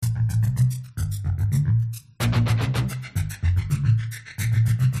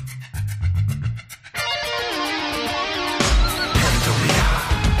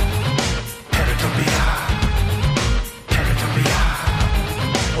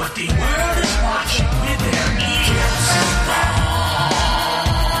The world is watching with their ears.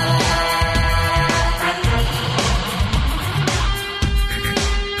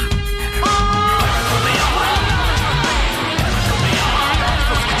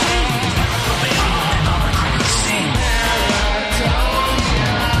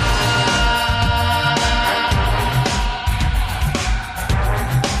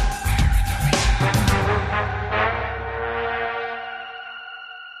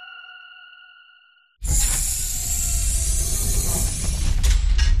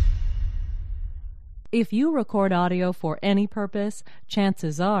 If you record audio for any purpose,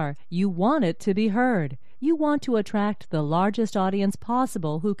 chances are you want it to be heard. You want to attract the largest audience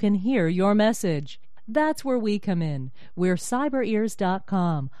possible who can hear your message. That's where we come in. We're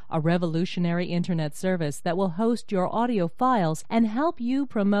CyberEars.com, a revolutionary internet service that will host your audio files and help you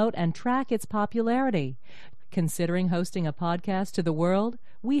promote and track its popularity. Considering hosting a podcast to the world?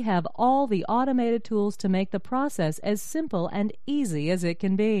 We have all the automated tools to make the process as simple and easy as it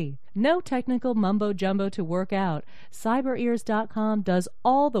can be. No technical mumbo-jumbo to work out. CyberEars.com does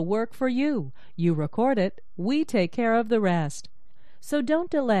all the work for you. You record it, we take care of the rest. So don't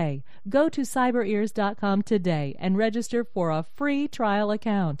delay. Go to CyberEars.com today and register for a free trial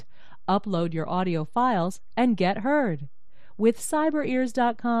account. Upload your audio files and get heard. With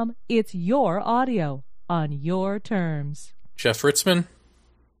CyberEars.com, it's your audio on your terms. Jeff Ritzman.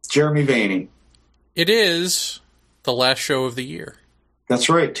 Jeremy Vaney. It is the last show of the year. That's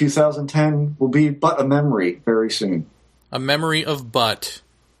right. 2010 will be but a memory very soon. A memory of butt.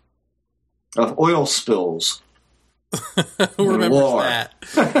 Of oil spills. Who remembers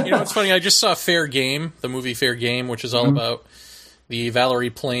that? You know, it's funny. I just saw Fair Game, the movie Fair Game, which is all about the Valerie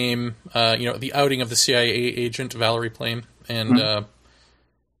Plame, the outing of the CIA agent Valerie Plame. And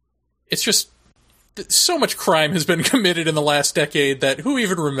it's just... so much crime has been committed in the last decade that who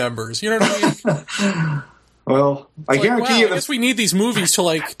even remembers? You know what I mean? Well, I guarantee you. I guess we need these movies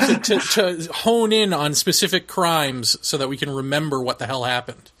to hone in on specific crimes so that we can remember what the hell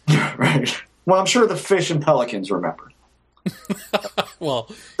happened. Right. Well, I'm sure the fish and pelicans remember. Well,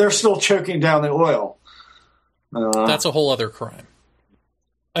 they're still choking down the oil. That's a whole other crime.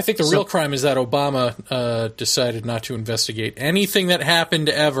 I think the real crime is that Obama decided not to investigate anything that happened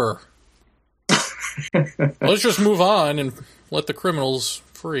ever. Let's just move on and let the criminals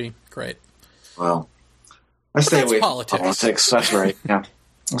free. Great. Well, I stay away from politics. That's right. Yeah,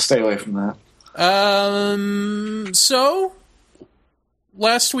 I'll stay away from that. So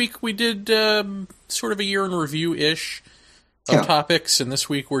last week we did sort of a year in review-ish of topics, and this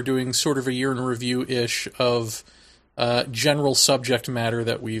week we're doing sort of a year in review-ish of general subject matter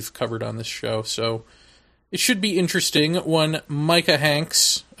that we've covered on this show. So it should be interesting. One Micah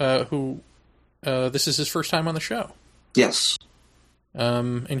Hanks, who... this is his first time on the show. Yes.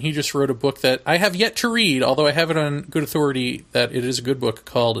 And he just wrote a book that I have yet to read, although I have it on good authority that it is a good book,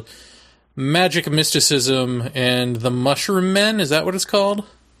 called Magic, Mysticism, and the Mushroom Men. Is that what it's called?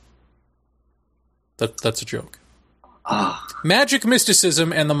 That's a joke. Magic,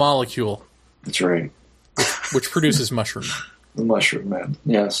 Mysticism, and the Molecule. That's right. Which produces Mushroom Men. The Mushroom Men,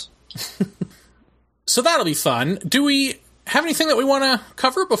 yes. So that'll be fun. Do we... have anything that we want to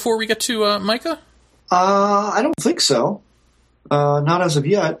cover before we get to Micah? I don't think so. Not as of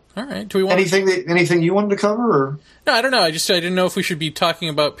yet. All right. Do we want anything you wanted to cover? Or? No, I don't know. I didn't know if we should be talking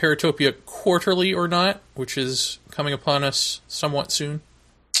about Paratopia quarterly or not, which is coming upon us somewhat soon.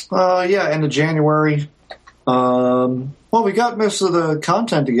 End of January. Well, we got most of the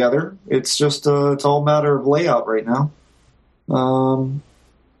content together. It's just it's all a matter of layout right now.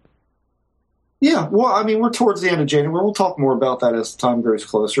 Yeah, well, I mean, we're towards the end of January. We'll talk more about that as time grows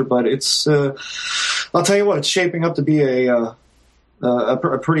closer. But it's, I'll tell you what, it's shaping up to be a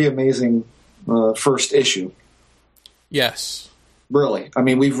pretty amazing first issue. Yes. Really. I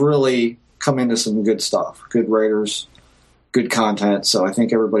mean, we've really come into some good stuff, good writers, good content. So I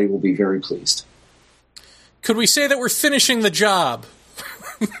think everybody will be very pleased. Could we say that we're finishing the job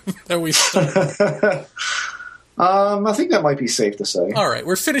that we started? I think that might be safe to say. All right,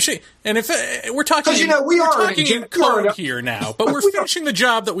 we're finishing, and if we're talking, we are talking in code here now, but we're finishing the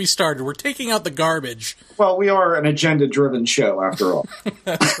job that we started. We're taking out the garbage. Well, we are an agenda-driven show, after all.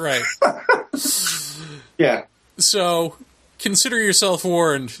 That's right. Yeah. So consider yourself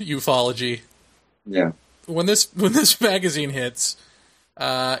warned, ufology. Yeah. When this magazine hits,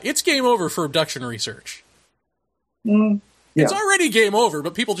 it's game over for abduction research. Yeah. It's already game over,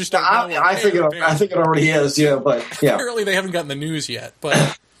 but people just don't know. I think it already is, yeah, but yeah. Apparently they haven't gotten the news yet,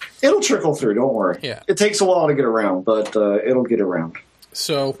 but it'll trickle through, don't worry. Yeah. It takes a while to get around, but it'll get around.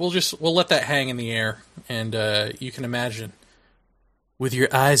 So we'll let that hang in the air, and you can imagine with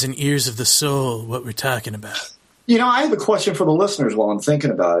your eyes and ears of the soul what we're talking about. I have a question for the listeners while I'm thinking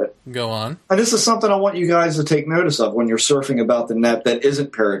about it. Go on. And this is something I want you guys to take notice of when you're surfing about the net that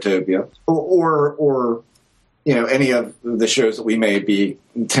isn't Paratopia or any of the shows that we may be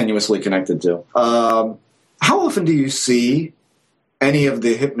tenuously connected to. How often do you see any of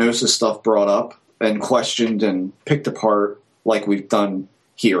the hypnosis stuff brought up and questioned and picked apart like we've done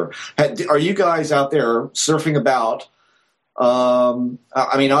here? Are you guys out there surfing about?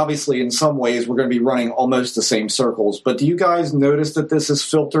 Obviously, in some ways, we're going to be running almost the same circles. But do you guys notice that this is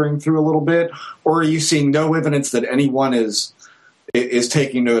filtering through a little bit, or are you seeing no evidence that anyone is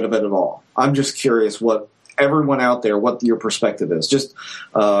taking note of it at all? I'm just curious what everyone out there, what your perspective is. Just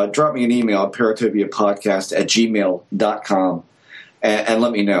drop me an email at paratopiapodcast@gmail.com and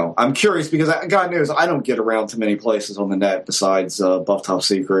let me know. I'm curious because God knows I don't get around to many places on the net besides Buff Top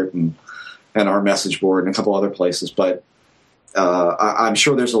Secret and our message board and a couple other places, but I'm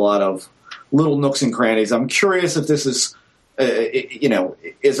sure there's a lot of little nooks and crannies. I'm curious if this is,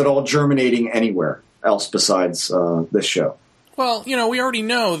 is it all germinating anywhere else besides this show? Well, we already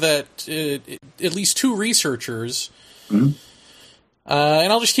know that at least two researchers, and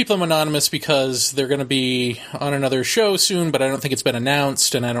I'll just keep them anonymous because they're going to be on another show soon, but I don't think it's been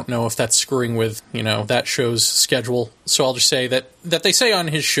announced, and I don't know if that's screwing with, that show's schedule. So I'll just say that they say on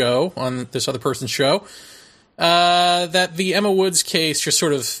his show, on this other person's show, that the Emma Woods case just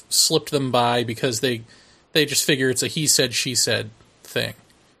sort of slipped them by because they just figure it's a he said, she said thing.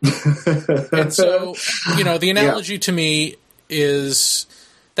 And so, the analogy to me is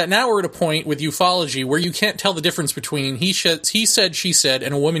that now we're at a point with ufology where you can't tell the difference between he said, she said,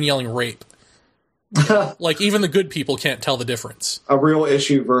 and a woman yelling rape. Like, even the good people can't tell the difference. A real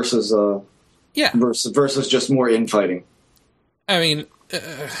issue versus versus just more infighting. I mean,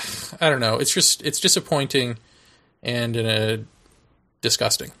 I don't know. It's disappointing and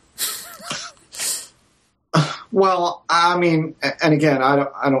disgusting. Well, I mean, and again,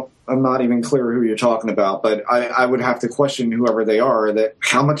 I'm not even clear who you're talking about, but I would have to question whoever they are. That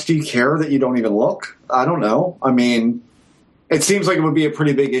how much do you care that you don't even look? I don't know. I mean, it seems like it would be a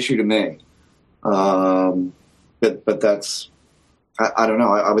pretty big issue to me. But that's, I don't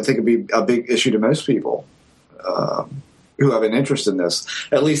know. I would think it'd be a big issue to most people who have an interest in this,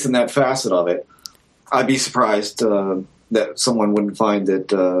 at least in that facet of it. I'd be surprised that someone wouldn't find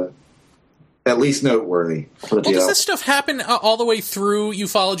it at least noteworthy. Well, does this stuff happen all the way through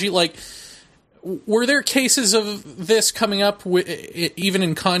ufology? Like, were there cases of this coming up even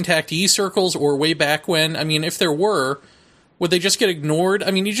in contactee circles or way back when? I mean, if there were, would they just get ignored? I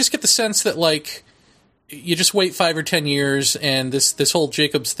mean, you just get the sense that, like, you just wait 5 or 10 years and this whole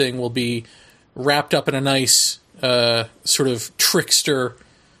Jacobs thing will be wrapped up in a nice sort of trickster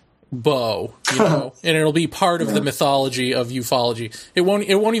bow, and it'll be part of the mythology of ufology. It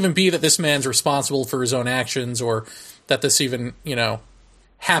won't even be that this man's responsible for his own actions or that this even,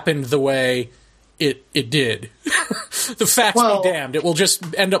 happened the way it did. The facts be damned. It will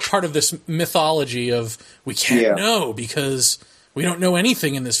just end up part of this mythology of we can't know because we don't know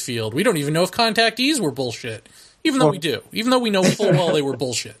anything in this field. We don't even know if contactees were bullshit, even though we do. Even though we know full well they were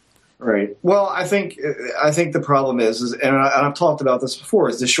bullshit. Right. Well, I think the problem is and I've talked about this before,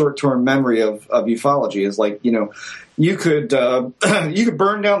 is the short-term memory of ufology is like, you could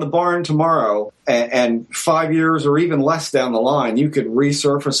burn down the barn tomorrow and 5 years or even less down the line, you could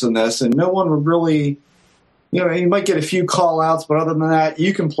resurface in this and no one would really, you might get a few call outs, but other than that,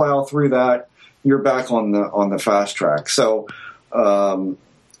 you can plow through that. You're back on the fast track. So,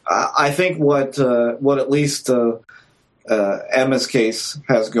 I think what at least, Emma's case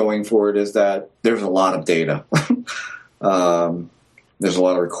has going for it is that there's a lot of data. There's a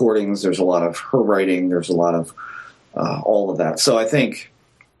lot of recordings. There's a lot of her writing. There's a lot of all of that. So I think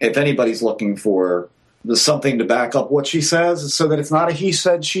if anybody's looking for something to back up what she says so that it's not a he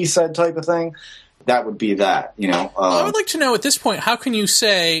said, she said type of thing, that would be that, I would like to know at this point, how can you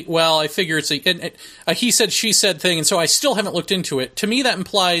say, well, I figure it's a he said, she said thing, and so I still haven't looked into it. To me, that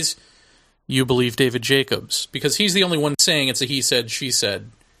implies you believe David Jacobs, because he's the only one saying it's a he said, she said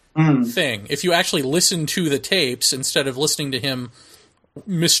thing. If you actually listen to the tapes instead of listening to him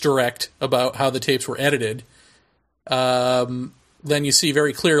misdirect about how the tapes were edited, then you see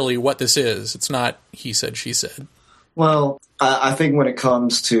very clearly what this is. It's not he said, she said. Well, I think when it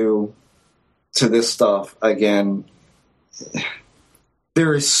comes to this stuff, again,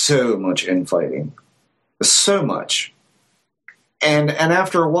 there is so much infighting. So much. And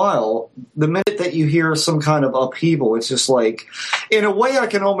after a while, the minute that you hear some kind of upheaval, it's just like, in a way I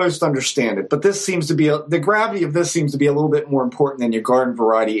can almost understand it, but this seems to be, the gravity of this seems to be a little bit more important than your garden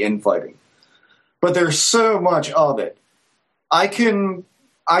variety infighting. But there's so much of it. I can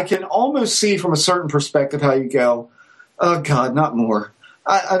almost see from a certain perspective how you go, oh God, not more.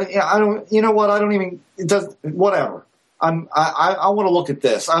 I don't. You know what? I don't even. It does. Whatever. I want to look at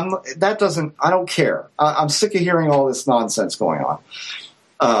this. That doesn't. I don't care. I'm sick of hearing all this nonsense going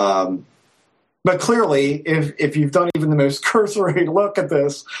on. But clearly, if you've done even the most cursory look at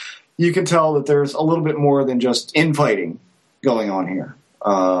this, you can tell that there's a little bit more than just infighting going on here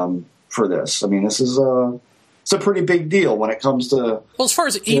for this. I mean, this is it's a pretty big deal when it comes to... Well, as far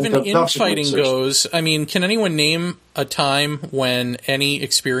as even infighting goes, I mean, can anyone name a time when any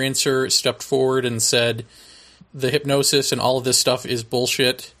experiencer stepped forward and said the hypnosis and all of this stuff is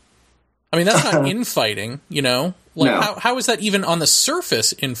bullshit? I mean, that's not infighting, you know? Like, No. how is that even on the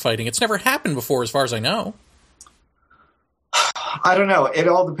surface infighting? It's never happened before, as far as I know. I don't know. It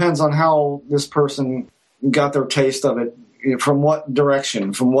all depends on how this person got their taste of it, from what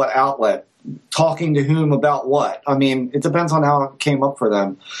direction, from what outlet, talking to whom about what. I mean, it depends on how it came up for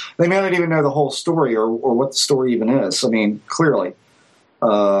them. They may not even know the whole story or what the story even is. I mean, clearly.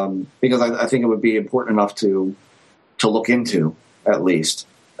 Because I think it would be important enough to look into, at least.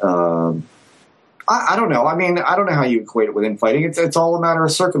 I don't know. I mean, I don't know how you equate it with infighting. It's all a matter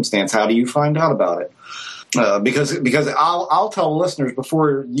of circumstance. How do you find out about it? Because I'll tell the listeners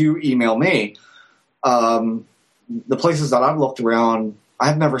before you email me, the places that I've looked around,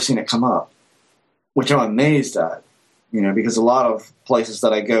 I've never seen it come up, which I'm amazed at, you know, because a lot of places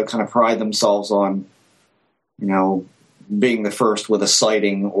that I go kind of pride themselves on, you know, being the first with a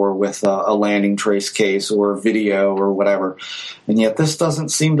sighting or with a landing trace case or video or whatever. And yet this doesn't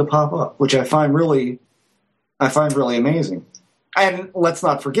seem to pop up, which I find really amazing. And let's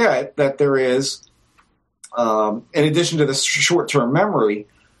not forget that there is, in addition to this short-term memory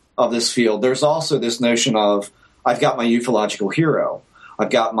of this field, there's also this notion of, I've got my ufological hero. I've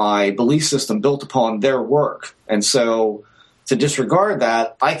got my belief system built upon their work. And so to disregard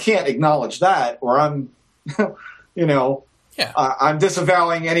that, I can't acknowledge that, or I'm, you know, I'm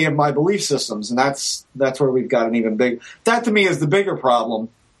disavowing any of my belief systems. And that's where we've got an even big, that to me is the bigger problem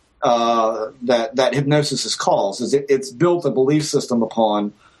that hypnosis is caused, is it's built a belief system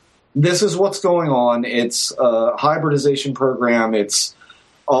upon, this is what's going on. It's a hybridization program. It's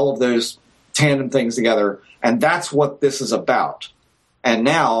all of those tandem things together. And that's what this is about. And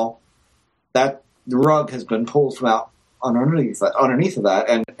now that the rug has been pulled from out underneath of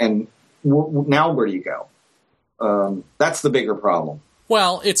that, and now where do you go? That's the bigger problem.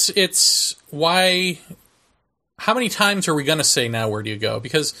 Well, it's why. How many times are we going to say now? Where do you go?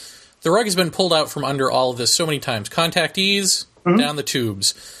 Because the rug has been pulled out from under all of this so many times. Contactees down the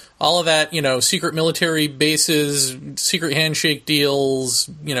tubes. All of that, you know, secret military bases, secret handshake deals,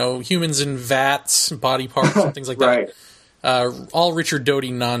 you know, humans in vats, body parts, and things like Right. that. All Richard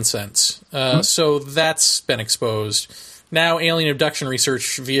Doty nonsense. So that's been exposed. Now alien abduction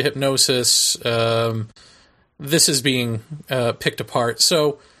research via hypnosis, this is being picked apart.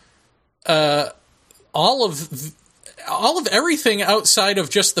 So all of everything outside of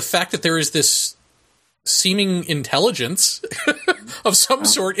just the fact that there is this seeming intelligence of some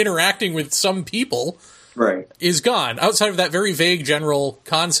sort interacting with some people is gone. Outside of that very vague general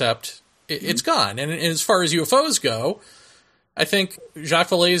concept, it's gone. And as far as UFOs go, I think Jacques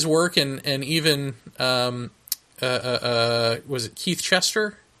Vallée's work and even was it Keith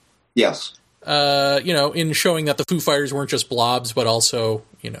Chester? Yes. You know, in showing that the Foo Fighters weren't just blobs, but also,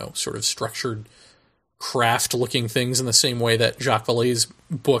 you know, sort of structured craft-looking things in the same way that Jacques Vallée's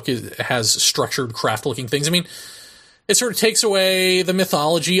book has structured craft-looking things. I mean, it sort of takes away the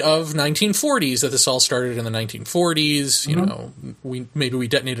mythology of 1940s, that this all started in the 1940s. You know, we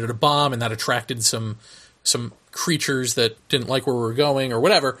detonated a bomb and that attracted some creatures that didn't like where we were going or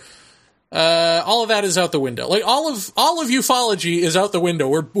whatever. All of that is out the window. Like all of ufology is out the window.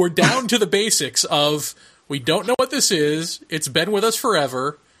 We're down to the basics of, we don't know what this is. It's been with us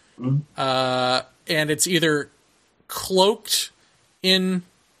forever. And it's either cloaked in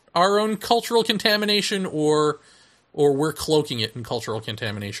our own cultural contamination or we're cloaking it in cultural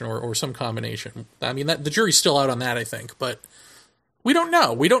contamination or some combination. I mean, the jury's still out on that, I think, but we don't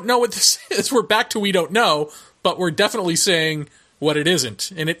know. We don't know what this is. We're back to we don't know, but we're definitely saying what it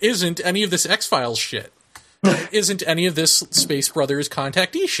isn't. And it isn't any of this X-Files shit. It isn't any of this Space Brothers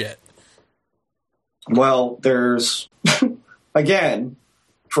contactee shit. Well, there's, again,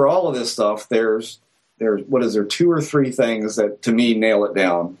 for all of this stuff, there's what is there, 2 or 3 things that to me nail it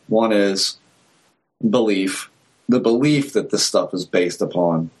down. One is belief, the belief that this stuff is based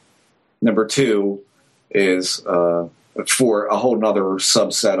upon. Number 2 is for a whole nother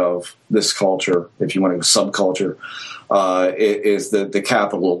subset of this culture, if you want to go subculture, is the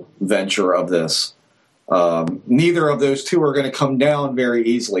capital venture of this. Neither of those two are going to come down very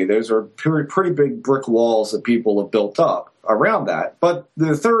easily. Those are pretty big brick walls that people have built up around that. But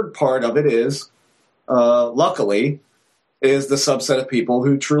the third part of it is, luckily, is the subset of people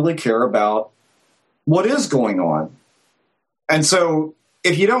who truly care about what is going on. And so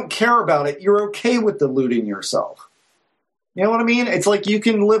if you don't care about it, you're okay with deluding yourself. You know what I mean? It's like you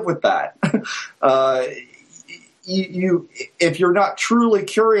can live with that. If you're not truly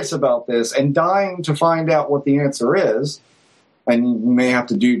curious about this and dying to find out what the answer is, and you may have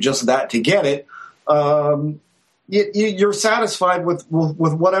to do just that to get it, you're satisfied with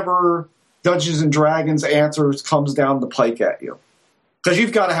whatever Dungeons and Dragons answers comes down the pike at you. Because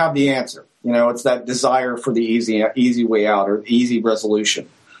you've got to have the answer. You know, it's that desire for the easy way out or the easy resolution.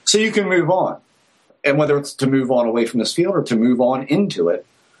 So you can move on. And whether it's to move on away from this field or to move on into it,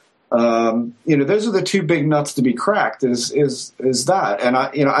 those are the two big nuts to be cracked is that. And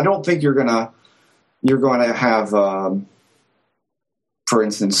I don't think you're going to have, for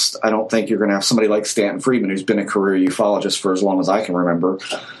instance, I don't think you're going to have somebody like Stanton Friedman, who's been a career ufologist for as long as I can remember,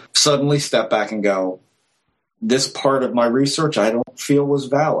 suddenly step back and go, this part of my research I don't feel was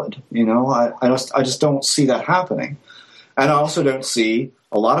valid. You know, I just don't see that happening. And I also don't see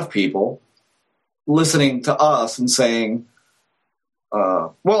a lot of people listening to us and saying,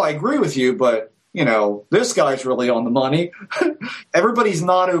 well, I agree with you, but, you know, this guy's really on the money. Everybody's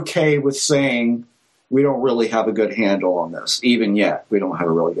not okay with saying we don't really have a good handle on this. Even yet, we don't have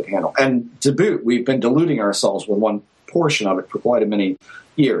a really good handle. And to boot, we've been deluding ourselves with one portion of it for quite a many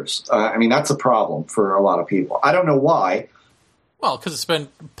years. I mean, that's a problem for a lot of people. I don't know why. Well, because it's been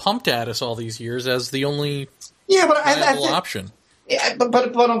pumped at us all these years as the only viable option. Yeah,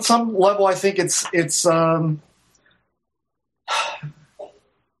 but on some level, I think it's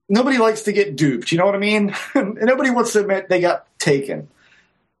nobody likes to get duped. You know what I mean? Nobody wants to admit they got taken.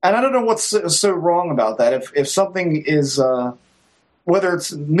 And I don't know what's so wrong about that. If something is, whether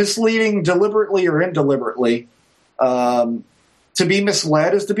it's misleading deliberately or indeliberately, to be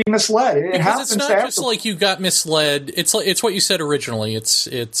misled is to be misled. It because happens. It's not just like you got misled. It's what you said originally.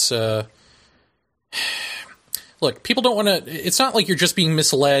 Look, people don't want to. It's not like you're just being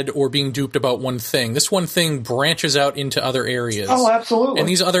misled or being duped about one thing. This one thing branches out into other areas. Oh, absolutely. And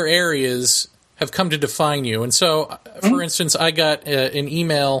these other areas have come to define you. And so, for instance, I got an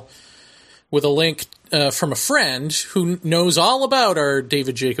email with a link from a friend who knows all about our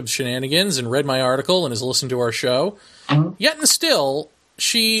David Jacobs shenanigans and read my article and has listened to our show. Yet and still,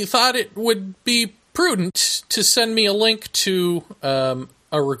 she thought it would be prudent to send me a link to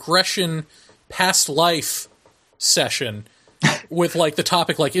a regression past life session with like the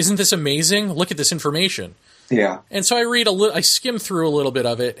topic, like, isn't this amazing? Look at this information. Yeah. And so I skim through a little bit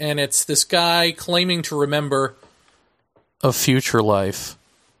of it, and it's this guy claiming to remember a future life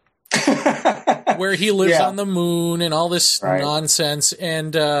where he lives on the moon and all this nonsense.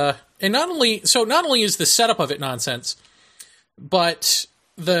 And not only is the setup of it nonsense, but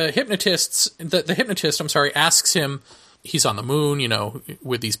the hypnotist, asks him, he's on the moon, you know,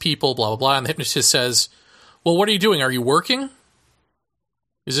 with these people, blah, blah, blah. And the hypnotist says, well, what are you doing? Are you working?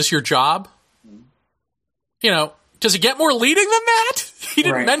 Is this your job? You know, does it get more leading than that? He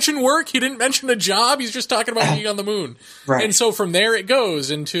didn't mention work. He didn't mention a job. He's just talking about being on the moon. Right. And so from there it goes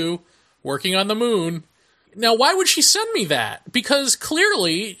into working on the moon. Now, why would she send me that? Because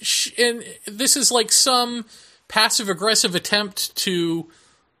clearly, and this is like some passive-aggressive attempt to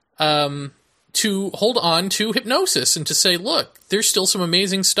hold on to hypnosis and to say, look, there's still some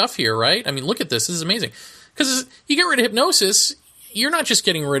amazing stuff here, right? I mean, look at this. This is amazing. Because you get rid of hypnosis, you're not just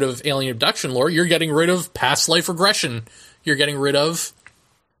getting rid of alien abduction lore, you're getting rid of past life regression. You're getting rid of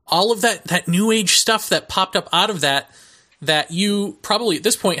all of that new age stuff that popped up out of that you probably at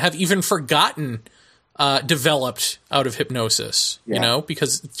this point have even forgotten developed out of hypnosis, you know,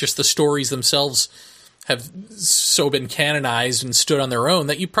 because just the stories themselves have so been canonized and stood on their own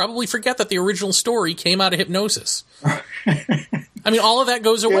that you probably forget that the original story came out of hypnosis. I mean, all of that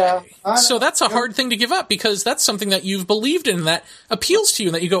goes away. Yeah, so that's a hard thing to give up because that's something that you've believed in that appeals to you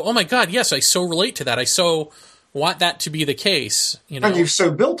and that you go, oh my God, yes, I so relate to that. I so want that to be the case. You know? And you've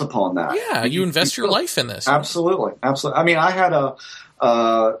so built upon that. Yeah, you invest your life in this. Absolutely. Absolutely. I mean, I had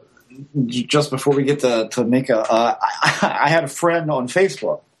just before we get to make I had a friend on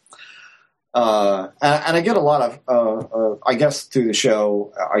Facebook. And I get a lot of, I guess through the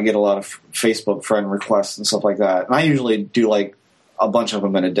show, I get a lot of Facebook friend requests and stuff like that. And I usually do like a bunch of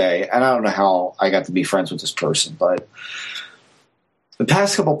them in a day. And I don't know how I got to be friends with this person, but the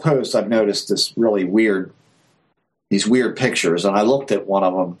past couple posts I've noticed these weird pictures. And I looked at one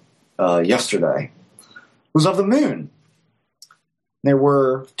of them yesterday. It was of the moon. There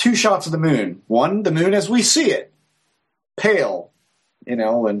were 2 shots of the moon. One, the moon as we see it, pale,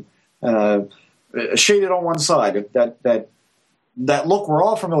 and shaded on one side. That look we're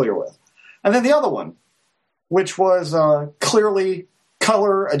all familiar with. And then the other one, which was clearly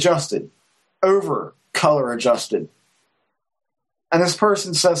color adjusted, over color adjusted. And this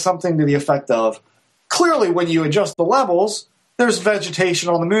person says something to the effect of, clearly when you adjust the levels, there's vegetation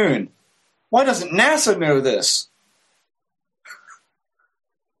on the moon. Why doesn't NASA know this?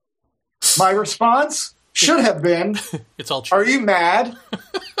 My response should have been, it's all true. Are you mad?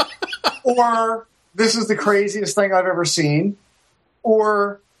 Or, this is the craziest thing I've ever seen.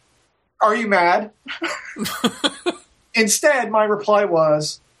 Or, are you mad? Instead, my reply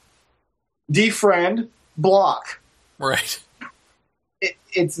was, defriend, block. Right.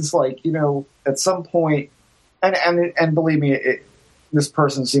 It's just like, at some point, and believe me, this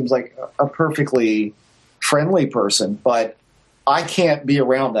person seems like a perfectly friendly person, but I can't be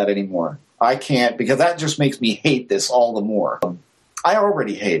around that anymore. I can't, because that just makes me hate this all the more. I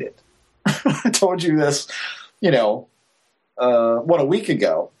already hate it. I told you this, a week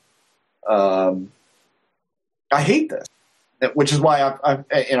ago. I hate this, which is why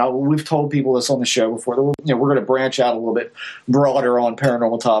we've told people this on the show before. We're going to branch out a little bit broader on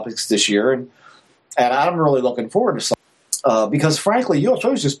paranormal topics this year, and I'm really looking forward to something because, frankly,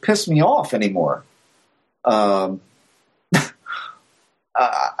 UFOs just piss me off anymore. I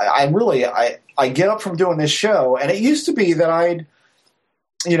get up from doing this show, and it used to be that I'd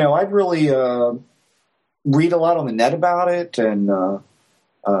really read a lot on the net about it and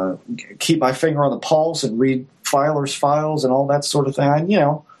keep my finger on the pulse and read filers' files and all that sort of thing. I,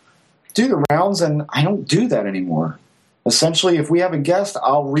 do the rounds, and I don't do that anymore. Essentially, if we have a guest,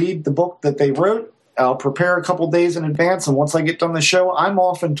 I'll read the book that they wrote. I'll prepare a couple days in advance, and once I get done the show, I'm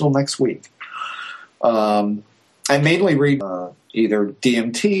off until next week. I mainly read either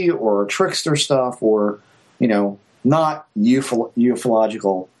DMT or trickster stuff or, not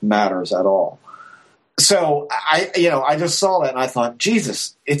ufological matters at all. So I just saw that and I thought,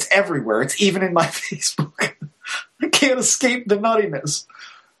 Jesus, it's everywhere. It's even in my Facebook. I can't escape the nuttiness.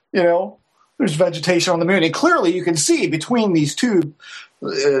 There's vegetation on the moon. And clearly you can see between these 2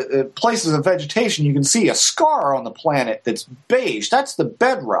 places of vegetation, you can see a scar on the planet that's beige. That's the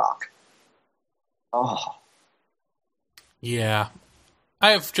bedrock. Oh. Yeah. I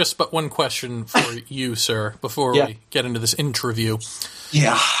have just but one question for you, sir, before we get into this interview.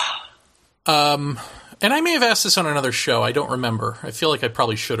 Yeah. And I may have asked this on another show. I don't remember. I feel like I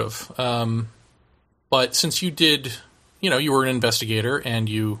probably should have. But since you did, you were an investigator and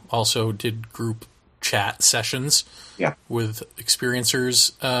you also did group chat sessions with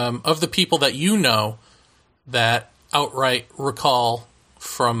experiencers, of the people that that outright recall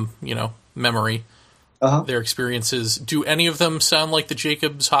from, memory, their experiences, do any of them sound like the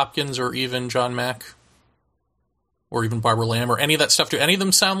Jacobs, Hopkins, or even John Mack? Or even Barbara Lamb, or any of that stuff? Do any of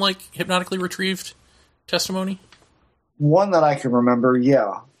them sound like hypnotically retrieved testimony? One that I can remember,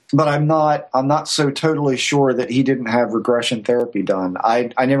 yeah. But I'm not so totally sure that he didn't have regression therapy done.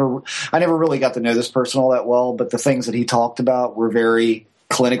 I never really got to know this person all that well, but the things that he talked about were very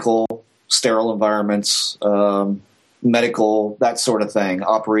clinical, sterile environments, medical, that sort of thing,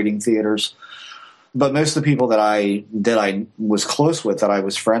 operating theaters. But most of the people that I was close with, that I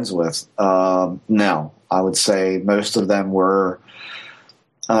was friends with, no. I would say most of them were,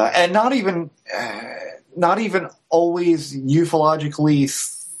 and not even always ufologically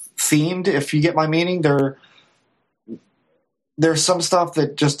themed, if you get my meaning. There's some stuff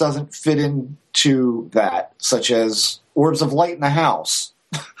that just doesn't fit into that, such as orbs of light in the house,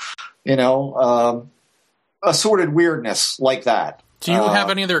 assorted weirdness like that. Do you have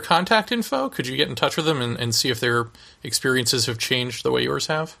any of their contact info? Could you get in touch with them and see if their experiences have changed the way yours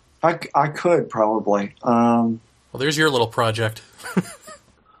have? I could probably. Well, there's your little project.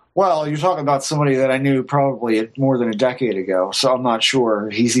 Well, you're talking about somebody that I knew probably more than a decade ago, so I'm not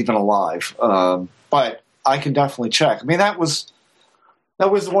sure he's even alive. But I can definitely check. I mean, that was the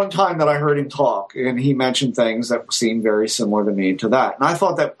one time that I heard him talk, and he mentioned things that seemed very similar to me to that. And I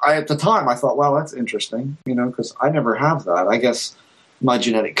thought at the time, wow, that's interesting, because I never have that. I guess my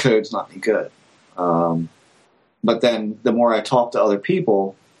genetic code's not any good. But then the more I talk to other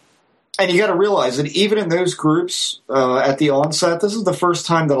people, and you got to realize that even in those groups at the onset, this is the first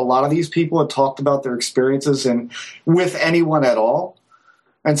time that a lot of these people had talked about their experiences and with anyone at all.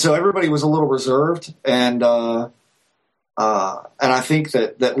 And so everybody was a little reserved. And I think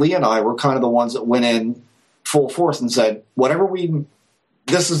that Lee and I were kind of the ones that went in full force and said,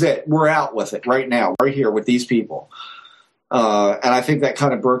 this is it. We're out with it right now, right here with these people. And I think that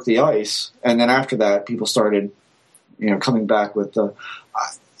kind of broke the ice. And then after that, people started, coming back with the.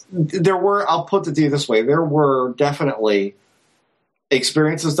 I'll put it to you this way: there were definitely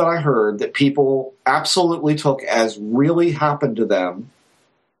experiences that I heard that people absolutely took as really happened to them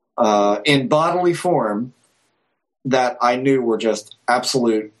in bodily form that I knew were just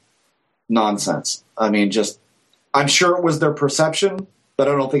absolute nonsense. I mean, I'm sure it was their perception, but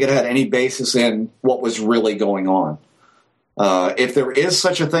I don't think it had any basis in what was really going on. If there is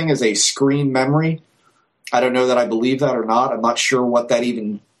such a thing as a screen memory, I don't know that I believe that or not. I'm not sure what that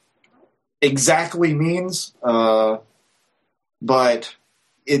even exactly means. But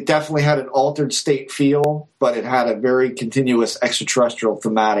it definitely had an altered state feel, but it had a very continuous extraterrestrial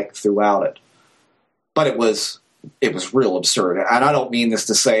thematic throughout it. But it was real absurd. And I don't mean this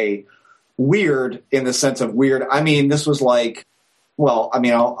to say weird in the sense of weird. I mean, this was like,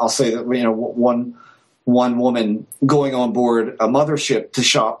 I'll say that, one woman going on board a mothership to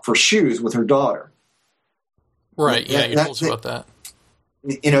shop for shoes with her daughter. Right. Yeah. You told us about that.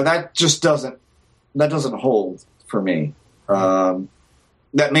 That just doesn't hold for me.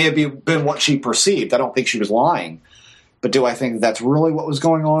 That may have been what she perceived. I don't think she was lying. But do I think that's really what was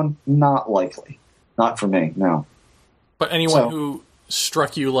going on? Not likely. Not for me, no. But anyone who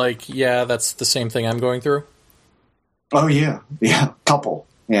struck you like, yeah, that's the same thing I'm going through? Oh, yeah. Yeah, couple.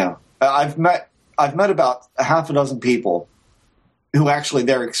 Yeah. I've met about a half a dozen people who actually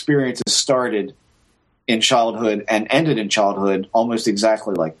their experiences started in childhood and ended in childhood almost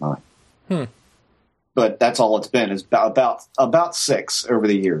exactly like mine. But that's all it's been, is about 6 over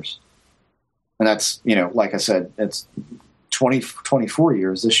the years. And that's, like I said, it's 24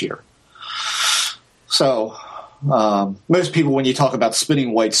 years this year. So most people, when you talk about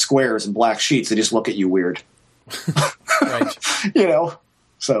spinning white squares and black sheets, they just look at you weird. Right.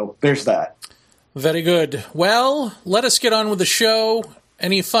 So there's that. Very good. Well, let us get on with the show.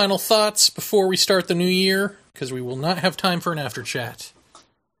 Any final thoughts before we start the new year? Because we will not have time for an after chat.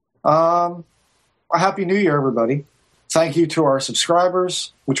 A happy new year, everybody. Thank you to our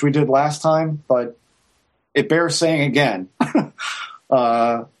subscribers, which we did last time, but it bears saying again.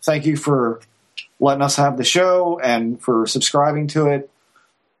 Thank you for letting us have the show and for subscribing to it.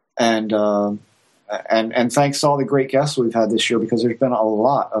 And thanks to all the great guests we've had this year, because there's been a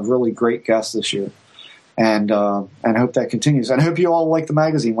lot of really great guests this year. And hope that continues. And I hope you all like the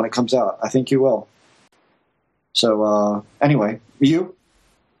magazine when it comes out. I think you will. So anyway, you?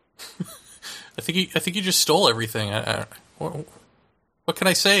 I think you just stole everything. What can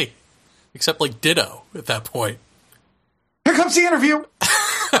I say? Except like ditto at that point. Here comes the interview.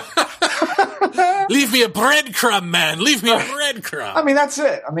 Leave me a breadcrumb, man. Leave me a breadcrumb. I mean, that's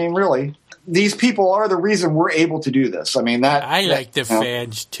it. I mean, really. These people are the reason we're able to do this. I mean, I like the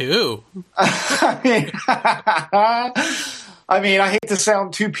fans too. I mean, I hate to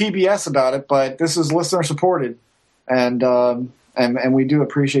sound too PBS about it, but this is listener supported, and we do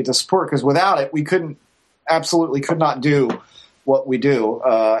appreciate the support, because without it, we absolutely could not do what we do.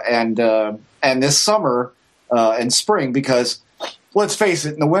 And this summer and spring, because let's face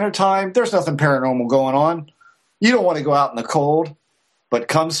it, in the wintertime, there's nothing paranormal going on. You don't want to go out in the cold, but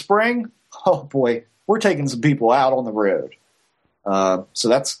come spring, oh boy, we're taking some people out on the road. So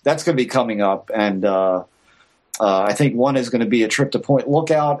that's going to be coming up, and I think one is going to be a trip to Point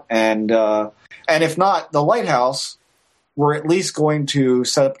Lookout, and if not the Lighthouse, we're at least going to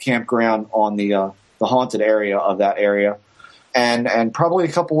set up campground on the haunted area of that area, and probably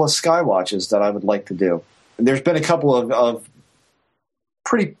a couple of sky watches that I would like to do. There's been a couple of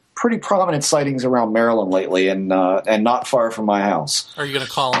pretty prominent sightings around Maryland lately, and not far from my house. Are you going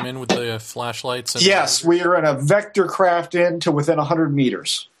to call them in with the flashlights? Yes, we are in a vector craft in to within 100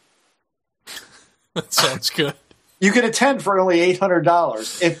 meters. That sounds good. You can attend for only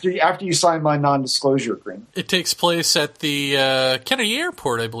 $800 after you sign my non-disclosure agreement. It takes place at the Kennedy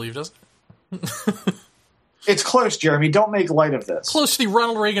Airport, I believe, doesn't it? It's close, Jeremy. Don't make light of this. Close to the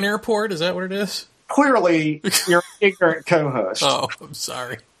Ronald Reagan Airport? Is that what it is? Clearly, you're an ignorant co-host. Oh, I'm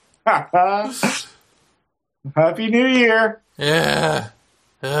sorry. Happy New Year. Yeah.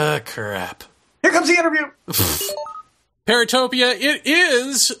 Crap. Here comes the interview. Paratopia, it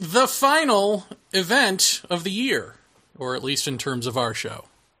is the final event of the year, or at least in terms of our show.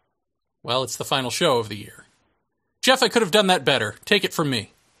 Well, it's the final show of the year. Jeff, I could have done that better. Take it from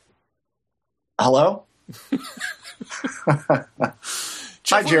me. Hello?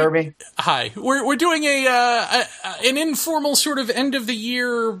 Jeff, hi, Jeremy. Hi. We're doing an informal sort of end of the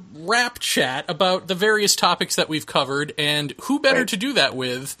year wrap chat about the various topics that we've covered, and who better to do that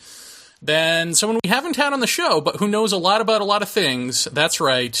with than someone we haven't had on the show, but who knows a lot about a lot of things. That's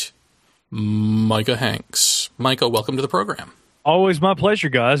right, Micah Hanks. Micah, welcome to the program. Always my pleasure,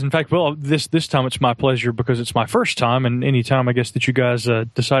 guys. In fact, well, this time it's my pleasure because it's my first time, and any time I guess that you guys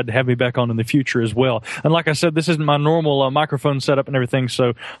decide to have me back on in the future as well. And like I said, this isn't my normal microphone setup and everything,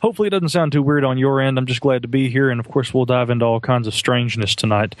 so hopefully it doesn't sound too weird on your end. I'm just glad to be here, and of course we'll dive into all kinds of strangeness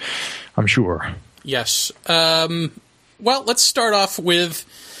tonight, I'm sure. Yes. Well, let's start off with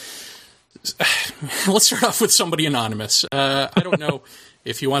somebody anonymous. I don't know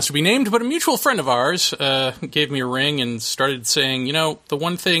if he wants to be named, but a mutual friend of ours gave me a ring and started saying, the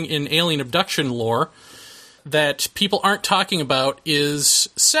one thing in alien abduction lore that people aren't talking about is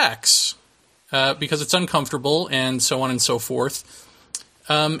sex, because it's uncomfortable and so on and so forth.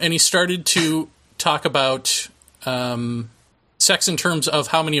 And he started to talk about sex in terms of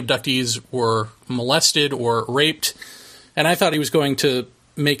how many abductees were molested or raped. And I thought he was going to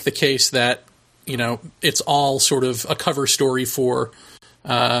make the case that, it's all sort of a cover story for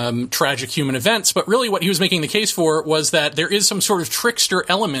tragic human events, but really what he was making the case for was that there is some sort of trickster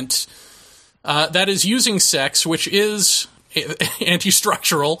element that is using sex, which is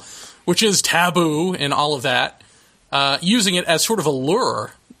anti-structural, which is taboo and all of that, using it as sort of a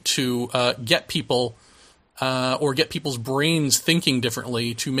lure to get people or get people's brains thinking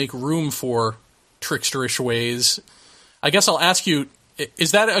differently to make room for tricksterish ways. I guess I'll ask you,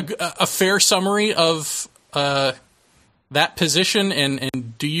 is that a fair summary of that position,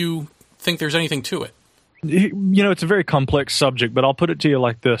 and do you think there's anything to it? It's a very complex subject, but I'll put it to you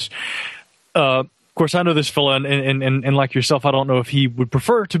like this. Of course, I know this fella, and like yourself, I don't know if he would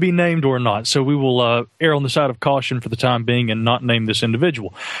prefer to be named or not, so we will err on the side of caution for the time being and not name this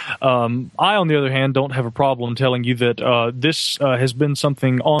individual. I, on the other hand, don't have a problem telling you that this has been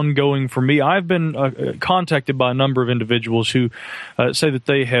something ongoing for me. I've been contacted by a number of individuals who say that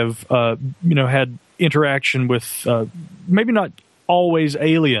they have, had interaction with maybe not always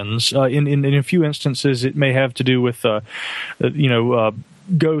aliens. In a few instances, it may have to do with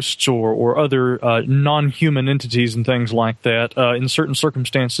ghosts or other non-human entities and things like that. In certain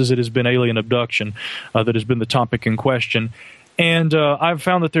circumstances, it has been alien abduction that has been the topic in question. And I've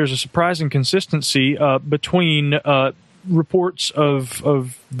found that there's a surprising consistency between reports of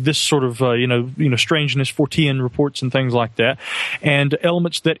this sort of strangeness, Fortean reports and things like that, and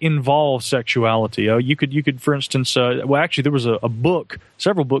elements that involve sexuality. You could for instance, actually there was a book,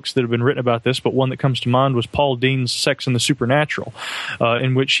 several books that have been written about this, but one that comes to mind was Paul Dean's Sex and the Supernatural,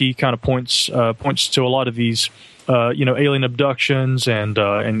 in which he kind of points to a lot of these alien abductions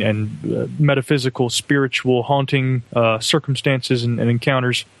and metaphysical, spiritual, haunting circumstances and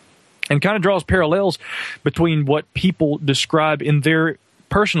encounters, and kind of draws parallels between what people describe in their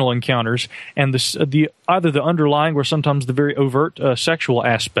personal encounters and either the underlying or sometimes the very overt sexual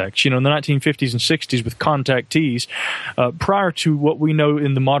aspects. In the 1950s and 60s with contactees, prior to what we know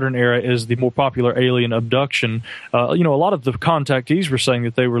in the modern era as the more popular alien abduction, a lot of the contactees were saying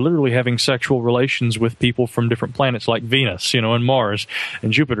that they were literally having sexual relations with people from different planets like Venus, and Mars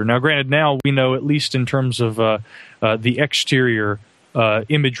and Jupiter. Now, granted, now we know, at least in terms of the exterior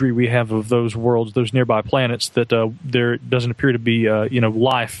imagery we have of those worlds, those nearby planets, that there doesn't appear to be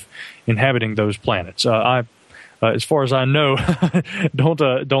life inhabiting those planets. As far as I know,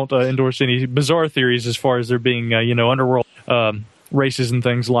 don't endorse any bizarre theories as far as there being underworld races and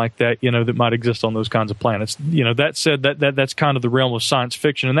things like that, that might exist on those kinds of planets. That said, that's kind of the realm of science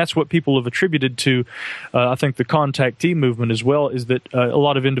fiction, and that's what people have attributed to, I think, the contactee movement as well, is that a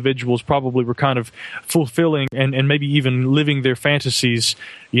lot of individuals probably were kind of fulfilling and maybe even living their fantasies,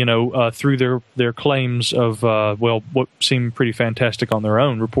 through their claims of, what seemed pretty fantastic on their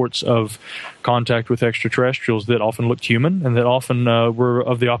own, reports of contact with extraterrestrials that often looked human and that often were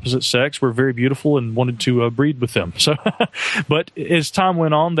of the opposite sex, were very beautiful and wanted to breed with them. So, but as time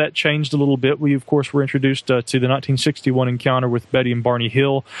went on, that changed a little bit. We, of course, were introduced to the 1961 encounter with Betty and Barney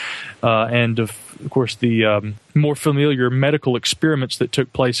Hill, and of course the more familiar medical experiments that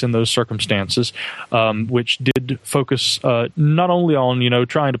took place in those circumstances, which did focus not only on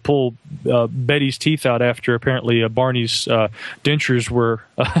trying to pull Betty's teeth out after apparently Barney's dentures were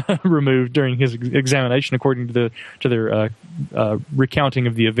removed during his examination, according to their recounting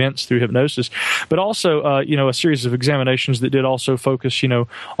of the events through hypnosis, but also a series of examinations that did also focus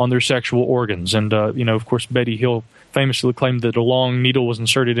on their sexual organs, and of course Betty Hill famously claimed that a long needle was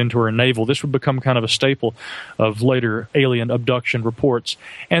inserted into her navel. This would become kind of a staple of later alien abduction reports,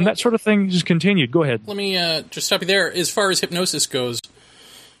 and that sort of thing has continued. Go ahead. Let me just stop you there. As far as hypnosis goes,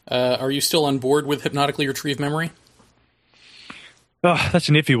 are you still on board with hypnotically retrieved memory? That's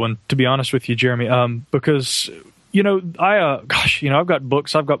an iffy one, to be honest with you, Jeremy, because I've got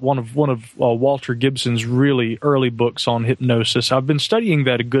books. I've got one of Walter Gibson's really early books on hypnosis. I've been studying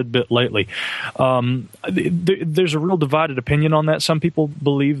that a good bit lately. There's a real divided opinion on that. Some people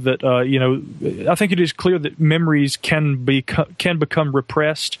believe that, I think it is clear that memories can become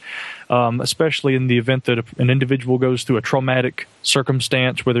repressed, especially in the event that an individual goes through a traumatic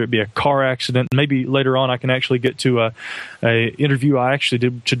circumstance, whether it be a car accident. Maybe later on I can actually get to a interview I actually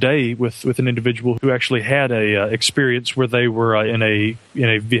did today with an individual who actually had a experience where they were in a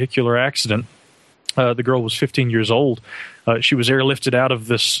vehicular accident. The girl was 15 years old. She was airlifted out of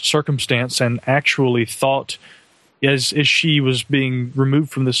this circumstance and actually thought, as she was being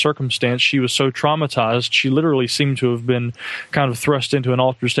removed from this circumstance, she was so traumatized, she literally seemed to have been kind of thrust into an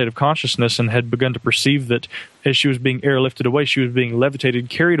altered state of consciousness and had begun to perceive that as she was being airlifted away, she was being levitated,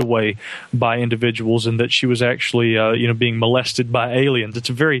 carried away by individuals, and that she was actually, being molested by aliens. It's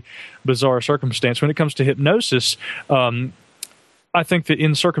a very bizarre circumstance. When it comes to hypnosis, I think that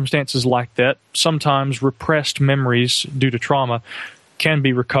in circumstances like that, sometimes repressed memories due to trauma can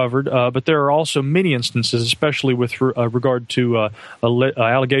be recovered, but there are also many instances, especially with regard to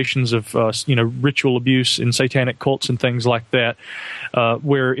allegations of ritual abuse in satanic cults and things like that,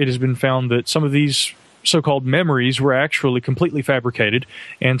 where it has been found that some of these so-called memories were actually completely fabricated,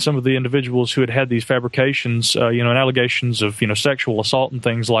 and some of the individuals who had these fabrications, and allegations of sexual assault and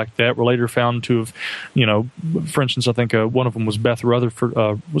things like that, were later found to have, for instance, I think one of them was Beth Rutherford.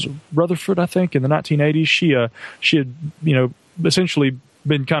 Was it Rutherford? I think in the 1980s, she had essentially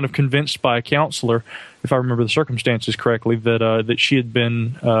been kind of convinced by a counselor, if I remember the circumstances correctly, that she had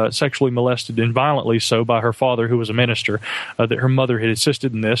been sexually molested, and violently so, by her father, who was a minister, that her mother had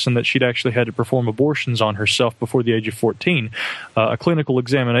assisted in this, and that she'd actually had to perform abortions on herself before the age of 14. A clinical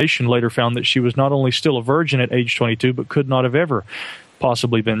examination later found that she was not only still a virgin at age 22, but could not have ever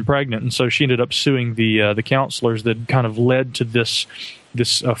possibly been pregnant, and so she ended up suing the counselors that kind of led to this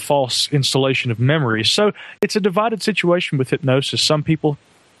false installation of memories. So it's a divided situation with hypnosis. Some people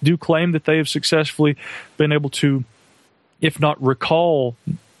do claim that they have successfully been able to, if not recall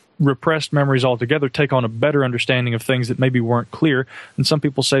repressed memories altogether, take on a better understanding of things that maybe weren't clear. And some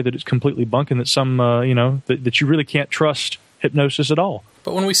people say that it's completely bunk, and that some, that you really can't trust hypnosis at all.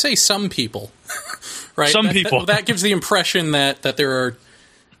 But when we say some people, right? Some people. That gives the impression that there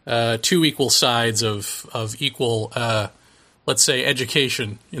are two equal sides of equal, let's say,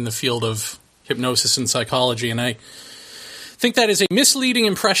 education in the field of hypnosis and psychology. And I think that is a misleading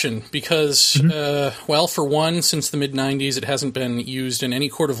impression because, for one, since the mid-'90s, it hasn't been used in any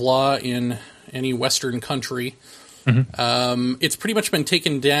court of law in any Western country. It's pretty much been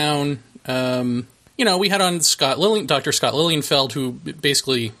taken down. We had on Dr. Scott Lilienfeld, who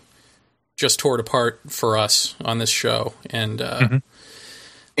basically just tore it apart for us on this show. And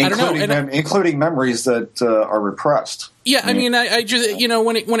including memories that are repressed. Yeah, I mean, I just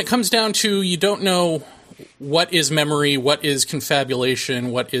when it comes down to, you don't know what is memory, what is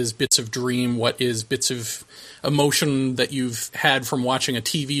confabulation, what is bits of dream, what is bits of emotion that you've had from watching a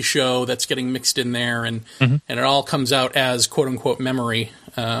TV show that's getting mixed in there, and it all comes out as quote unquote memory.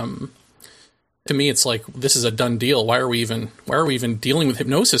 To me, it's like, this is a done deal. Why are we even dealing with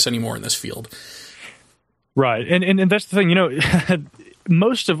hypnosis anymore in this field? Right, and that's the thing,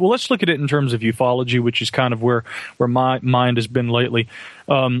 let's look at it in terms of ufology, which is kind of where my mind has been lately.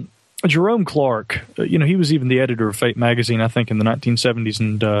 Jerome Clark, he was even the editor of Fate magazine, I think, in the 1970s,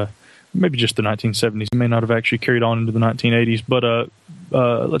 and maybe just the 1970s. He may not have actually carried on into the 1980s, but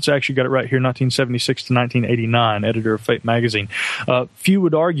let's actually get it right here, 1976 to 1989, editor of Fate magazine. Few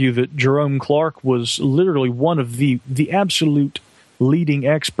would argue that Jerome Clark was literally one of the absolute leading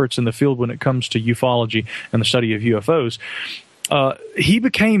experts in the field when it comes to ufology and the study of UFOs. He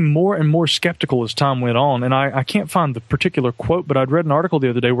became more and more skeptical as time went on, and I can't find the particular quote, but I'd read an article the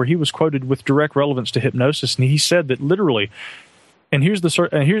other day where he was quoted with direct relevance to hypnosis, and he said that literally, and here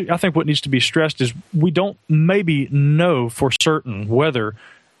I think what needs to be stressed is, we don't maybe know for certain whether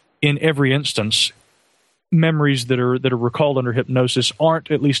in every instance memories that are recalled under hypnosis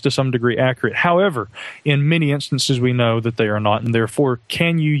aren't, at least to some degree, accurate. However, in many instances we know that they are not, and therefore,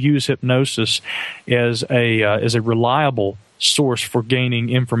 can you use hypnosis as a reliable source for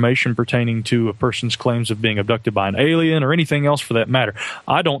gaining information pertaining to a person's claims of being abducted by an alien or anything else for that matter?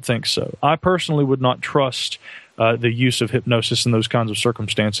 I don't think so. I personally would not trust the use of hypnosis in those kinds of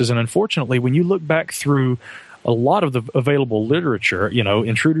circumstances. And unfortunately, when you look back through a lot of the available literature,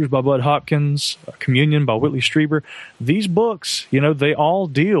 Intruders by Bud Hopkins, Communion by Whitley Strieber, these books, they all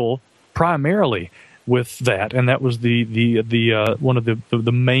deal primarily with that, and that was the one of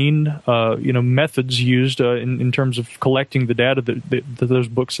the main methods used in terms of collecting the data that those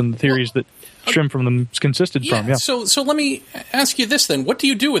books and the theories that stem from them consisted from. Yeah. So let me ask you this then: what do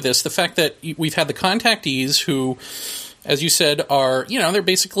you do with this? The fact that we've had the contactees who, as you said, are they're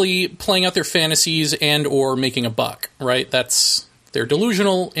basically playing out their fantasies and or making a buck, right? They're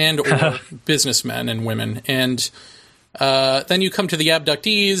delusional and or businessmen and women, and then you come to the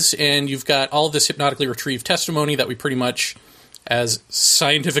abductees, and you've got all this hypnotically retrieved testimony that we pretty much, as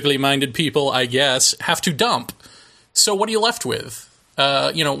scientifically minded people, I guess, have to dump. So what are you left with?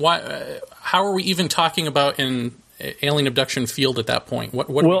 Why? How are we even talking about an alien abduction field at that point? What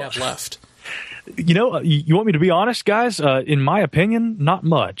do we have left? You want me to be honest, guys? In my opinion, not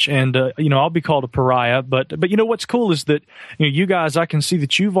much. And, I'll be called a pariah. But what's cool is that, you guys, I can see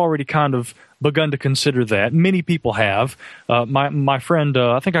that you've already kind of begun to consider that. Many people have. My friend,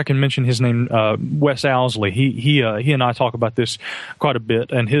 I think I can mention his name, Wes Owsley. He and I talk about this quite a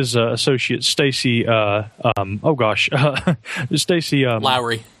bit. And his associate, Stacy, Stacy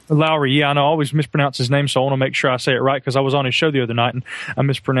Lowry, yeah, I know. I always mispronounce his name, so I want to make sure I say it right because I was on his show the other night and I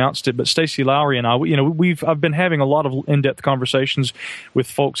mispronounced it. But Stacey Lowry and I, I've been having a lot of in-depth conversations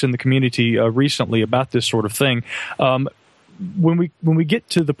with folks in the community recently about this sort of thing. When we get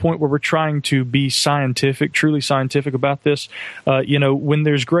to the point where we're trying to be scientific, truly scientific about this, when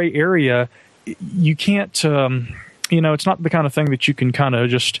there's gray area, you can't, it's not the kind of thing that you can kind of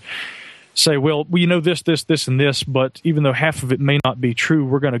just say, well, this, and this, but even though half of it may not be true,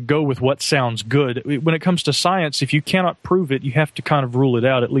 we're going to go with what sounds good. When it comes to science, if you cannot prove it, you have to kind of rule it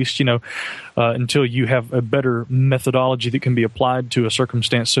out, at least, until you have a better methodology that can be applied to a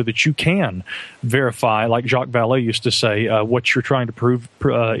circumstance so that you can verify, like Jacques Vallée used to say, what you're trying to prove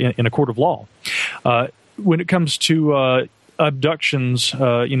in a court of law. When it comes to abductions,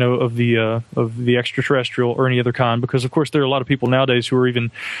 of the extraterrestrial or any other kind, because of course there are a lot of people nowadays who are even.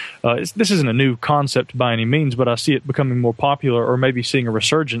 This isn't a new concept by any means, but I see it becoming more popular, or maybe seeing a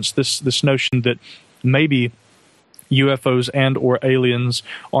resurgence. This notion that maybe UFOs and or aliens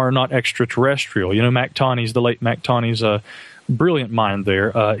are not extraterrestrial. Mac Tawney's, the late Mac Tawney's, brilliant mind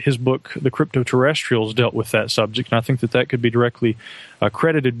there. His book, The Cryptoterrestrials, dealt with that subject, and I think that could be directly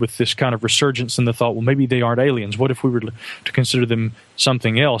credited with this kind of resurgence in the thought, well, maybe they aren't aliens. What if we were to consider them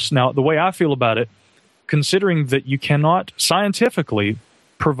something else? Now, the way I feel about it, considering that you cannot scientifically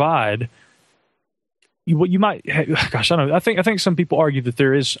provide what you might, gosh, I don't know. I think some people argue that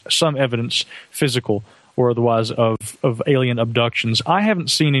there is some evidence, physical or otherwise, of alien abductions. I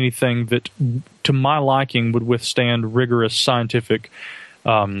haven't seen anything that, to my liking, would withstand rigorous scientific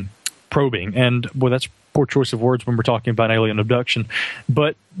probing. And, boy, that's poor choice of words when we're talking about alien abduction.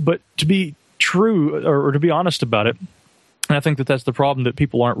 But to be true, or to be honest about it, and I think that's the problem, that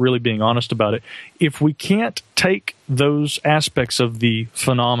people aren't really being honest about it. If we can't take those aspects of the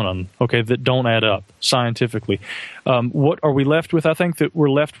phenomenon, that don't add up scientifically, what are we left with? I think that we're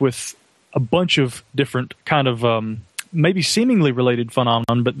left with a bunch of different kind of maybe seemingly related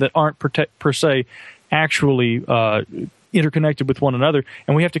phenomenon, but that aren't per se actually interconnected with one another.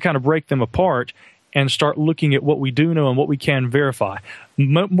 And we have to kind of break them apart and start looking at what we do know and what we can verify.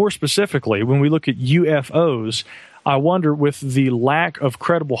 More specifically, when we look at UFOs, I wonder, with the lack of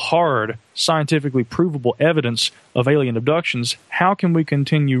credible, hard, scientifically provable evidence of alien abductions, how can we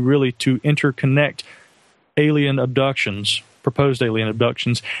continue really to interconnect alien abductions, proposed alien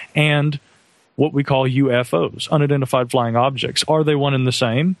abductions, and what we call UFOs, unidentified flying objects? Are they one and the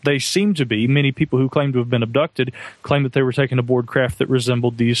same? They seem to be. Many people who claim to have been abducted claim that they were taken aboard craft that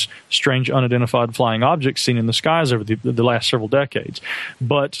resembled these strange unidentified flying objects seen in the skies over the last several decades.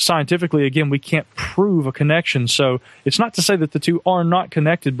 But scientifically, again, we can't prove a connection. So it's not to say that the two are not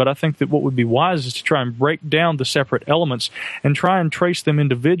connected, but I think that what would be wise is to try and break down the separate elements and try and trace them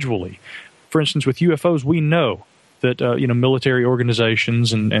individually. For instance, with UFOs, we know that military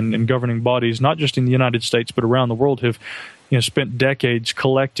organizations and governing bodies, not just in the United States but around the world, have spent decades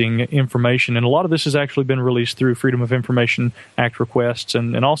collecting information, and a lot of this has actually been released through Freedom of Information Act requests,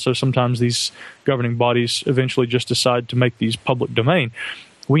 and also sometimes these governing bodies eventually just decide to make these public domain.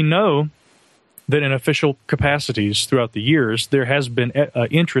 We know that in official capacities throughout the years, there has been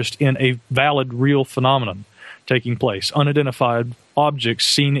interest in a valid, real phenomenon taking place. Unidentified objects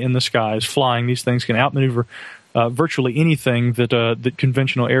seen in the skies, flying. These things can outmaneuver virtually anything that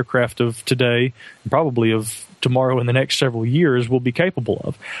conventional aircraft of today, probably of tomorrow and the next several years, will be capable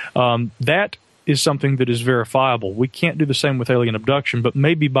of. That is something that is verifiable. We can't do the same with alien abduction, but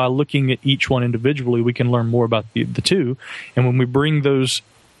maybe by looking at each one individually, we can learn more about the two. And when we bring those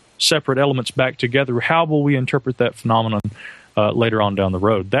separate elements back together, how will we interpret that phenomenon later on down the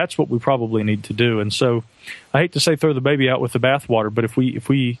road. That's what we probably need to do. And so I hate to say throw the baby out with the bathwater, but if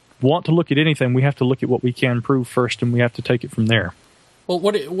we want to look at anything, we have to look at what we can prove first, and we have to take it from there. Well,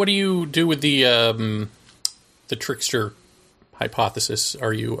 what do you do with the trickster hypothesis?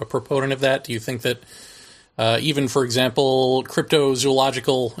 Are you a proponent of that? Do you think that even, for example,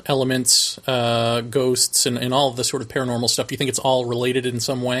 cryptozoological elements, ghosts, and all of the sort of paranormal stuff, do you think it's all related in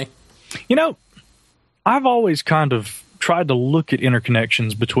some way? You know, I've always kind of tried to look at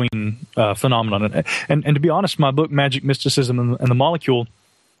interconnections between phenomena. And to be honest, my book, Magic, Mysticism, and the Molecule,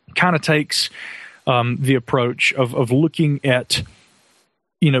 kind of takes the approach of looking at,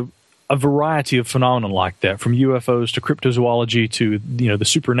 a variety of phenomena like that, from UFOs to cryptozoology to the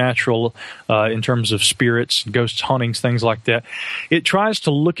supernatural in terms of spirits, ghosts, hauntings, things like that. It tries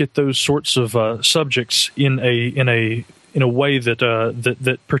to look at those sorts of subjects in a way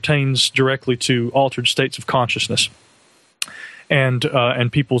that pertains directly to altered states of consciousness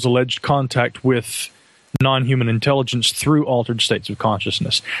and people's alleged contact with non-human intelligence through altered states of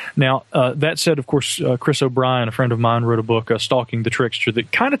consciousness. Now, that said, of course, Chris O'Brien, a friend of mine, wrote a book, Stalking the Trickster,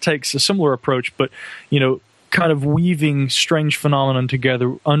 that kind of takes a similar approach, but, kind of weaving strange phenomenon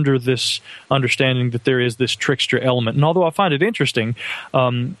together under this understanding that there is this trickster element. And although I find it interesting,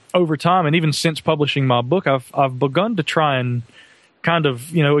 over time, and even since publishing my book, I've begun to try and kind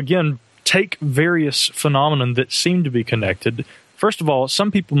of, again, take various phenomenon that seem to be connected. First of all,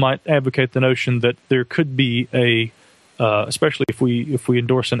 some people might advocate the notion that there could be especially if we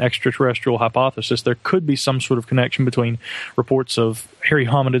endorse an extraterrestrial hypothesis, there could be some sort of connection between reports of hairy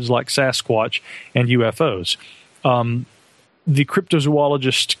hominids like Sasquatch and UFOs. The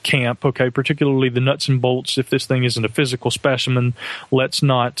cryptozoologist camp, particularly the nuts and bolts, if this thing isn't a physical specimen, let's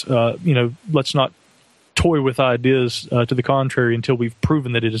not toy with ideas to the contrary until we've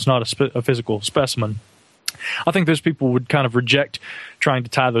proven that it is not a physical specimen. I think those people would kind of reject trying to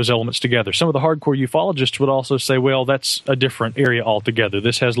tie those elements together. Some of the hardcore ufologists would also say, well, that's a different area altogether.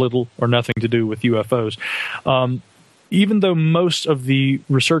 This has little or nothing to do with UFOs. Even though most of the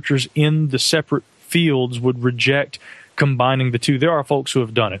researchers in the separate fields would reject combining the two, there are folks who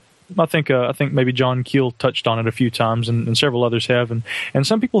have done it. I think maybe John Keel touched on it a few times, and several others have, and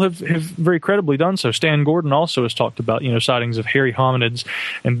some people have very credibly done so. Stan Gordon also has talked about sightings of hairy hominids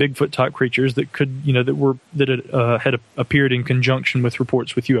and Bigfoot type creatures that could had appeared in conjunction with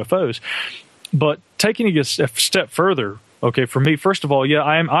reports with UFOs. But taking it a step further, for me, first of all,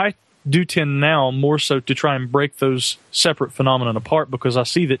 I do tend now more so to try and break those separate phenomena apart, because I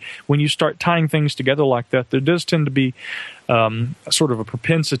see that when you start tying things together like that, there does tend to be sort of a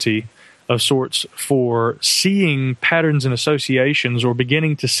propensity of sorts for seeing patterns and associations, or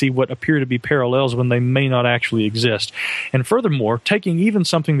beginning to see what appear to be parallels when they may not actually exist. And furthermore, taking even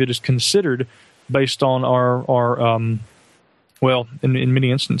something that is considered based on our in many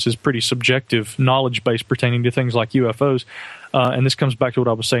instances, pretty subjective knowledge base pertaining to things like UFOs. And this comes back to what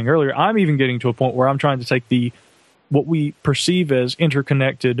I was saying earlier. I'm even getting to a point where I'm trying to take what we perceive as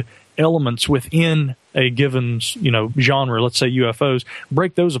interconnected elements within a given, genre, let's say UFOs,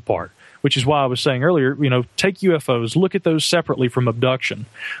 break those apart. Which is why I was saying earlier, take UFOs, look at those separately from abduction,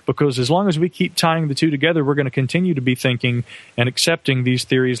 because as long as we keep tying the two together, we're going to continue to be thinking and accepting these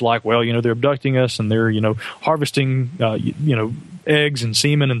theories like, they're abducting us and they're, harvesting, eggs and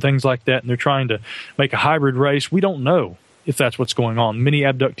semen and things like that, and they're trying to make a hybrid race. We don't know if that's what's going on. Many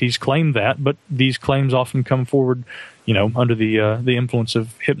abductees claim that, but these claims often come forward, under the influence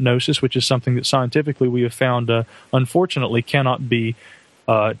of hypnosis, which is something that scientifically we have found, unfortunately, cannot be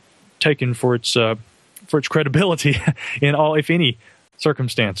taken for its credibility in all, if any,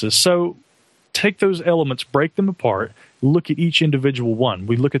 circumstances. So take those elements, break them apart, look at each individual one.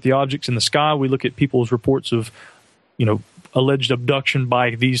 We look at the objects in the sky, we look at people's reports of, alleged abduction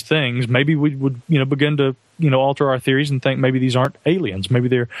by these things. Maybe we would, begin to, alter our theories and think maybe these aren't aliens. Maybe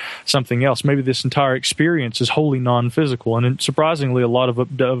they're something else. Maybe this entire experience is wholly non-physical. And surprisingly, a lot of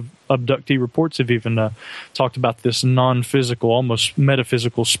abductee reports have even talked about this non-physical, almost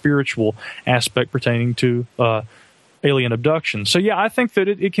metaphysical, spiritual aspect pertaining to alien abduction. So I think that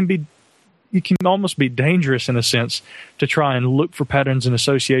it can almost be dangerous in a sense to try and look for patterns and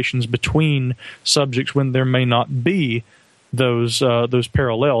associations between subjects when there may not be those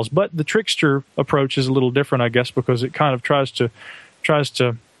parallels. But the trickster approach is a little different, I guess, because it kind of tries to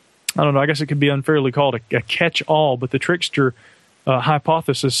I don't know, I guess it could be unfairly called a catch-all, but the trickster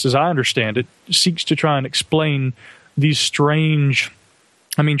hypothesis, as I understand it, seeks to try and explain these strange,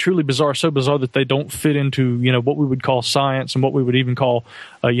 truly bizarre, so bizarre that they don't fit into, what we would call science and what we would even call,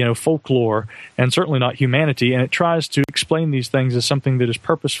 folklore, and certainly not humanity. And it tries to explain these things as something that is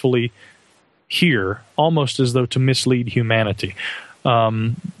purposefully here, almost as though to mislead humanity.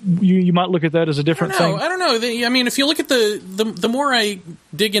 You might look at that as a different thing. I don't know. I mean, if you look at the more I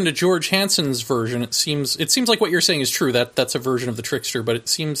dig into George Hansen's version, it seems like what you're saying is true. That's a version of the trickster, but it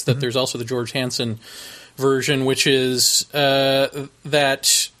seems that there's also the George Hansen version, which is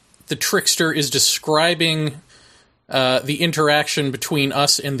that the trickster is describing the interaction between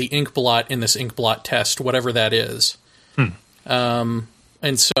us and the ink blot in this ink blot test, whatever that is.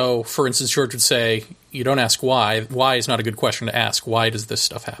 And so, for instance, George would say, you don't ask why. Why is not a good question to ask. Why does this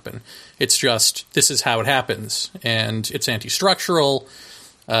stuff happen? It's just, this is how it happens, and it's anti-structural,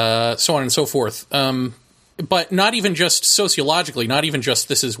 so on and so forth. But not even just sociologically, not even just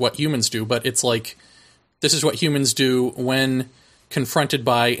this is what humans do, but it's like, this is what humans do when confronted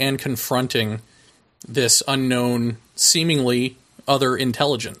by and confronting this unknown, seemingly other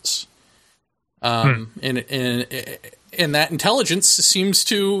intelligence. And that intelligence seems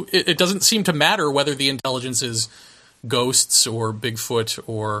to, it doesn't seem to matter whether the intelligence is ghosts or Bigfoot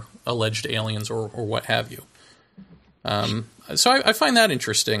or alleged aliens or what have you. So I find that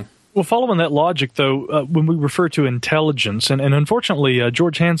interesting. Well, following that logic, though, when we refer to intelligence, and unfortunately,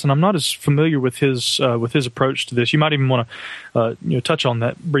 George Hansen, I'm not as familiar with his approach to this. You might even want to touch on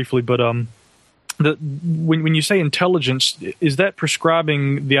that briefly, but when you say intelligence, is that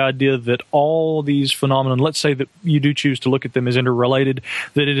prescribing the idea that all these phenomena, let's say that you do choose to look at them as interrelated,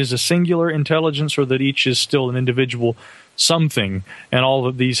 that it is a singular intelligence, or that each is still an individual something, and all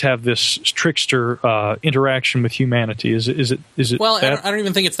of these have this trickster interaction with humanity? Is it? Well, I don't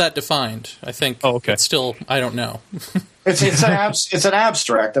even think it's that defined. I think it's still, I don't know. It's an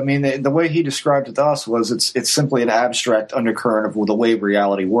abstract. I mean, the way he described it to us was it's simply an abstract undercurrent of the way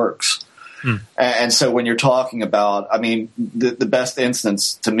reality works. And so when you're talking about, I mean, the best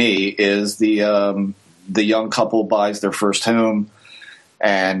instance to me is the young couple buys their first home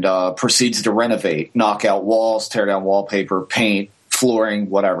and proceeds to renovate, knock out walls, tear down wallpaper, paint,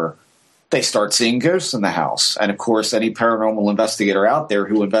 flooring, whatever. They start seeing ghosts in the house. And, of course, any paranormal investigator out there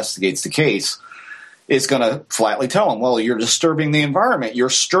who investigates the case is going to flatly tell them, well, you're disturbing the environment.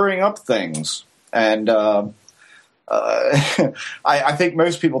 You're stirring up things. And I think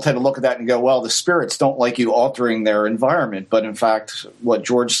most people tend to look at that and go, well, the spirits don't like you altering their environment. But in fact, what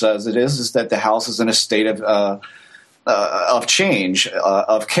George says it is that the house is in a state of change,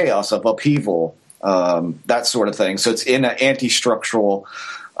 of chaos, of upheaval, that sort of thing. So it's in an anti-structural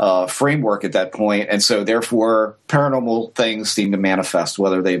framework at that point. And so therefore, paranormal things seem to manifest,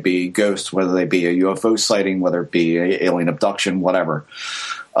 whether they be ghosts, whether they be a UFO sighting, whether it be alien abduction, whatever.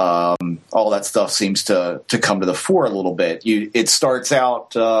 All that stuff seems to come to the fore a little bit. It starts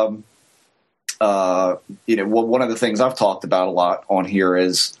out, one of the things I've talked about a lot on here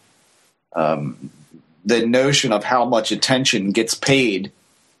is the notion of how much attention gets paid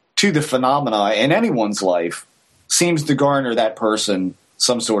to the phenomena in anyone's life seems to garner that person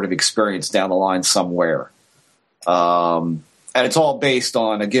some sort of experience down the line somewhere. And it's all based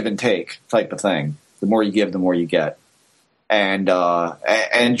on a give and take type of thing. The more you give, the more you get. And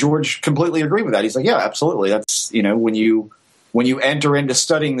George completely agreed with that. He's like, yeah, absolutely. That's, when you enter into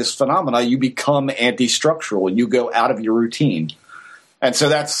studying this phenomena, you become anti-structural and you go out of your routine. And so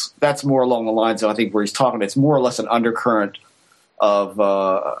that's more along the lines of, I think, where he's talking. It's more or less an undercurrent of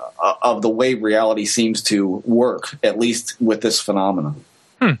the way reality seems to work, at least with this phenomenon.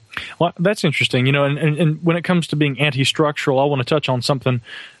 Well, that's interesting. And when it comes to being anti-structural, I want to touch on something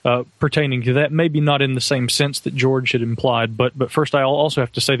pertaining to that, maybe not in the same sense that George had implied, but first I also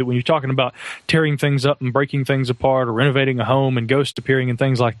have to say that when you're talking about tearing things up and breaking things apart or renovating a home and ghosts appearing and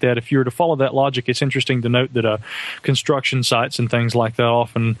things like that, if you were to follow that logic, it's interesting to note that construction sites and things like that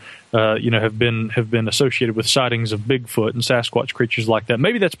often have been associated with sightings of Bigfoot and Sasquatch creatures like that.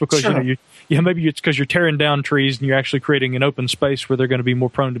 Maybe that's because maybe it's because you're tearing down trees and you're actually creating an open space where they're going to be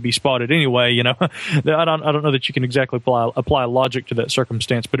more prone to be spotted anyway. I don't know that you can exactly apply logic to that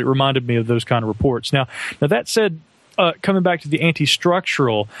circumstance, but it reminded me of those kind of reports. Now that said, coming back to the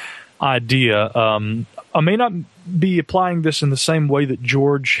anti-structural idea, I may not be applying this in the same way that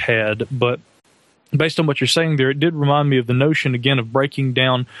George had, but based on what you're saying there, it did remind me of the notion again of breaking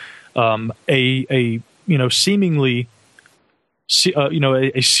down a seemingly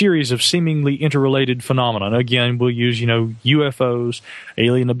a series of seemingly interrelated phenomena. And again, we'll use UFOs,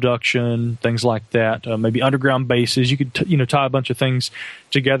 alien abduction, things like that. Maybe underground bases. You could tie a bunch of things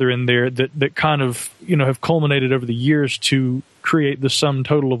together in there that kind of have culminated over the years to create the sum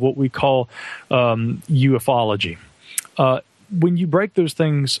total of what we call ufology. When you break those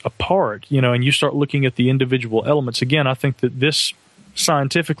things apart, and you start looking at the individual elements, again, I think that this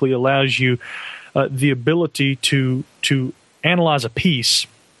scientifically allows you the ability to analyze a piece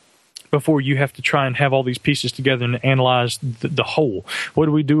before you have to try and have all these pieces together and analyze the whole. What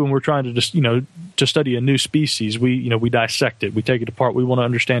do we do when we're trying to just, to study a new species? We dissect it. We take it apart. We want to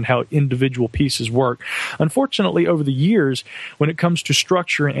understand how individual pieces work. Unfortunately, over the years, when it comes to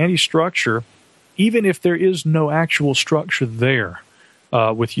structure and anti-structure, even if there is no actual structure there,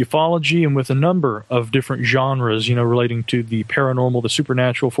 with ufology and with a number of different genres, relating to the paranormal, the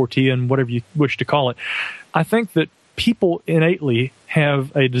supernatural, Fortean, whatever you wish to call it, I think that people innately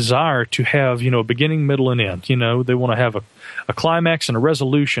have a desire to have, a beginning, middle, and end. They want to have a climax and a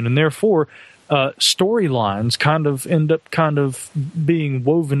resolution, and therefore storylines end up being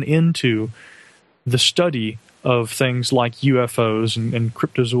woven into the study of things like UFOs and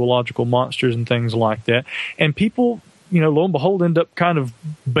cryptozoological monsters and things like that. And people, lo and behold, end up kind of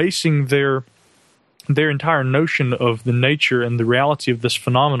basing their entire notion of the nature and the reality of this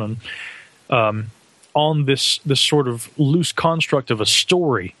phenomenon on this sort of loose construct of a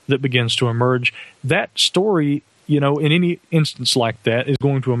story that begins to emerge. That story, in any instance like that, is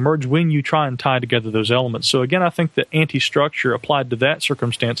going to emerge when you try and tie together those elements. So again, I think that anti-structure applied to that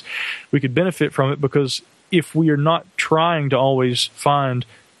circumstance, we could benefit from it, because if we are not trying to always find,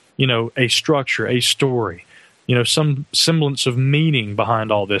 a structure, a story, some semblance of meaning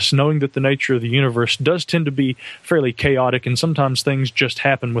behind all this, knowing that the nature of the universe does tend to be fairly chaotic and sometimes things just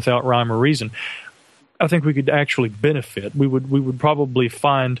happen without rhyme or reason, I think we could actually benefit. We would probably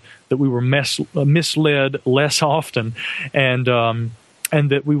find that we were misled less often, and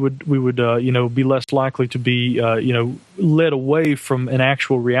that we would be less likely to be led away from an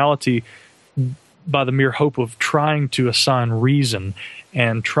actual reality by the mere hope of trying to assign reason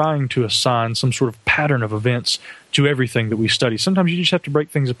and trying to assign some sort of pattern of events to everything that we study. Sometimes you just have to break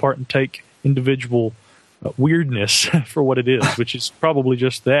things apart and take individual weirdness for what it is, which is probably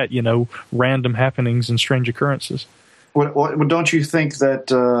just that, random happenings and strange occurrences. Well, don't you think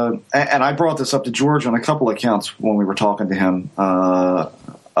that, and I brought this up to George on a couple of accounts when we were talking to him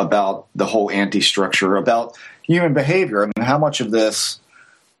about the whole anti-structure, about human behavior. I mean, how much of this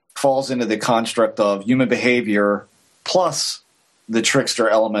falls into the construct of human behavior plus the trickster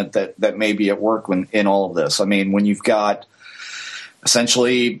element that may be at work in all of this? I mean, when you've got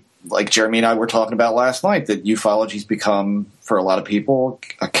essentially, like Jeremy and I were talking about last night, that ufology's become, for a lot of people,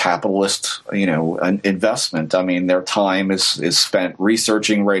 a capitalist, an investment. I mean, their time is spent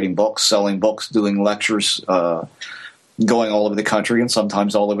researching, writing books, selling books, doing lectures, going all over the country and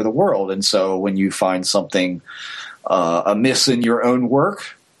sometimes all over the world. And so when you find something amiss in your own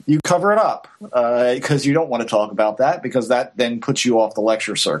work, you cover it up because you don't want to talk about that, because that then puts you off the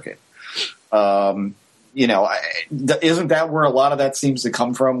lecture circuit. Isn't that where a lot of that seems to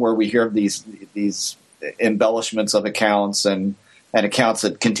come from, where we hear these embellishments of accounts and accounts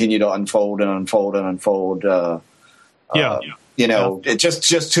that continue to unfold and unfold and unfold?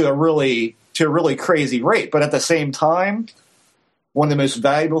 Just to a really crazy rate. But at the same time, one of the most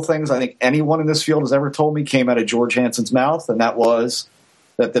valuable things I think anyone in this field has ever told me came out of George Hansen's mouth, and that was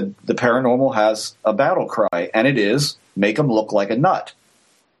that the paranormal has a battle cry, and it is, make them look like a nut.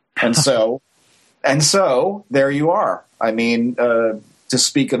 And so there you are. I mean, to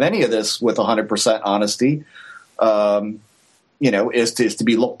speak of any of this with 100% honesty, is to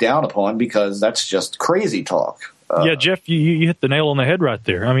be looked down upon, because that's just crazy talk. Yeah, Jeff, you hit the nail on the head right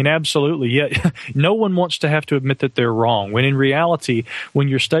there. I mean, absolutely. Yeah, no one wants to have to admit that they're wrong. When in reality, when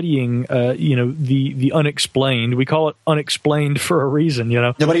you're studying, the unexplained, we call it unexplained for a reason.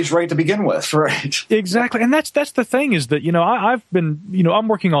 Nobody's right to begin with, right? Exactly, and that's the thing, is that I've been I'm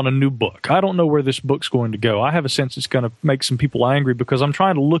working on a new book. I don't know where this book's going to go. I have a sense it's going to make some people angry, because I'm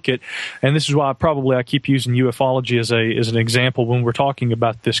trying to look at, and this is why I keep using ufology as an example when we're talking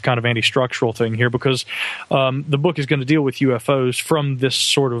about this kind of anti-structural thing here, because the book is going to deal with UFOs from this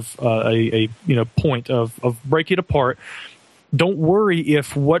sort of a point of break it apart. Don't worry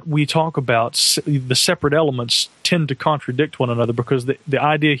if what we talk about, the separate elements, tend to contradict one another, because the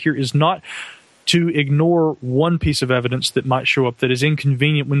idea here is not to ignore one piece of evidence that might show up that is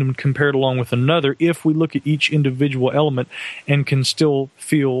inconvenient when compared along with another, if we look at each individual element and can still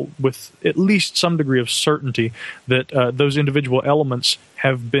feel with at least some degree of certainty that those individual elements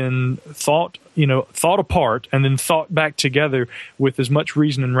have been thought apart and then thought back together with as much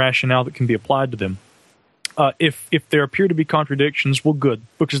reason and rationale that can be applied to them. If there appear to be contradictions, well, good,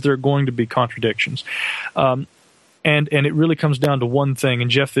 because there are going to be contradictions. And it really comes down to one thing,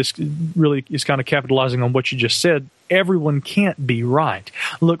 and Jeff, this really is kind of capitalizing on what you just said. Everyone can't be right.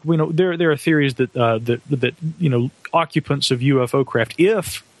 Look, there are theories that occupants of UFO craft,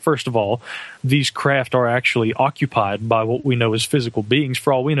 if first of all, these craft are actually occupied by what we know as physical beings.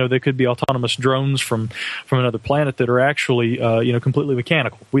 For all we know, they could be autonomous drones from another planet that are actually, completely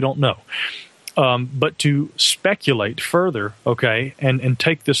mechanical. We don't know. But to speculate further, okay, and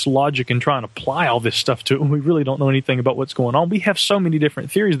take this logic and try and apply all this stuff to it when we really don't know anything about what's going on. We have so many different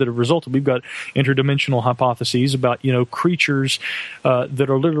theories that have resulted. We've got interdimensional hypotheses about, creatures that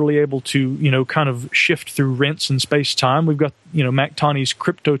are literally able to, kind of shift through rents in space-time. We've got, Mactoni's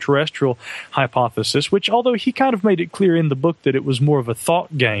crypto-terrestrial hypothesis, which, although he kind of made it clear in the book that it was more of a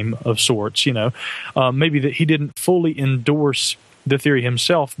thought game of sorts, maybe that he didn't fully endorse the theory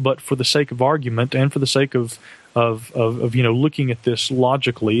himself, but for the sake of argument and for the sake of looking at this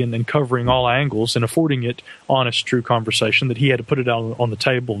logically and then covering all angles and affording it honest, true conversation, that he had to put it out on the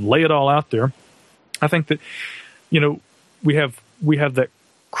table and lay it all out there. I think that we have that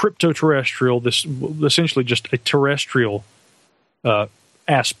crypto-terrestrial, this essentially just a terrestrial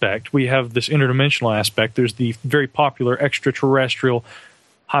aspect. We have this interdimensional aspect. There's the very popular extraterrestrial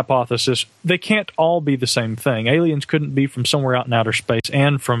hypothesis. They can't all be the same thing. Aliens couldn't be from somewhere out in outer space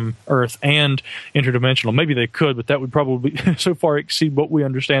and from Earth and interdimensional. Maybe they could, but that would probably so far exceed what we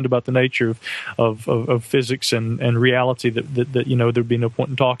understand about the nature of physics and reality that there'd be no point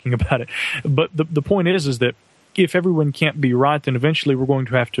in talking about it. But the point is that if everyone can't be right, then eventually we're going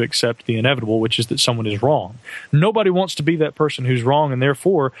to have to accept the inevitable, which is that someone is wrong. Nobody wants to be that person who's wrong, and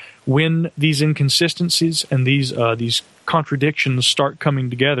therefore, when these inconsistencies and these contradictions start coming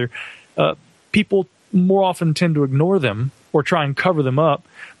together, people more often tend to ignore them or try and cover them up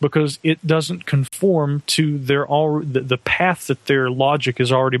because it doesn't conform to the path that their logic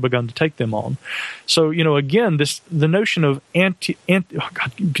has already begun to take them on. So, again, the notion of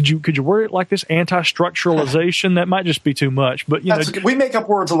could you word it like this? Anti-structuralization? That might just be too much. But we make up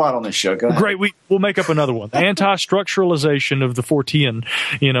words a lot on this show. Go ahead. Great, we'll make up another one. Anti-structuralization of the Fortean,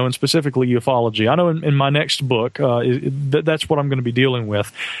 and specifically ufology. I know in my next book, that's what I'm going to be dealing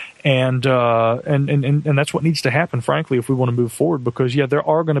with. And that's what needs to happen, frankly, if we want to move forward. Because there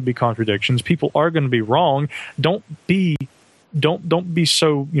are going to be contradictions. People are going to be wrong. Don't be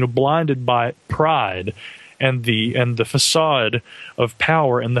so blinded by pride and the facade of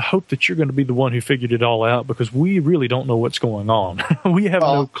power and the hope that you're going to be the one who figured it all out. Because we really don't know what's going on. We have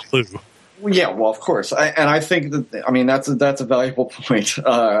no clue. Yeah, well, of course, I think that that's a valuable point.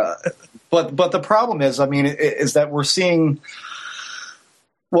 But the problem is that we're seeing.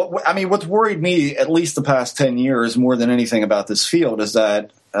 What's worried me, at least the past 10 years, more than anything about this field, is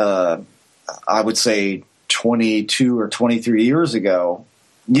that I would say 22 or 23 years ago,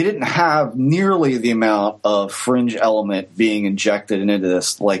 you didn't have nearly the amount of fringe element being injected into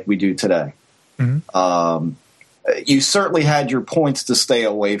this like we do today. Mm-hmm. You certainly had your points to stay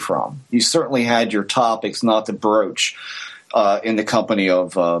away from. You certainly had your topics not to broach. In the company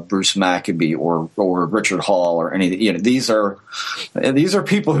of Bruce Maccabee or Richard Hall or any, these are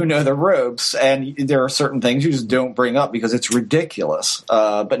people who know the ropes, and there are certain things you just don't bring up because it's ridiculous.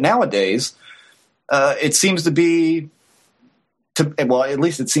 But nowadays, it seems to be, at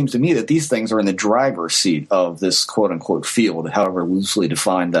least it seems to me that these things are in the driver's seat of this quote unquote field, however loosely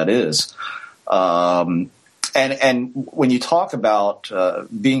defined that is. And when you talk about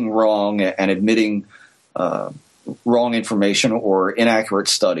being wrong and admitting wrong information or inaccurate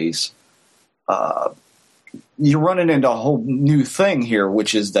studies, you're running into a whole new thing here,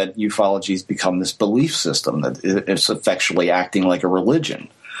 which is that ufology's become this belief system that it's effectually acting like a religion.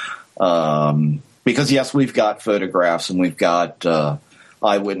 Because yes, we've got photographs and we've got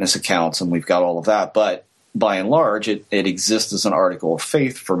eyewitness accounts and we've got all of that, but by and large, it exists as an article of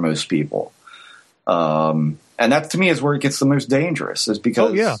faith for most people. And that to me is where it gets the most dangerous, is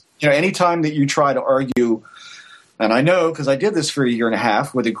because anytime that you try to argue. And I know because I did this for a year and a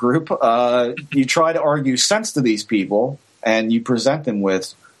half with a group. You try to argue sense to these people, and you present them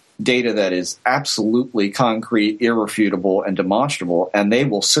with data that is absolutely concrete, irrefutable, and demonstrable, and they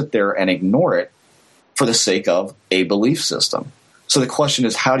will sit there and ignore it for the sake of a belief system. So the question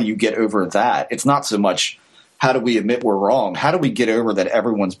is, how do you get over that? It's not so much how do we admit we're wrong. How do we get over that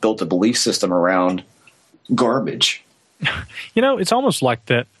everyone's built a belief system around garbage? It's almost like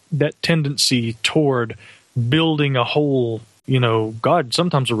that tendency toward building a whole,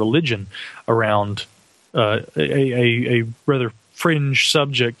 sometimes a religion around a rather fringe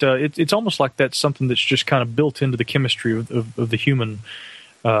subject. It's almost like that's something that's just kind of built into the chemistry of the human,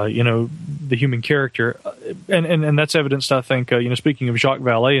 the human character, and that's evidenced, I think, speaking of Jacques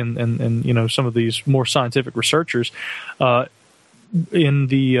Vallée and some of these more scientific researchers. in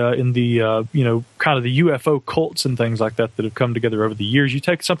the kind of the UFO cults and things like that have come together over the years. You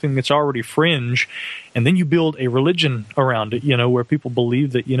take something that's already fringe, and then you build a religion around it. Where people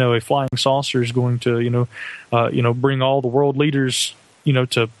believe that a flying saucer is going to bring all the world leaders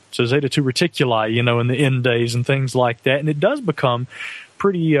to Zeta 2 Reticuli in the end days and things like that. And it does become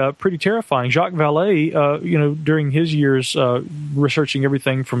pretty terrifying. Jacques Vallée, during his years researching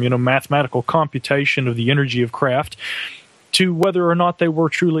everything from mathematical computation of the energy of craft to whether or not they were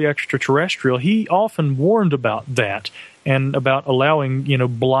truly extraterrestrial, he often warned about that and about allowing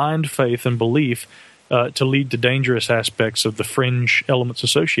blind faith and belief to lead to dangerous aspects of the fringe elements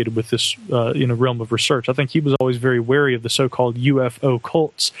associated with this realm of research. I think he was always very wary of the so-called UFO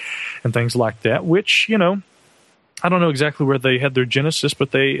cults and things like that, which I don't know exactly where they had their genesis,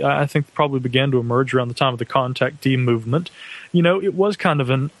 but they, I think, probably began to emerge around the time of the contactee movement. It was kind of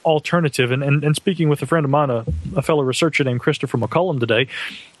an alternative. And speaking with a friend of mine, a fellow researcher named Christopher McCullum today,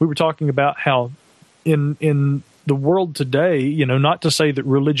 we were talking about how in the world today, not to say that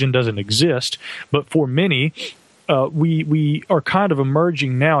religion doesn't exist, but for many, we are kind of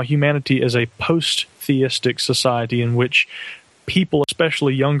emerging now, humanity, as a post-theistic society in which people,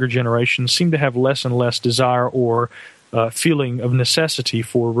 especially younger generations, seem to have less and less desire or feeling of necessity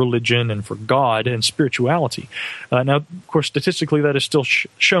for religion and for God and spirituality. Now, of course, statistically, that is still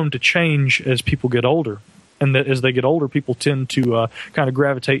shown to change as people get older. And that as they get older, people tend to kind of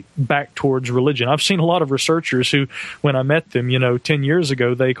gravitate back towards religion. I've seen a lot of researchers who, when I met them, 10 years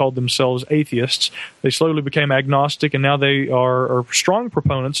ago, they called themselves atheists. They slowly became agnostic, and now they are strong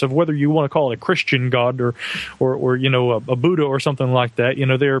proponents of whether you want to call it a Christian God or a Buddha or something like that.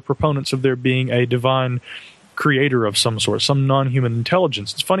 They're proponents of there being a divine creator of some sort, some non-human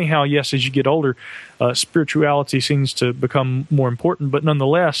intelligence. It's funny how, yes, as you get older, spirituality seems to become more important, but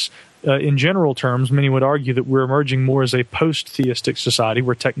nonetheless, in general terms, many would argue that we're emerging more as a post-theistic society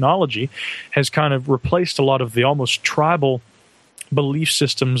where technology has kind of replaced a lot of the almost tribal belief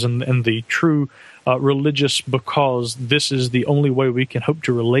systems and the true religious, because this is the only way we can hope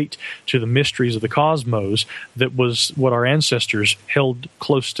to relate to the mysteries of the cosmos. That was what our ancestors held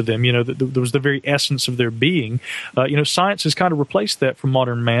close to them. That was the very essence of their being. Science has kind of replaced that for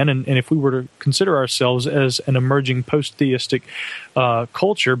modern man. And if we were to consider ourselves as an emerging post-theistic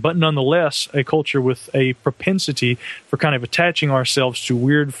culture, but nonetheless a culture with a propensity for kind of attaching ourselves to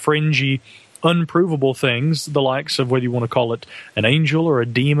weird, fringy, unprovable things, the likes of whether you want to call it an angel or a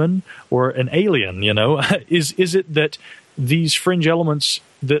demon or an alien, is it that these fringe elements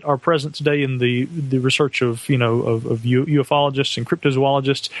that are present today in the research of ufologists and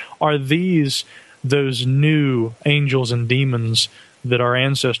cryptozoologists, are these those new angels and demons that our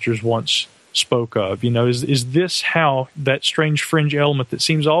ancestors once spoke of? Is this how that strange fringe element that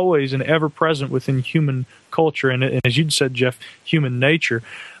seems always and ever present within human culture, and as you'd said, Jeff, human nature,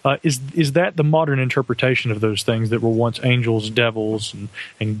 is that the modern interpretation of those things that were once angels, devils,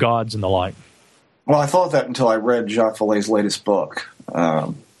 and gods and the like? Well, I thought that until I read Jacques Vallée's latest book.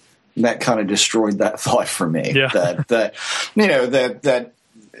 That kind of destroyed that thought for me. Yeah. That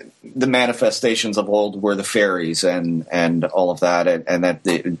the manifestations of old were the fairies and all of that, and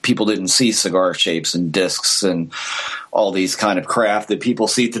that people didn't see cigar shapes and discs and all these kind of craft that people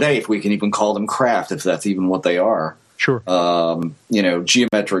see today, if we can even call them craft, if that's even what they are. Sure.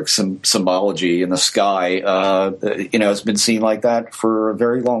 Geometric symbology in the sky, has been seen like that for a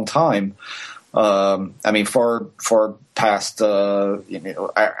very long time. Far past,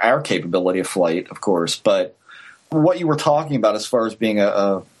 our capability of flight, of course, but what you were talking about as far as being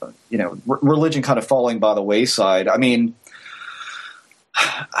a religion kind of falling by the wayside. I mean,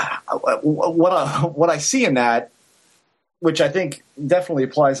 what I see in that, which I think definitely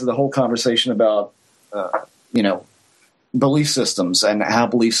applies to the whole conversation about, belief systems and how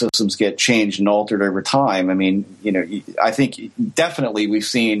belief systems get changed and altered over time. I mean, I think definitely we've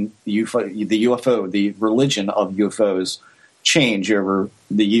seen the UFO, the religion of UFOs change over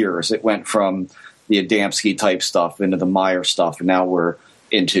the years. It went from the Adamski type stuff into the Meyer stuff, and now we're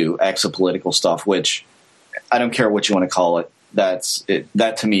into exopolitical stuff, which I don't care what you want to call it. That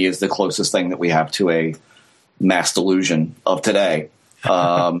to me is the closest thing that we have to a mass delusion of today.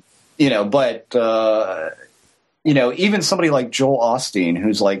 Even somebody like Joel Osteen,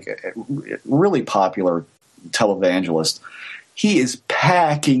 who's like a really popular televangelist, he is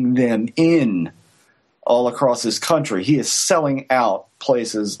packing them in all across his country. He is selling out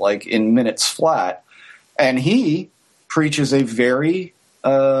places like in minutes flat, and he preaches a very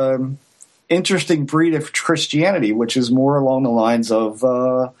interesting breed of Christianity, which is more along the lines of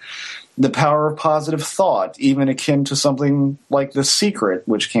the power of positive thought, even akin to something like The Secret,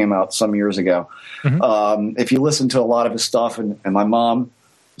 which came out some years ago. Mm-hmm. If you listen to a lot of his stuff, and my mom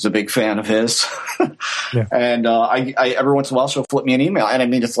is a big fan of his, yeah. And I every once in a while she'll flip me an email, and I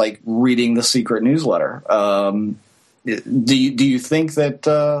mean it's like reading The Secret newsletter. Do you think that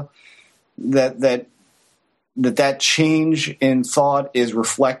that change in thought is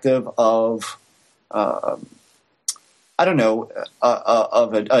reflective of I don't know,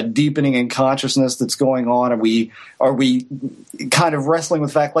 of a deepening in consciousness that's going on? Are we kind of wrestling with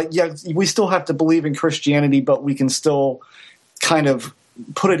the fact, like, yeah, we still have to believe in Christianity, but we can still kind of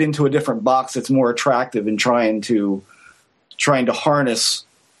put it into a different box that's more attractive in trying to harness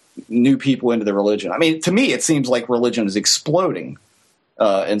new people into the religion? I mean, to me, it seems like religion is exploding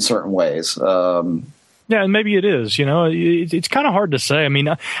in certain ways. Yeah, and maybe it is. You know, it's kind of hard to say. I mean,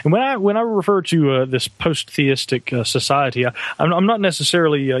 when I refer to this post-theistic society, I'm not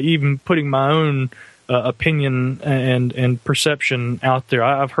necessarily even putting my own opinion and perception out there.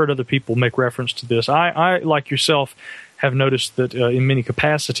 I've heard other people make reference to this. I like yourself, have noticed that in many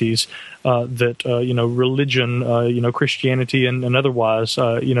capacities that religion, Christianity and otherwise,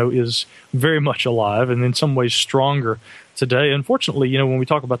 is very much alive and in some ways stronger today. Unfortunately, when we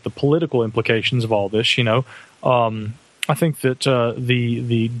talk about the political implications of all this, I think that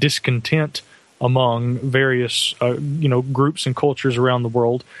the discontent among various groups and cultures around the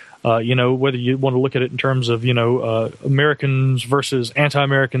world, whether you want to look at it in terms of Americans versus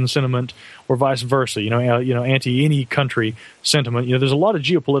anti-American sentiment or vice versa, anti any country sentiment. There's a lot of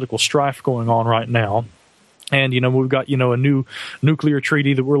geopolitical strife going on right now. And, we've got, a new nuclear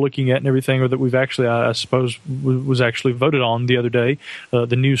treaty that we're looking at and everything, or that we've actually, I suppose, was actually voted on the other day,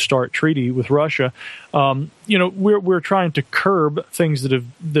 the New START treaty with Russia. We're trying to curb things that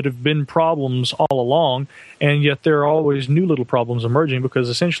have been problems all along, and yet there are always new little problems emerging because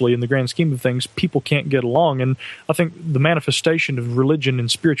essentially, in the grand scheme of things, people can't get along. And I think the manifestation of religion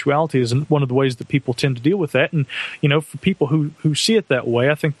and spirituality is one of the ways that people tend to deal with that. And, for people who see it that way,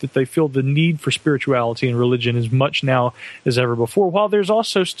 I think that they feel the need for spirituality and religion as much now as ever before. While there's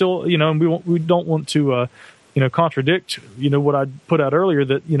also still, and we don't want to, contradict, what I put out earlier,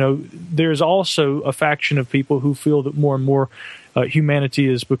 that, there's also a faction of people who feel that more and more humanity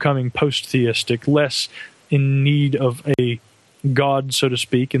is becoming post-theistic, less in need of a God, so to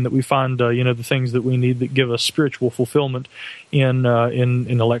speak, and that we find, the things that we need that give us spiritual fulfillment in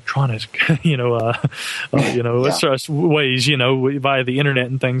electronic, ways, via the internet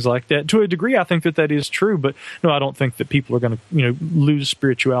and things like that. To a degree, I think that is true, but no, I don't think that people are going to, lose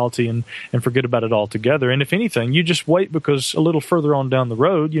spirituality and forget about it altogether. And if anything, you just wait, because a little further on down the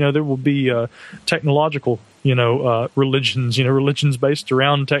road, there will be technological religions based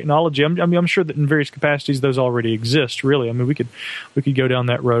around technology. I'm sure that in various capacities those already exist. Really, I mean, we could go down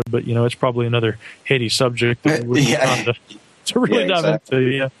that road, but it's probably another heady subject that we're trying to really dive into.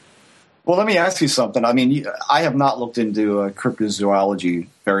 Yeah. Well, let me ask you something. I mean, I have not looked into cryptozoology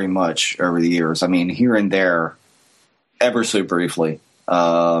very much over the years. I mean, here and there, ever so briefly.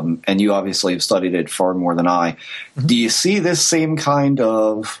 And you obviously have studied it far more than I. Mm-hmm. Do you see this same kind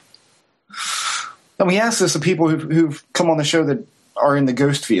of? And we ask this of people who've come on the show that are in the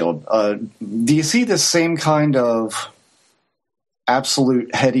ghost field. Do you see this same kind of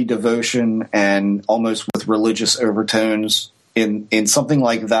absolute heady devotion and almost with religious overtones in something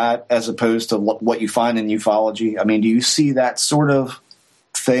like that, as opposed to what you find in ufology? I mean, do you see that sort of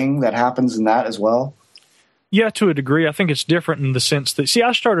thing that happens in that as well? Yeah, to a degree. I think it's different in the sense that,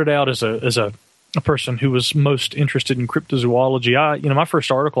 I started out as a person who was most interested in cryptozoology. My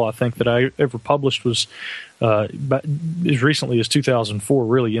first article I think that I ever published was as recently as 2004,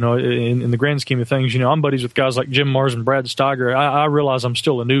 really. In the grand scheme of things, I'm buddies with guys like Jim Mars and Brad Steiger. I realize I'm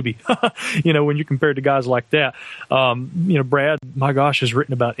still a newbie, when you're compared to guys like that. Brad, my gosh, has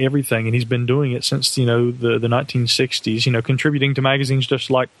written about everything, and he's been doing it since, the 1960s, contributing to magazines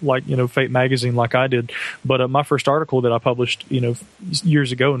just like Fate magazine, like I did. But my first article that I published,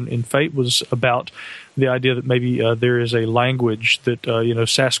 years ago in Fate was about the idea that maybe there is a language that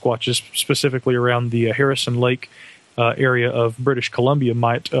Sasquatches, specifically around the Harrison Lake area of British Columbia,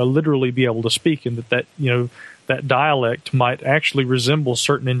 might literally be able to speak, and that dialect might actually resemble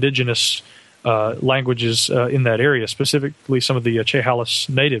certain indigenous languages in that area, specifically some of the Chehalis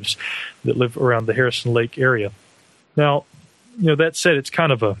natives that live around the Harrison Lake area. Now, that said, it's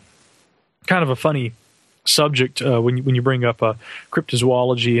kind of a funny subject when you bring up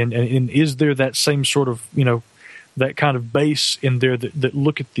cryptozoology, and is there that same sort of that kind of base in there that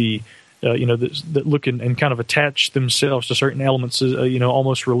look at the that look and kind of attach themselves to certain elements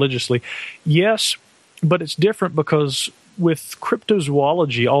almost religiously? Yes, but it's different because with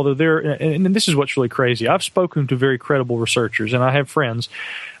cryptozoology, although and this is what's really crazy, I've spoken to very credible researchers, and I have friends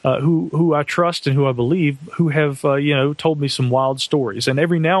who I trust and who I believe who have told me some wild stories. And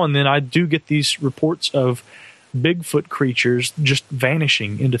every now and then I do get these reports of Bigfoot creatures just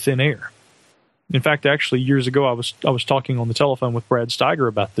vanishing into thin air. In fact, actually, years ago, I was talking on the telephone with Brad Steiger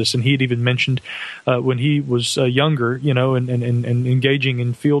about this, and he had even mentioned when he was younger, and engaging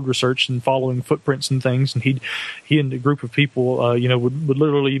in field research and following footprints and things, and he and a group of people, would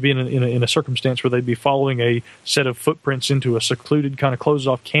literally be in a circumstance where they'd be following a set of footprints into a secluded kind of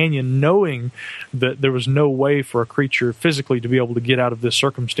closed-off canyon, knowing that there was no way for a creature physically to be able to get out of this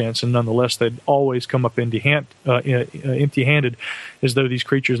circumstance, and nonetheless, they'd always come up empty-handed, as though these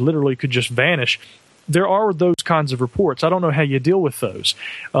creatures literally could just vanish. There are those kinds of reports. I don't know how you deal with those.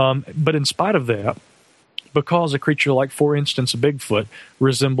 But in spite of that, because a creature like, for instance, a Bigfoot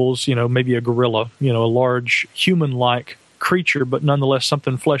resembles, maybe a gorilla, a large human-like creature, but nonetheless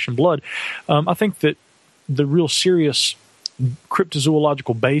something flesh and blood, I think that the real serious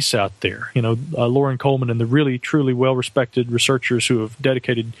cryptozoological base out there, Lauren Coleman and the really, truly well-respected researchers who have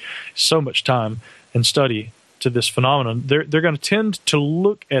dedicated so much time and study to this phenomenon, they're going to tend to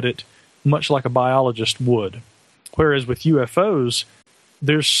look at it much like a biologist would. Whereas with UFOs,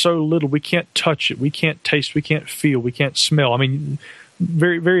 there's so little. We can't touch it. We can't taste. We can't feel. We can't smell. I mean,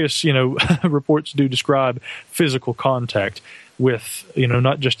 various, reports do describe physical contact with,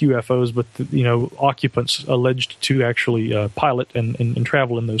 not just UFOs, but, occupants alleged to actually pilot and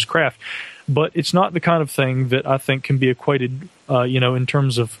travel in those craft. But it's not the kind of thing that I think can be equated, in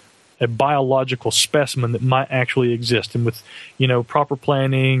terms of a biological specimen that might actually exist, and with proper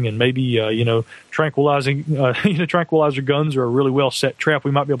planning and maybe tranquilizer guns or a really well set trap, we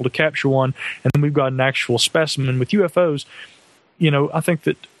might be able to capture one, and then we've got an actual specimen. With UFOs, I think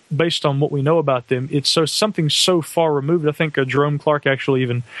that based on what we know about them, it's something so far removed. I think Jerome Clark actually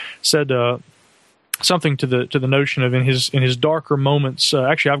even said something to the notion of in his darker moments.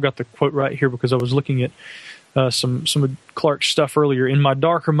 Actually, I've got the quote right here because I was looking at some of Clark's stuff earlier. In my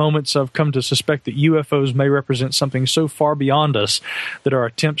darker moments, I've come to suspect that UFOs may represent something so far beyond us that our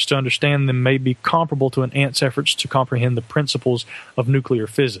attempts to understand them may be comparable to an ant's efforts to comprehend the principles of nuclear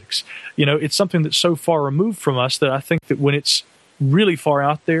physics. It's something that's so far removed from us that I think that when it's really far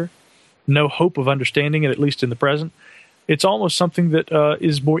out there, no hope of understanding it, at least in the present, it's almost something that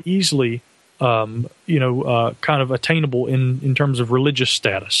is more easily kind of attainable in terms of religious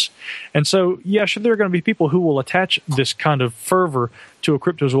status. And so, yeah, sure, there are going to be people who will attach this kind of fervor to a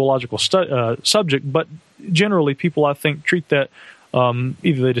cryptozoological subject, but generally people, I think, treat that,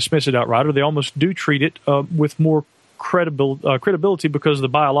 either they dismiss it outright or they almost do treat it with more credibility because of the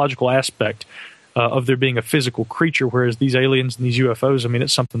biological aspect of there being a physical creature, whereas these aliens and these UFOs, I mean,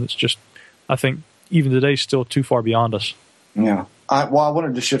 it's something that's just, I think, even today still too far beyond us. Yeah. I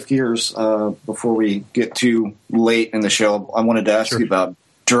wanted to shift gears before we get too late in the show. I wanted to ask you about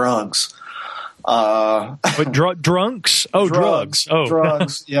drugs. But drunks? Oh, drugs. Oh,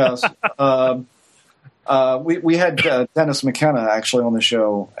 drugs. Yes. We had Dennis McKenna actually on the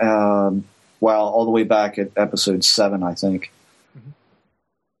show. All the way back at episode 7, I think. Mm-hmm.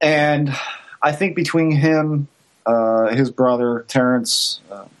 And I think between him, his brother Terrence,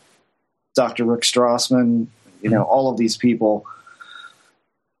 Dr. Rick Strassman, all of these people.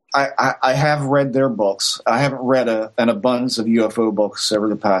 I have read their books. I haven't read an abundance of UFO books over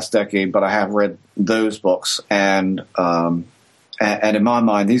the past decade, but I have read those books. And in my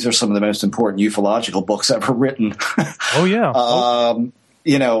mind, these are some of the most important ufological books ever written. Oh, yeah.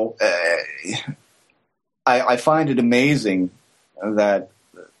 I find it amazing that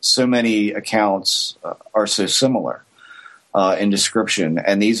so many accounts are so similar in description.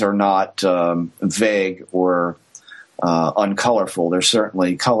 And these are not vague or uncolorful. They're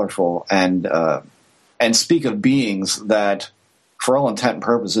certainly colorful and speak of beings that, for all intent and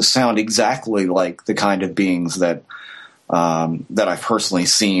purposes, sound exactly like the kind of beings that I've personally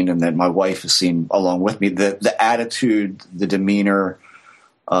seen and that my wife has seen along with me. The attitude, the demeanor,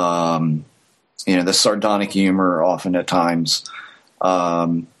 the sardonic humor, often at times.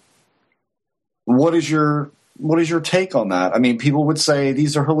 What is your take on that? I mean, people would say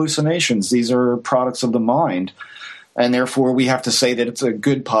these are hallucinations. These are products of the mind. And therefore, we have to say that it's a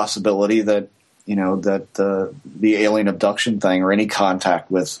good possibility that, that the alien abduction thing or any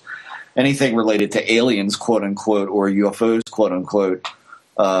contact with anything related to aliens, quote unquote, or UFOs, quote unquote,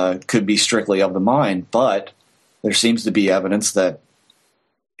 could be strictly of the mind. But there seems to be evidence that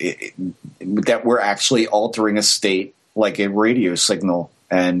that we're actually altering a state like a radio signal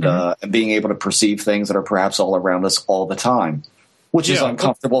and being able to perceive things that are perhaps all around us all the time, which is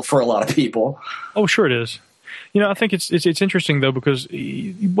uncomfortable for a lot of people. Oh, sure it is. I think it's interesting though, because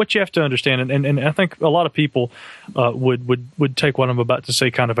what you have to understand, and I think a lot of people would take what I'm about to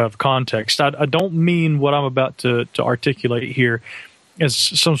say kind of out of context. I don't mean what I'm about to articulate here as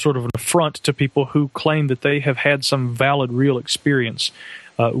some sort of an affront to people who claim that they have had some valid, real experience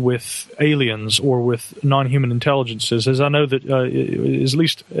with aliens or with non-human intelligences, as I know that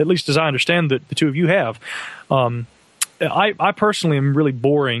at least as I understand that the two of you have. I personally am really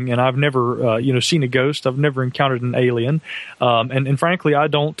boring, and I've never, seen a ghost. I've never encountered an alien, and frankly, I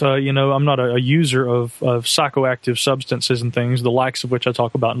don't, I'm not a user of psychoactive substances and things, the likes of which I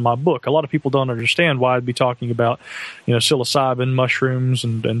talk about in my book. A lot of people don't understand why I'd be talking about, psilocybin, mushrooms,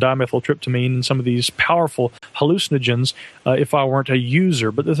 and dimethyltryptamine, and some of these powerful hallucinogens if I weren't a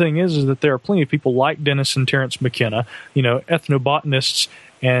user. But the thing is that there are plenty of people like Dennis and Terence McKenna, ethnobotanists.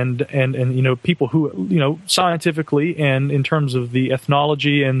 And people who scientifically and in terms of the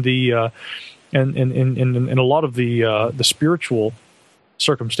ethnology and the and a lot of the spiritual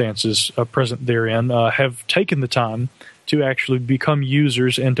circumstances present therein have taken the time to actually become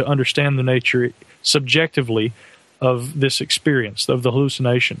users and to understand the nature subjectively of this experience of the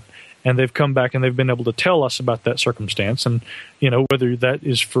hallucination. And they've come back and they've been able to tell us about that circumstance, and whether that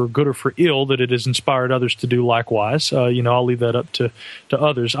is for good or for ill, that it has inspired others to do likewise. I'll leave that up to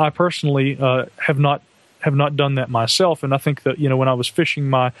others. I personally have not done that myself, and I think that when I was fishing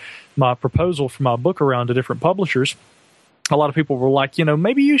my proposal for my book around to different publishers, a lot of people were like,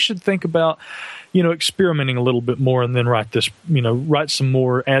 maybe you should think about experimenting a little bit more and then write some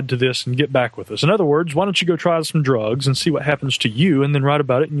more, add to this, and get back with us. In other words, why don't you go try some drugs and see what happens to you and then write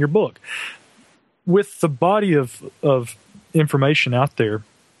about it in your book? With the body of information out there,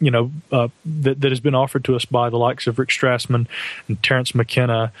 that has been offered to us by the likes of Rick Strassman and Terence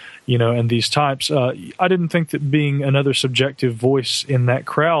McKenna, and these types, I didn't think that being another subjective voice in that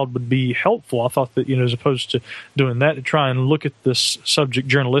crowd would be helpful. I thought that, as opposed to doing that, to try and look at this subject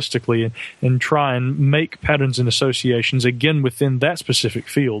journalistically and try and make patterns and associations, again, within that specific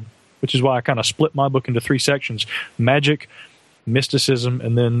field, which is why I kind of split my book into 3 sections: magic, mysticism,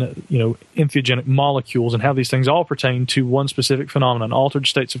 and then entheogenic molecules, and how these things all pertain to one specific phenomenon: altered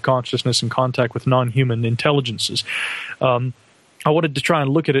states of consciousness and contact with non-human intelligences. I wanted to try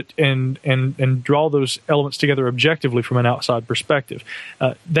and look at it and draw those elements together objectively from an outside perspective.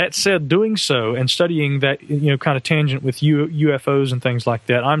 That said, doing so and studying that kind of tangent with UFOs and things like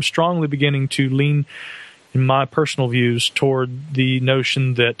that, I'm strongly beginning to lean, in my personal views, toward the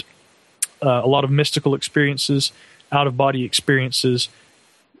notion that a lot of mystical experiences, out-of-body experiences,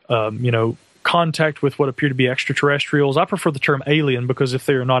 contact with what appear to be extraterrestrials. I prefer the term alien because if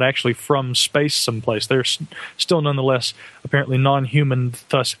they're not actually from space someplace, they're still nonetheless apparently non-human,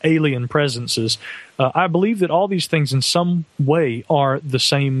 thus alien presences. I believe that all these things in some way are the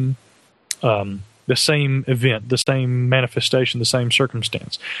same event, the same manifestation, the same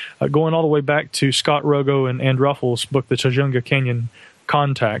circumstance. Going all the way back to Scott Rogo and Ruffles' book, The Tujunga Canyon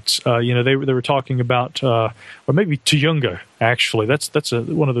Contacts, they were talking about, or maybe Tuyunga, actually. That's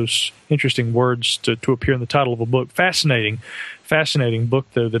one of those interesting words to appear in the title of a book. Fascinating book,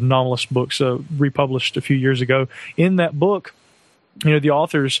 the Anomalous books republished a few years ago. In that book, the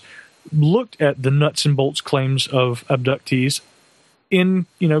authors looked at the nuts and bolts claims of abductees in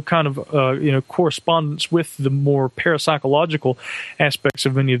correspondence with the more parapsychological aspects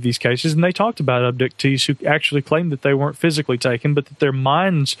of many of these cases, and they talked about abductees who actually claimed that they weren't physically taken, but that their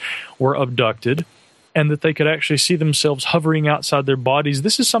minds were abducted, and that they could actually see themselves hovering outside their bodies.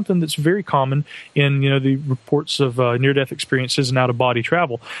 This is something that's very common in the reports of near-death experiences and out-of-body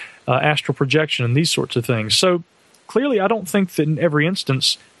travel, astral projection, and these sorts of things. So clearly, I don't think that in every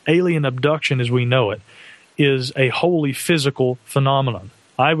instance, alien abduction as we know it is a wholly physical phenomenon.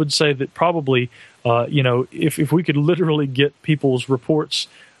 I would say that probably, if we could literally get people's reports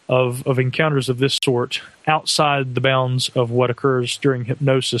of encounters of this sort outside the bounds of what occurs during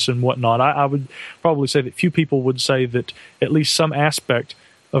hypnosis and whatnot, I would probably say that few people would say that at least some aspect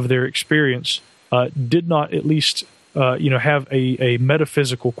of their experience did not at least have a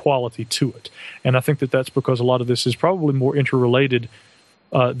metaphysical quality to it. And I think that that's because a lot of this is probably more interrelated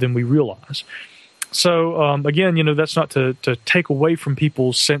than we realize. So, again, that's not to take away from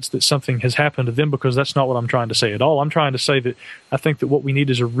people's sense that something has happened to them, because that's not what I'm trying to say at all. I'm trying to say that I think that what we need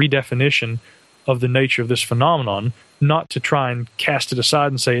is a redefinition of the nature of this phenomenon, not to try and cast it aside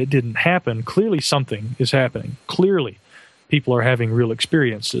and say it didn't happen. Clearly something is happening. Clearly people are having real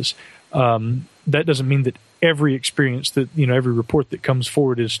experiences. That doesn't mean that every experience that, every report that comes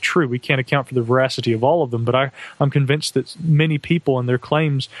forward is true. We can't account for the veracity of all of them, but I'm convinced that many people and their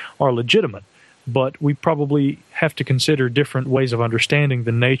claims are legitimate. but we probably have to consider different ways of understanding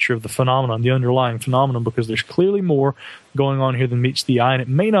the nature of the phenomenon, the underlying phenomenon, because there's clearly more going on here than meets the eye, and it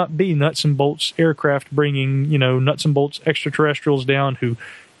may not be nuts and bolts aircraft bringing, nuts and bolts extraterrestrials down who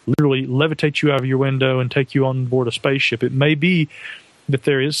literally levitate you out of your window and take you on board a spaceship. It may be that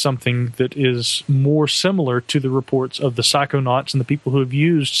there is something that is more similar to the reports of the psychonauts and the people who have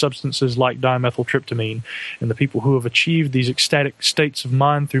used substances like dimethyltryptamine and the people who have achieved these ecstatic states of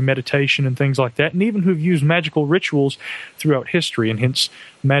mind through meditation and things like that, and even who have used magical rituals throughout history, and hence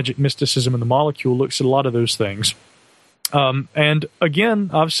magic, mysticism, and the molecule looks at a lot of those things. And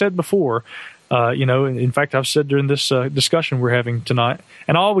again, I've said before, in fact, I've said during this discussion we're having tonight,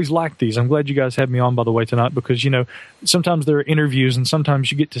 and I always like these. I'm glad you guys had me on, by the way, tonight, because, sometimes there are interviews and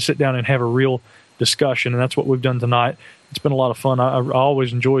sometimes you get to sit down and have a real discussion, and that's what we've done tonight. It's been a lot of fun. I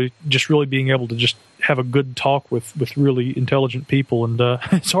always enjoy just really being able to just have a good talk with really intelligent people, and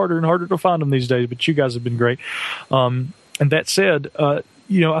it's harder and harder to find them these days, but you guys have been great. And that said, I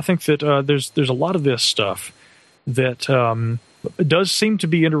think that there's a lot of this stuff that it does seem to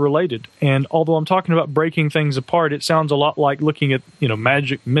be interrelated. And although I'm talking about breaking things apart, it sounds a lot like looking at,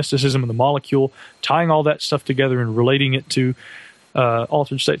 magic, mysticism, and the molecule, tying all that stuff together and relating it to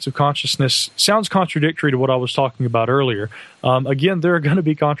altered states of consciousness. Sounds contradictory to what I was talking about earlier. Again, there are going to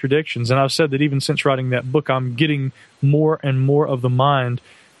be contradictions. And I've said that even since writing that book, I'm getting more and more of the mind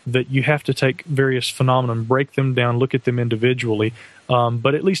that you have to take various phenomena, break them down, look at them individually.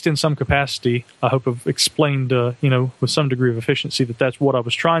 But at least in some capacity, I hope I've explained, with some degree of efficiency, that that's what I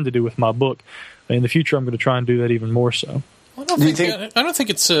was trying to do with my book. In the future, I'm going to try and do that even more so. I don't think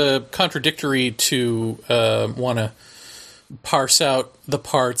it's contradictory to want to parse out the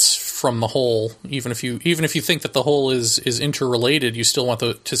parts from the whole. Even if you think that the whole is interrelated, you still want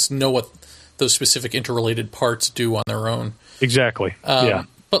to know what those specific interrelated parts do on their own. Exactly. Yeah.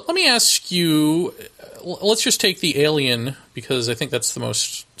 But let me ask you, let's just take the alien, because I think that's the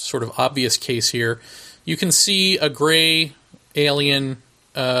most sort of obvious case here. You can see a gray alien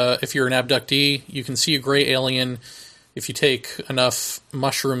if you're an abductee. You can see a gray alien if you take enough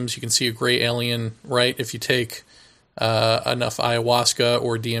mushrooms. You can see a gray alien, right? If you take enough ayahuasca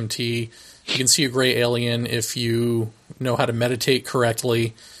or DMT. You can see a gray alien if you know how to meditate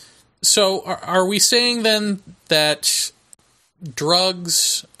correctly. So are we saying then that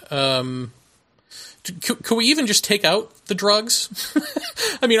drugs, could we even just take out the drugs?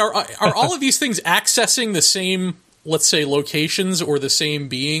 I mean, are all of these things accessing the same, let's say, locations or the same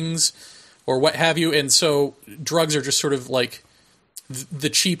beings or what have you? And so drugs are just sort of like the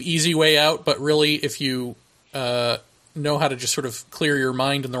cheap, easy way out. But really, if you know how to just sort of clear your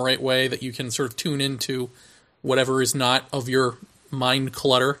mind in the right way, that you can sort of tune into whatever is not of your mind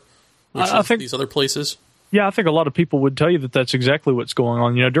clutter, which I think these other places. Yeah, I think a lot of people would tell you that that's exactly what's going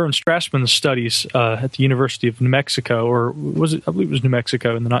on. During Strassman's studies at the University of New Mexico, or was it? I believe it was New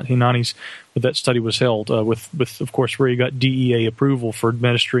Mexico in the 1990s, but that study was held with of course, where he got DEA approval for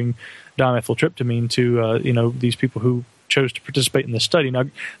administering dimethyltryptamine to these people who chose to participate in the study. Now,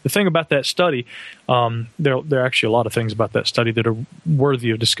 the thing about that study, there are actually a lot of things about that study that are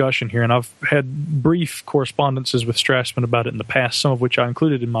worthy of discussion here, and I've had brief correspondences with Strassman about it in the past, some of which I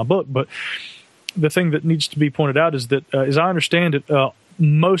included in my book, but the thing that needs to be pointed out is that, as I understand it,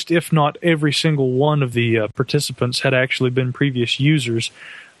 most, if not every single one of the participants had actually been previous users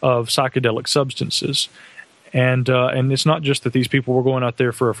of psychedelic substances. And it's not just that these people were going out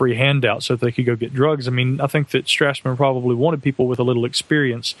there for a free handout so that they could go get drugs. I mean, I think that Strassman probably wanted people with a little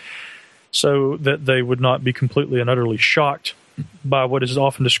experience so that they would not be completely and utterly shocked by what is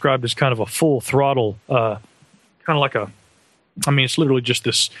often described as kind of a full throttle, kind of like it's literally just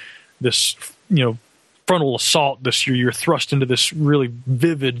this frontal assault. You're thrust into this really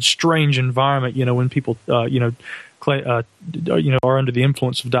vivid, strange environment. When people, are under the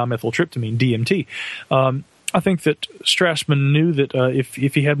influence of dimethyltryptamine, DMT. I think that Strassman knew that if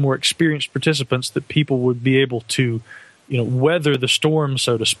he had more experienced participants, that people would be able to, weather the storm,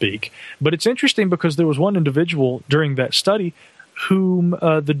 so to speak. But it's interesting because there was one individual during that study whom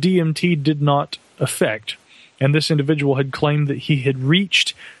the DMT did not affect, and this individual had claimed that he had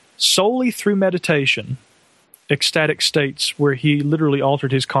reached solely through meditation ecstatic states where he literally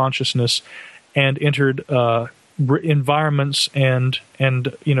altered his consciousness and entered environments and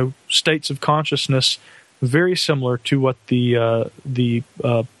states of consciousness very similar to what the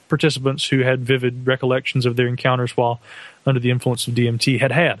participants who had vivid recollections of their encounters while under the influence of DMT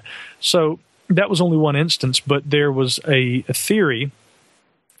had. So that was only one instance, but there was a theory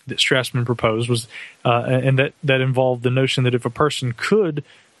that Strassman proposed and that involved the notion that if a person could,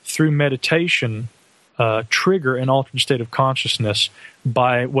 through meditation, trigger an altered state of consciousness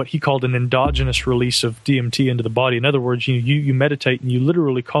by what he called an endogenous release of DMT into the body. In other words, you meditate and you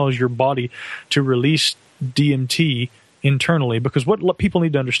literally cause your body to release DMT internally, because what people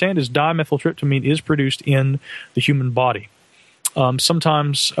need to understand is dimethyltryptamine is produced in the human body.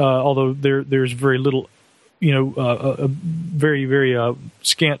 Sometimes, although there's very little, very, very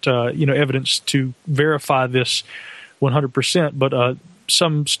scant, evidence to verify this 100%, but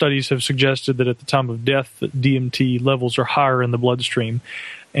some studies have suggested that at the time of death, that DMT levels are higher in the bloodstream,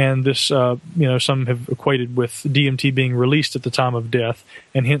 and this, some have equated with DMT being released at the time of death,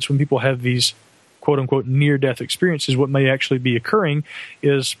 and hence when people have these quote-unquote near-death experiences, what may actually be occurring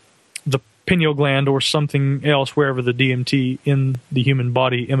is the pineal gland or something else, wherever the DMT in the human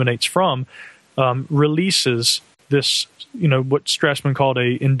body emanates from, releases this, what Strassman called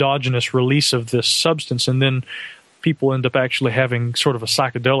a endogenous release of this substance, and then people end up actually having sort of a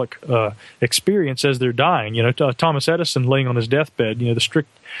psychedelic experience as they're dying. Thomas Edison laying on his deathbed, the strict,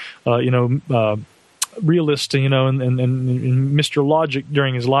 realist, and Mr. Logic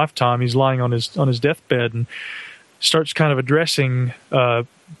during his lifetime, he's lying on his deathbed and starts kind of addressing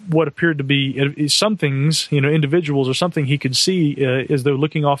what appeared to be some things, individuals or something he could see as though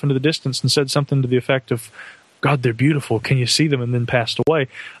looking off into the distance, and said something to the effect of, "God, they're beautiful. Can you see them?" And then passed away.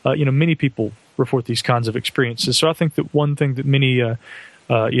 Many people report these kinds of experiences. So I think that one thing that many,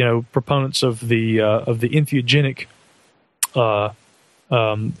 proponents of the entheogenic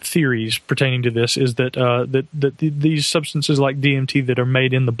theories pertaining to this is that these substances like DMT that are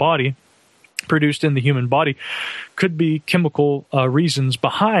made in the body, produced in the human body, could be chemical reasons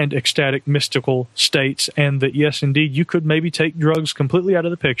behind ecstatic mystical states, and that yes, indeed, you could maybe take drugs completely out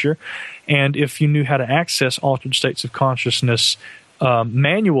of the picture, and if you knew how to access altered states of consciousness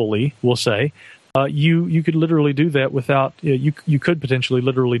manually, we'll say, you could literally do that without you could potentially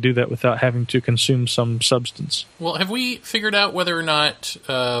literally do that without having to consume some substance. Well, have we figured out whether or not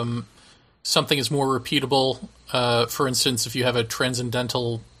something is more repeatable? For instance, if you have a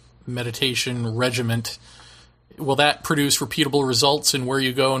transcendental meditation regiment, will that produce repeatable results in where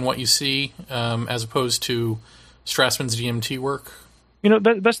you go and what you see, as opposed to Strassman's DMT work?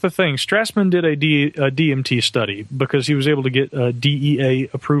 That's the thing. Strassman did a DMT study because he was able to get DEA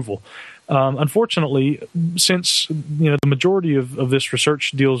approval. Unfortunately, since the majority of this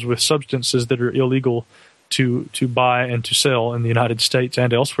research deals with substances that are illegal to buy and to sell in the United States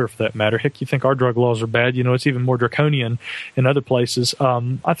and elsewhere for that matter. Heck, you think our drug laws are bad? It's even more draconian in other places.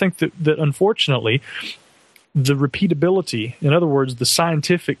 I think that unfortunately, the repeatability, in other words, the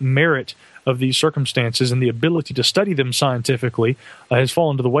scientific merit of these circumstances and the ability to study them scientifically has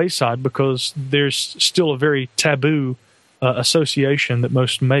fallen to the wayside because there's still a very taboo association that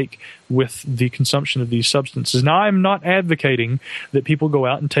most make with the consumption of these substances. Now, I'm not advocating that people go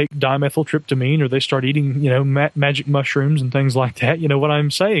out and take dimethyltryptamine or they start eating, magic mushrooms and things like that. What I'm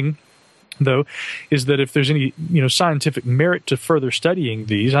saying, though, is that if there's any, scientific merit to further studying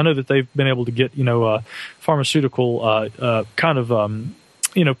these, I know that they've been able to get, pharmaceutical kind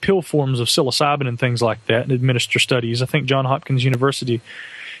of, pill forms of psilocybin and things like that and administer studies. I think Johns Hopkins University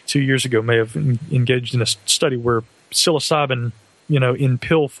 2 years ago may have engaged in a study where psilocybin, in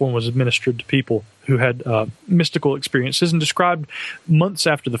pill form was administered to people who had mystical experiences and described months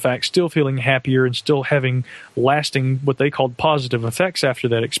after the fact still feeling happier and still having lasting what they called positive effects after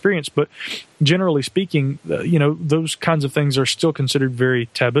that experience. But generally speaking, those kinds of things are still considered very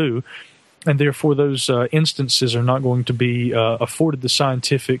taboo, and therefore those instances are not going to be afforded the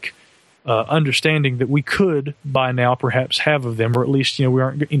scientific understanding that we could by now perhaps have of them, or at least we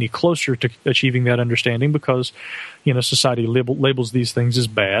aren't any closer to achieving that understanding because society labels these things as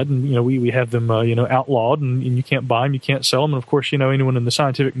bad, and we have them outlawed, and you can't buy them, you can't sell them, and of course anyone in the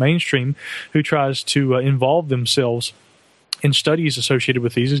scientific mainstream who tries to involve themselves in studies associated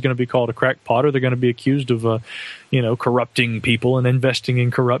with these is going to be called a crackpot, or they're going to be accused of corrupting people and investing in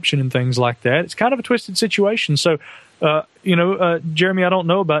corruption and things like that. It's kind of a twisted situation. So Jeremy, I don't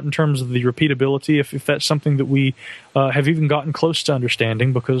know about in terms of the repeatability, if that's something that we have even gotten close to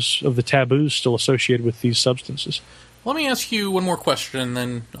understanding because of the taboos still associated with these substances. Let me ask you one more question, and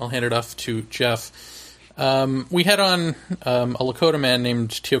then I'll hand it off to Jeff. We had on a Lakota man named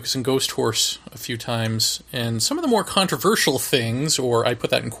Teokasin Ghost Horse a few times, and some of the more controversial things, or I put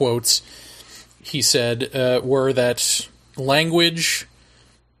that in quotes, he said, were that language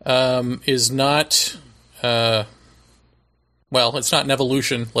is not... well, it's not an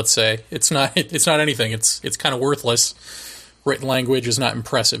evolution, let's say. It's not anything. It's kind of worthless. Written language is not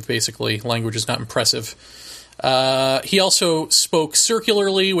impressive, basically. Language is not impressive. He also spoke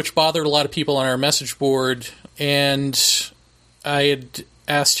circularly, which bothered a lot of people on our message board, and I had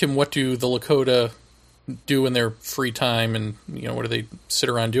asked him, what do the Lakota do in their free time, and what do they sit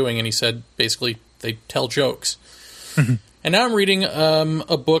around doing? And he said basically they tell jokes. And now I'm reading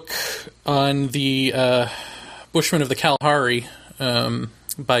a book on the Bushmen of the Kalahari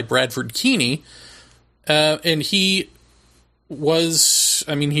by Bradford Keeney, and he lived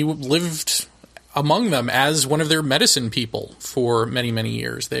among them as one of their medicine people for many, many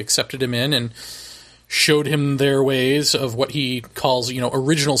years. They accepted him in and showed him their ways of what he calls,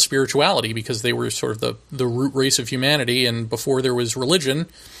 original spirituality, because they were sort of the root race of humanity, and before there was religion,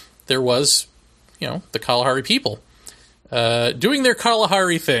 there was, the Kalahari people doing their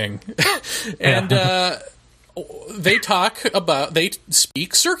Kalahari thing. And they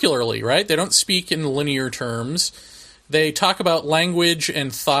speak circularly, right? They don't speak in linear terms. They talk about language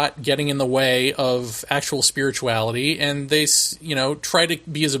and thought getting in the way of actual spirituality, and they, try to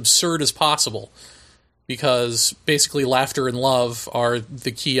be as absurd as possible, because basically laughter and love are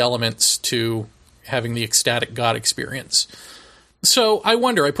the key elements to having the ecstatic God experience. So I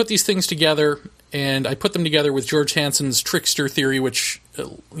wonder, I put these things together, and I put them together with George Hansen's trickster theory, which,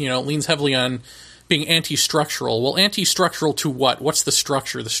 leans heavily on being anti-structural. Well, anti-structural to what? What's the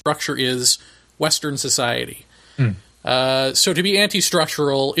structure? The structure is Western society. So to be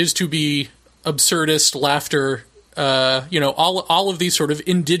anti-structural is to be absurdist, laughter, all of these sort of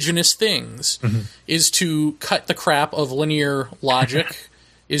indigenous things, is to cut the crap of linear logic,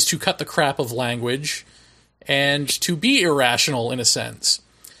 is to cut the crap of language, and to be irrational in a sense.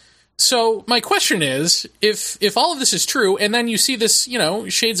 So my question is, if all of this is true, and then you see this,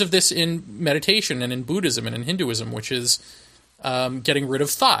 shades of this in meditation and in Buddhism and in Hinduism, which is getting rid of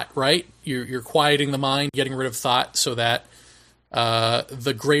thought, right? You're quieting the mind, getting rid of thought, so that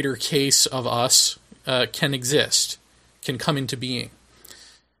the greater case of us can exist, can come into being.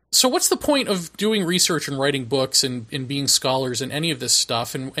 So what's the point of doing research and writing books and being scholars and any of this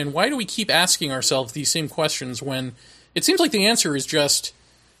stuff? And why do we keep asking ourselves these same questions when it seems like the answer is just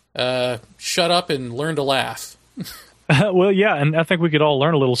shut up and learn to laugh? Well, yeah, and I think we could all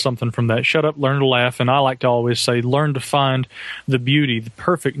learn a little something from that. Shut up, learn to laugh, and I like to always say, learn to find the beauty, the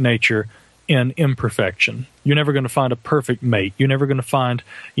perfect nature in imperfection. You're never going to find a perfect mate. You're never going to find,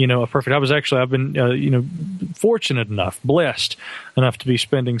 a perfect. I've been, fortunate enough, blessed enough to be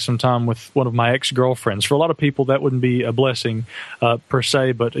spending some time with one of my ex-girlfriends. For a lot of people, that wouldn't be a blessing per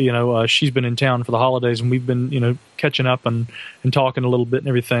se, but she's been in town for the holidays, and we've been, catching up and talking a little bit and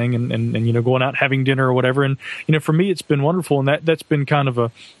everything, and going out having dinner or whatever. And for me, it's been wonderful, and that's been kind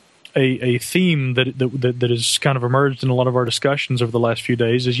of a theme that has kind of emerged in a lot of our discussions over the last few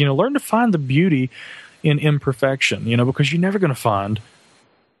days is, learn to find the beauty in imperfection, because you're never going to find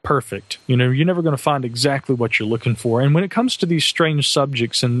perfect. You're never going to find exactly what you're looking for. And when it comes to these strange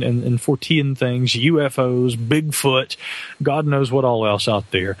subjects and Fortean things, UFOs, Bigfoot, God knows what all else out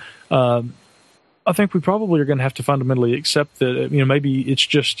there, I think we probably are going to have to fundamentally accept that, maybe it's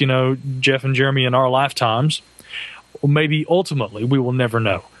just, Jeff and Jeremy in our lifetimes, or maybe ultimately we will never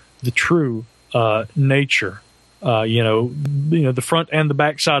know the true nature, the front and the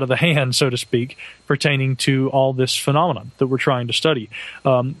back side of the hand, so to speak, pertaining to all this phenomenon that we're trying to study.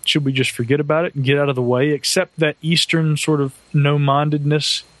 Should we just forget about it and get out of the way, accept that Eastern sort of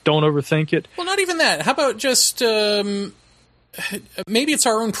no-mindedness, don't overthink it? Well, not even that. How about just maybe it's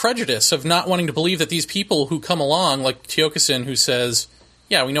our own prejudice of not wanting to believe that these people who come along, like Tiokasin, who says,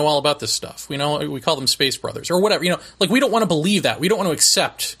 yeah, we know all about this stuff. We call them space brothers or whatever. We don't want to believe that. We don't want to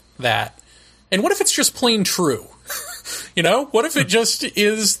accept that. And what if it's just plain true? What if it just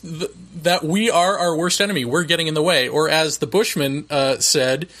is that we are our worst enemy? We're getting in the way. Or as the Bushmen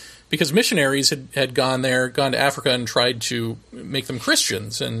said, because missionaries had gone to Africa and tried to make them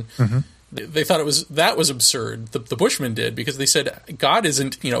Christians, and they thought that was absurd. The Bushmen did, because they said God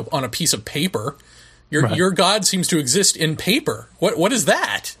isn't on a piece of paper. Your God seems to exist in paper. What is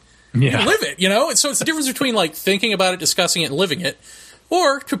that? Yeah. You live it, So it's the difference between thinking about it, discussing it, and living it.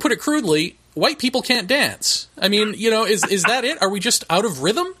 Or, to put it crudely, white people can't dance. I mean, is that it? Are we just out of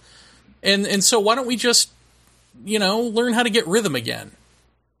rhythm? And so why don't we just, learn how to get rhythm again?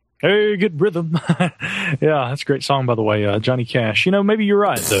 Hey, get rhythm. Yeah, that's a great song, by the way, Johnny Cash. Maybe you're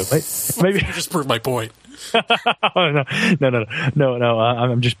right, though. Maybe you just proved my point. No.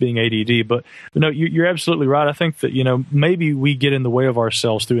 I'm just being ADD, but no, you're absolutely right. I think that maybe we get in the way of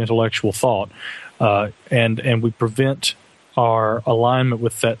ourselves through intellectual thought, and we prevent our alignment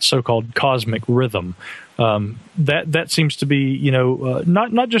with that so-called cosmic rhythm. That seems to be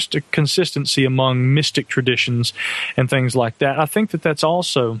not just a consistency among mystic traditions and things like that. I think that that's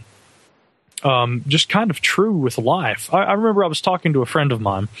also just kind of true with life. I remember I was talking to a friend of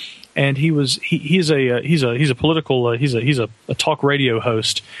mine, and he's a political he's a talk radio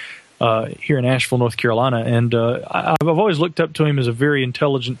host here in Asheville, North Carolina, and I've always looked up to him as a very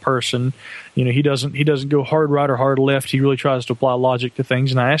intelligent person. He doesn't go hard right or hard left. He really tries to apply logic to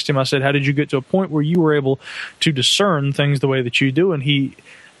things. And I asked him, I said, how did you get to a point where you were able to discern things the way that you do? And he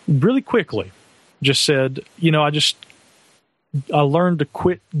really quickly just said, I learned to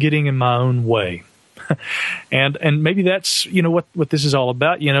quit getting in my own way. And maybe that's what this is all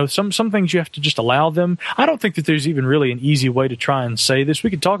about. Some things you have to just allow them. I don't think that there's even really an easy way to try and say this. We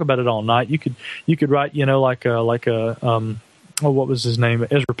could talk about it all night. You could write what was his name,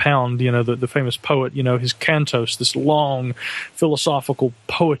 Ezra Pound, the famous poet, his cantos, this long philosophical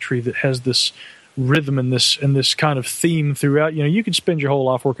poetry that has this rhythm and this kind of theme throughout. You could spend your whole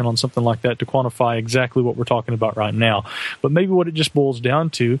life working on something like that to quantify exactly what we're talking about right now. But maybe what it just boils down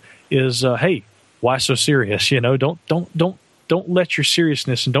to is, hey, why so serious? Don't let your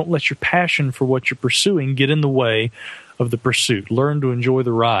seriousness and don't let your passion for what you're pursuing get in the way of the pursuit. Learn to enjoy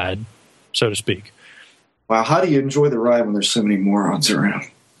the ride, so to speak. Wow, how do you enjoy the ride when there's so many morons around?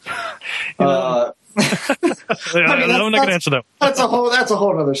 I'm not going to answer that. That's a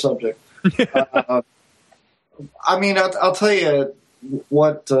whole other subject. I'll tell you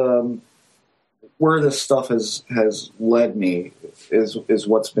what where this stuff has led me is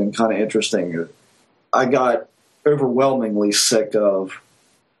what's been kind of interesting. I got overwhelmingly sick of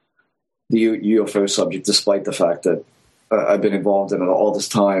the UFO subject, despite the fact that I've been involved in it all this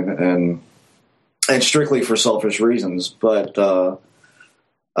time, and strictly for selfish reasons. But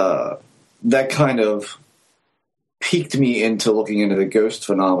that kind of piqued me into looking into the ghost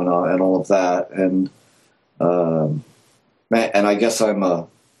phenomena and all of that, and I guess I'm a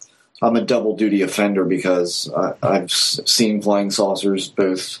double duty offender because I've seen flying saucers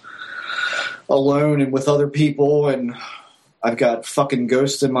both alone and with other people, and I've got fucking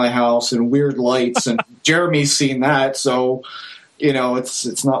ghosts in my house and weird lights, and Jeremy's seen that, so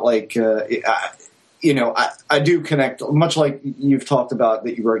it's not like I do connect, much like you've talked about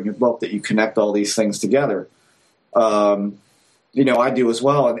that you wrote in your book, that you connect all these things together. I do as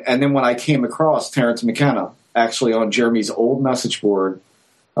well. And then when I came across Terrence McKenna, actually on Jeremy's old message board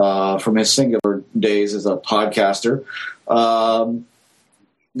from his singular days as a podcaster,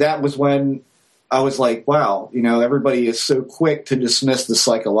 that was when I was like, wow, everybody is so quick to dismiss the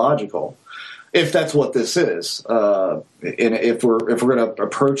psychological, if that's what this is. And if we're going to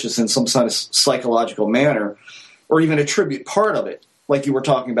approach this in some kind of psychological manner, or even attribute part of it, like you were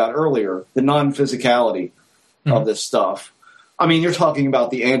talking about earlier, the non-physicality of this stuff. I mean, you're talking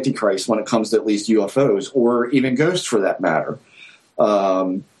about the Antichrist when it comes to at least UFOs, or even ghosts for that matter.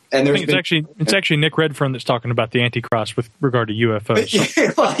 And I think it's actually Nick Redfern that's talking about the Antichrist with regard to UFOs. So.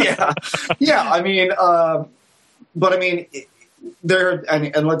 There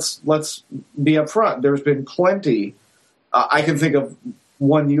and let's be upfront. There's been plenty. I can think of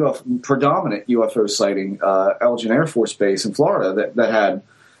one predominant UFO sighting, Elgin Air Force Base in Florida, that had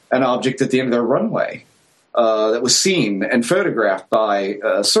an object at the end of their runway that was seen and photographed by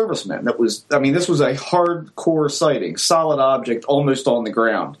servicemen. This was a hardcore sighting, solid object, almost on the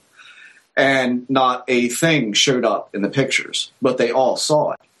ground, and not a thing showed up in the pictures, but they all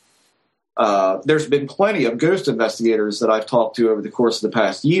saw it. There's been plenty of ghost investigators that I've talked to over the course of the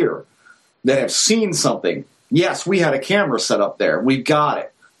past year that have seen something. Yes, we had a camera set up there. We've got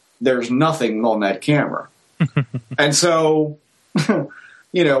it. There's nothing on that camera. And so,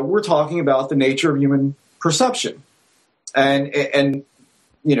 we're talking about the nature of human perception. And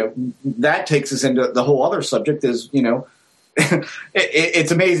that takes us into the whole other subject is,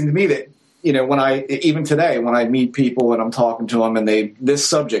 it's amazing to me that, even today, when I meet people and I'm talking to them and this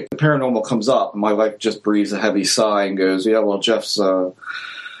subject, the paranormal comes up, and my wife just breathes a heavy sigh and goes, yeah, well, Jeff's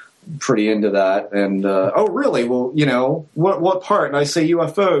pretty into that. And, oh, really? Well, what part? And I say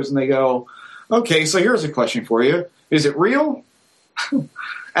UFOs, and they go, okay, so here's a question for you. Is it real? And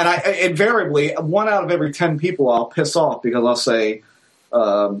I invariably, 1 out of every 10 people I'll piss off because I'll say,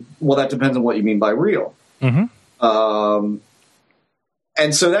 well, that depends on what you mean by real. Mm-hmm.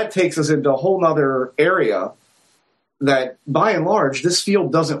 And so that takes us into a whole nother area that, by and large, this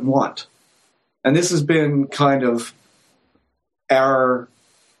field doesn't want. And this has been kind of our,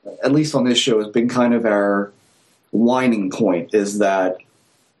 at least on this show, has been kind of our whining point, is that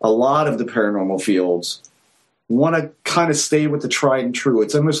a lot of the paranormal fields want to kind of stay with the tried and true.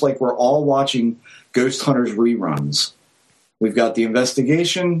 It's almost like we're all watching Ghost Hunters reruns. We've got the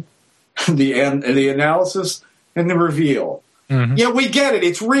investigation, the analysis, and the reveal. Mm-hmm. Yeah, we get it.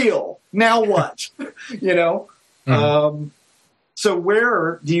 It's real. Now what? Mm-hmm. So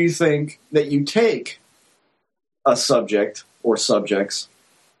where do you think that you take a subject or subjects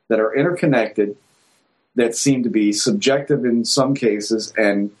that are interconnected that seem to be subjective in some cases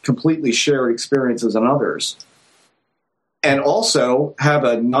and completely shared experiences in others, and also have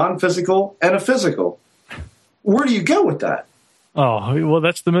a non-physical and a physical. Where do you go with that? Oh, well,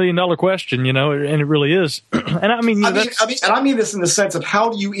 that's the million-dollar question, and it really is. And I mean this in the sense of how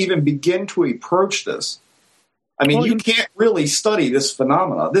do you even begin to approach this? I mean, you can't really study this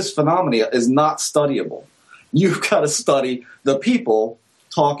phenomena. This phenomena is not studyable. You've got to study the people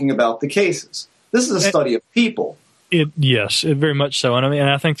talking about the cases. This is a study of people. Yes, very much so. And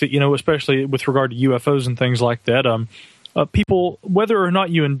I think that, especially with regard to UFOs and things like that, people, whether or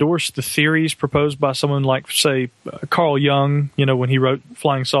not you endorse the theories proposed by someone like, say, Carl Jung, when he wrote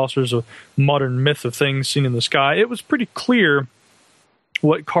Flying Saucers, a modern myth of things seen in the sky, it was pretty clear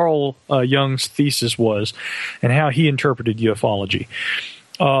what Carl Jung's thesis was and how he interpreted ufology.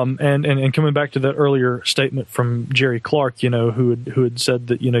 And coming back to that earlier statement from Jerry Clark, who had said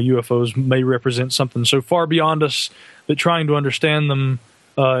that, UFOs may represent something so far beyond us that trying to understand them,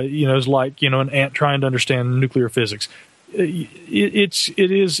 is like, an ant trying to understand nuclear physics.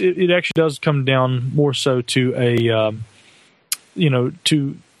 It actually does come down more so to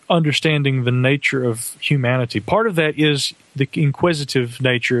to understanding the nature of humanity. Part of that is the inquisitive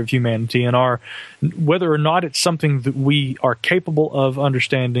nature of humanity and whether or not it's something that we are capable of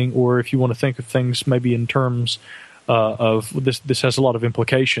understanding, or if you want to think of things maybe in terms of this has a lot of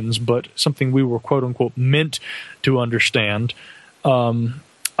implications, but something we were quote unquote meant to understand.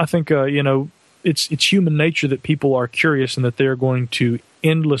 I think it's human nature that people are curious and that they're going to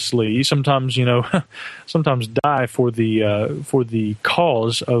endlessly, sometimes die for the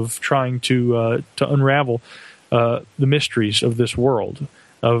cause of trying to unravel the mysteries of this world,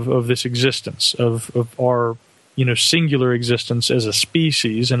 of this existence, of our singular existence as a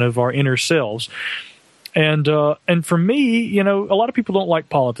species, and of our inner selves. And for me, a lot of people don't like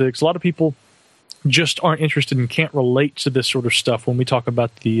politics. A lot of people just aren't interested and can't relate to this sort of stuff when we talk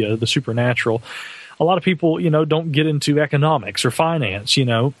about the supernatural. A lot of people, don't get into economics or finance,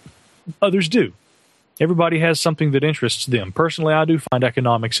 Others do. Everybody has something that interests them. Personally, I do find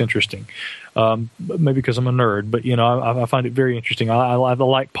economics interesting, maybe because I'm a nerd, but, I find it very interesting. I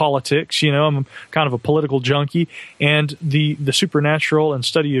like politics, I'm kind of a political junkie, and the supernatural and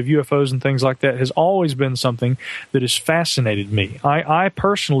study of UFOs and things like that has always been something that has fascinated me. I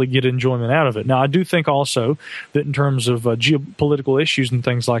personally get enjoyment out of it. Now, I do think also that in terms of geopolitical issues and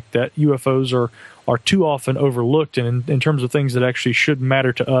things like that, UFOs are too often overlooked, and in terms of things that actually should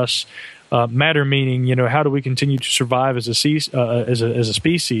matter to us. Matter meaning, how do we continue to survive as a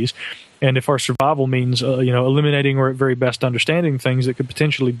species, and if our survival means, eliminating or at very best understanding things that could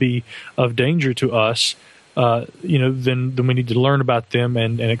potentially be of danger to us, then we need to learn about them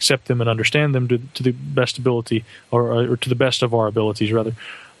and accept them and understand them to the best ability, or to the best of our abilities, rather.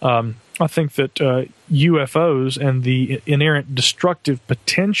 I think that UFOs and the inherent destructive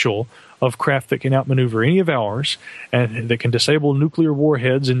potential of craft that can outmaneuver any of ours and that can disable nuclear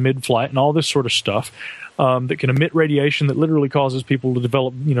warheads in mid-flight and all this sort of stuff, that can emit radiation that literally causes people to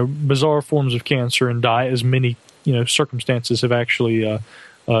develop, bizarre forms of cancer and die, as many, circumstances have actually,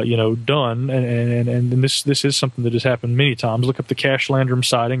 done. And this is something that has happened many times. Look up the Cash Landrum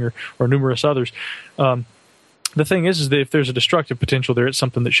sighting or numerous others. The thing is that if there's a destructive potential there, it's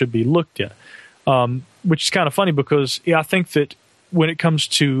something that should be looked at, which is kind of funny because I think that when it comes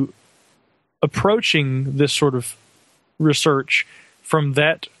to approaching this sort of research from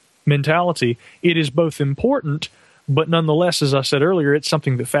that mentality, it is both important, but nonetheless, as I said earlier, it's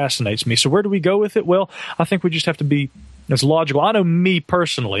something that fascinates me. So where do we go with it? Well, I think we just have to be as logical. I know me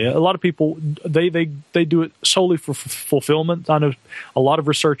personally, a lot of people, they do it solely for fulfillment. I know a lot of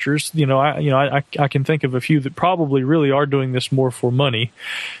researchers, I can think of a few that probably really are doing this more for money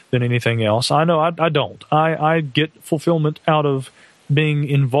than anything else. I know I don't. I get fulfillment out of being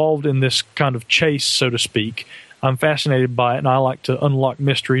involved in this kind of chase, so to speak. I'm fascinated by it, and I like to unlock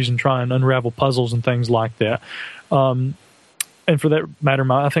mysteries and try and unravel puzzles and things like that. And for that matter,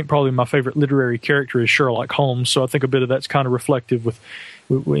 I think probably my favorite literary character is Sherlock Holmes. So I think a bit of that's kind of reflective with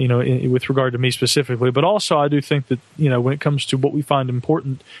regard to me specifically. But also, I do think that when it comes to what we find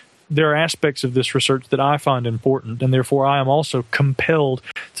important, there are aspects of this research that I find important, and therefore I am also compelled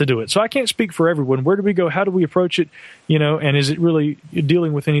to do it. So I can't speak for everyone. Where do we go? How do we approach it? And is it really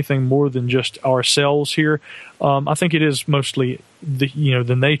dealing with anything more than just ourselves here? I think it is mostly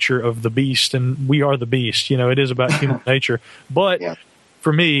the nature of the beast, and we are the beast. It is about human nature. But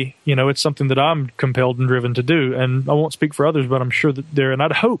for me, it's something that I'm compelled and driven to do. And I won't speak for others, but I'm sure that and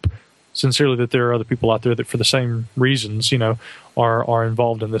I'd hope sincerely that there are other people out there that for the same reasons, are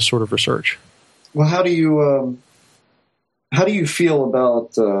involved in this sort of research. Well, how do you how do you feel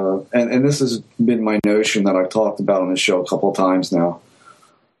about, and this has been my notion that I've talked about on this show a couple of times now.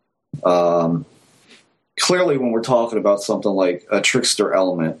 Clearly, when we're talking about something like a trickster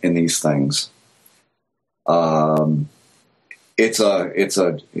element in these things, it's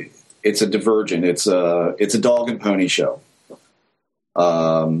a divergent. It's a dog and pony show.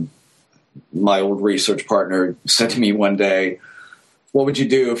 My old research partner said to me one day, what would you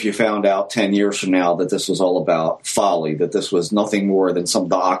do if you found out 10 years from now that this was all about folly, that this was nothing more than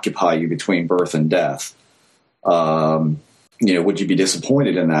something to occupy you between birth and death? Would you be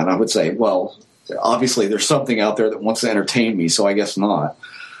disappointed in that? And I would say, well, obviously there's something out there that wants to entertain me, so I guess not.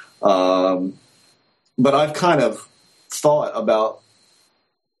 But I've kind of thought about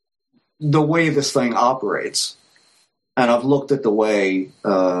the way this thing operates, and I've looked at the way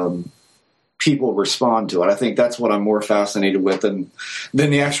people respond to it. I think that's what I'm more fascinated with than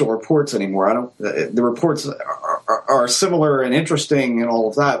the actual reports anymore. The reports are similar and interesting and all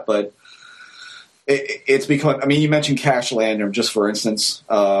of that, but it's become, you mentioned Cash Lantern, just for instance.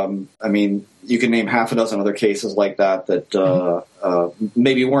 You can name half a dozen other cases like that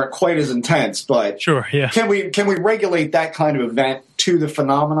maybe weren't quite as intense, but sure, yeah. Can we regulate that kind of event to the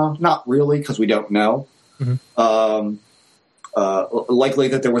phenomena? Not really, because we don't know. Mm-hmm. Likely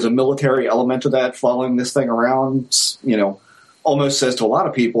that there was a military element to that following this thing around, almost says to a lot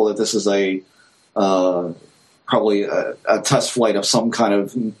of people that this is probably a test flight of some kind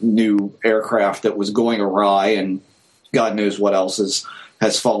of new aircraft that was going awry, and God knows what else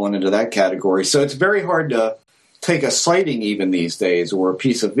has fallen into that category. So it's very hard to take a sighting even these days or a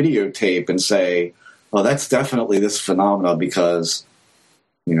piece of videotape and say, well, that's definitely this phenomena because,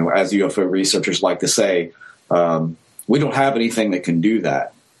 as UFO researchers like to say, we don't have anything that can do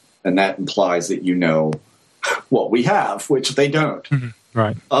that. And that implies that what we have, which they don't. Mm-hmm.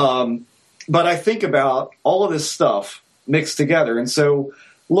 Right. But I think about all of this stuff mixed together. And so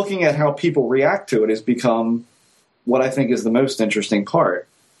looking at how people react to it has become what I think is the most interesting part.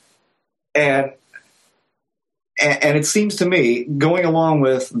 And it seems to me, going along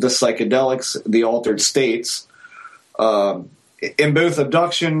with the psychedelics, the altered states, in both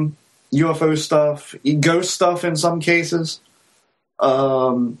abduction, UFO stuff, ghost stuff in some cases,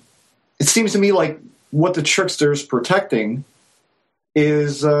 it seems to me like what the trickster's protecting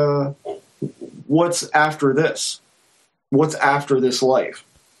is what's after this. What's after this life?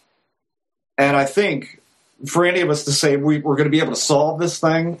 And I think for any of us to say we're going to be able to solve this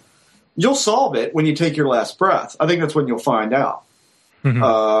thing, you'll solve it when you take your last breath. I think that's when you'll find out.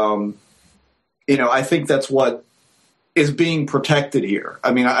 Mm-hmm. I think that's what is being protected here.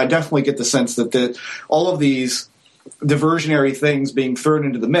 I definitely get the sense that all of these diversionary things being thrown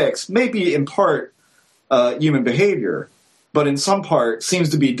into the mix may be in part human behavior, but in some part seems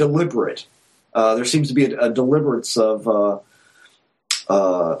to be deliberate. There seems to be a deliberance of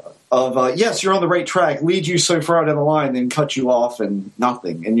yes, you're on the right track, lead you so far down the line, then cut you off and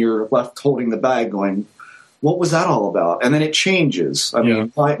nothing, and you're left holding the bag going, what was that all about? And then it changes.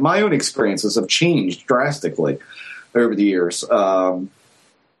 My own experiences have changed drastically over the years, and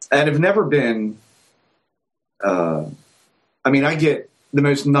have never been. I get the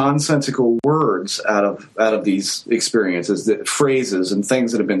most nonsensical words out of these experiences, phrases and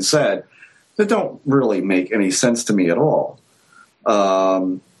things that have been said that don't really make any sense to me at all.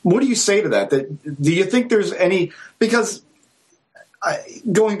 What do you say to that? Do you think there's any? Because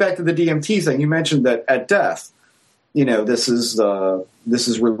going back to the DMT thing, you mentioned that at death, this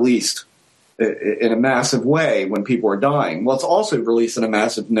is released in a massive way when people are dying. Well, it's also released in a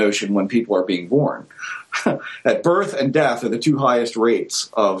massive notion when people are being born. At birth and death are the two highest rates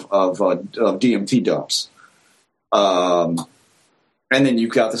of DMT dumps. And then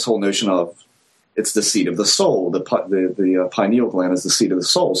you've got this whole notion of it's the seat of the soul. The pineal gland is the seat of the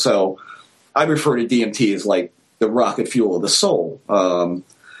soul. So I refer to DMT as like the rocket fuel of the soul.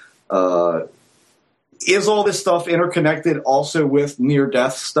 Is all this stuff interconnected also with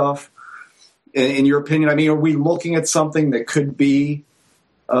near-death stuff? In your opinion, are we looking at something that could be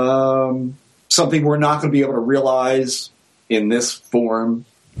something we're not going to be able to realize in this form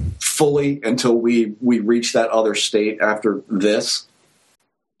fully until we reach that other state after this?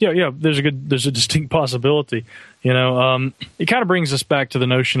 Yeah. There's a distinct possibility. It kind of brings us back to the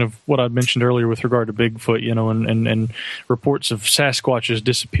notion of what I mentioned earlier with regard to Bigfoot, and reports of Sasquatches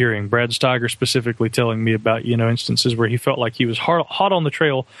disappearing. Brad Steiger specifically telling me about, instances where he felt like he was hot on the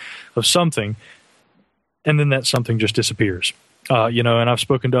trail of something, and then that something just disappears. And I've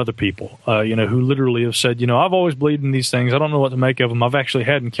spoken to other people, who literally have said, I've always believed in these things. I don't know what to make of them. I've actually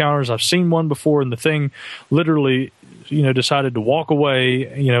had encounters. I've seen one before, and the thing literally, decided to walk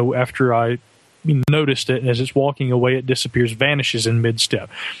away, after I noticed it, and as it's walking away, it disappears, vanishes in mid-step.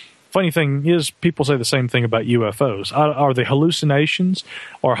 Funny thing is, people say the same thing about UFOs. Are they hallucinations?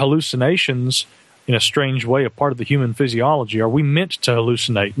 Are hallucinations, in a strange way, a part of the human physiology? Are we meant to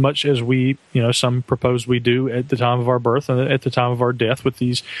hallucinate, much as we, some propose we do at the time of our birth and at the time of our death with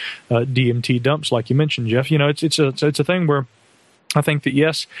these DMT dumps, like you mentioned, Jeff? It's a thing where I think that,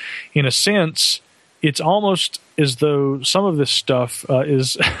 yes, in a sense, it's almost as though some of this stuff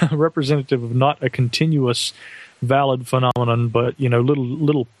is representative of not a continuous, valid phenomenon, but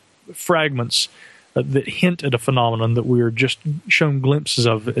little fragments that hint at a phenomenon that we are just shown glimpses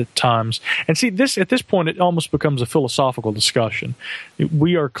of at times. And see, at this point, it almost becomes a philosophical discussion.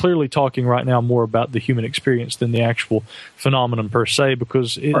 We are clearly talking right now more about the human experience than the actual phenomenon per se,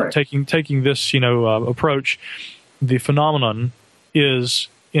 because taking this approach, the phenomenon is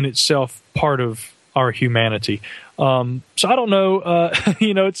in itself part of our humanity. So I don't know.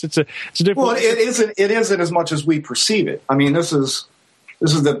 It's a different. Well, it isn't as much as we perceive it. I mean, this is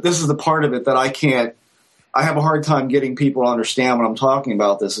the part of it that I have a hard time getting people to understand when I'm talking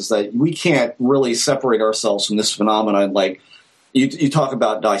about this, is that we can't really separate ourselves from this phenomenon. Like you talk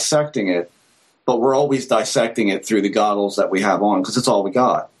about dissecting it, but we're always dissecting it through the goggles that we have on, because it's all we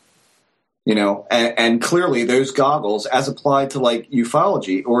got. And clearly those goggles, as applied to like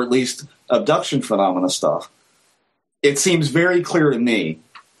ufology or at least abduction phenomena stuff, it seems very clear to me,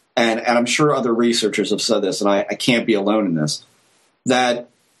 and I'm sure other researchers have said this, and I can't be alone in this, that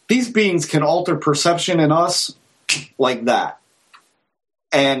these beings can alter perception in us like that.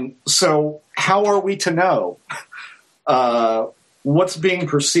 And so how are we to know what's being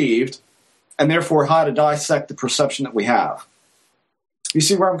perceived, and therefore how to dissect the perception that we have? You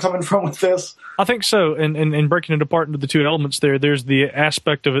see where I'm coming from with this? I think so. And breaking it apart into the two elements there's the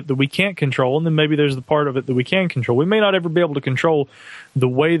aspect of it that we can't control, and then maybe there's the part of it that we can control. We may not ever be able to control the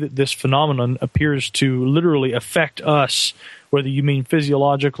way that this phenomenon appears to literally affect us, whether you mean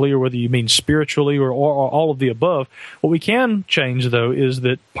physiologically or whether you mean spiritually or all of the above. What we can change, though, is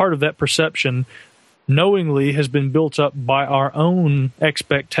that part of that perception knowingly has been built up by our own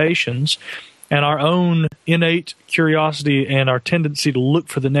expectations and our own innate curiosity and our tendency to look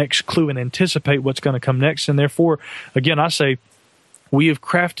for the next clue and anticipate what's going to come next. And therefore, again, I say we have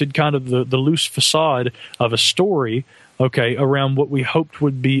crafted kind of the loose facade of a story, around what we hoped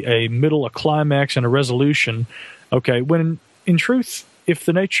would be a middle, a climax, and a resolution, when in truth, if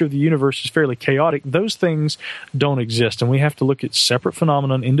the nature of the universe is fairly chaotic, those things don't exist. And we have to look at separate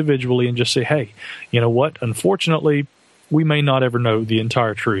phenomena individually and just say, hey, you know what? Unfortunately, we may not ever know the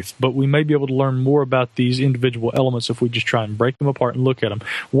entire truth, but we may be able to learn more about these individual elements if we just try and break them apart and look at them.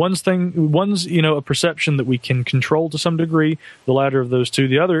 One's a perception that we can control to some degree, the latter of those two.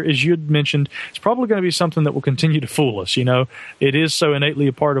 The other, as you had mentioned, it's probably going to be something that will continue to fool us. It is so innately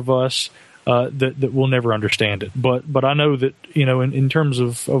a part of us that we'll never understand it. But I know that, in terms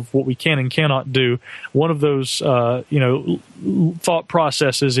of what we can and cannot do, one of those, thought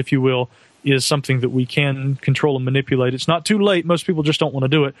processes, if you will, is something that we can control and manipulate. It's not too late. Most people just don't want to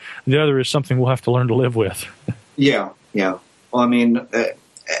do it. The other is something we'll have to learn to live with. Yeah. Well, I mean,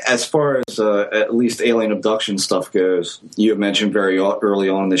 as far as at least alien abduction stuff goes, you have mentioned very early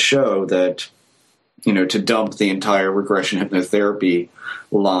on in the show that, to dump the entire regression hypnotherapy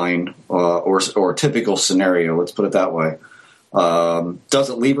line or typical scenario, let's put it that way,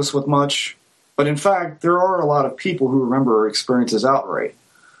 doesn't leave us with much. But in fact, there are a lot of people who remember experiences outright.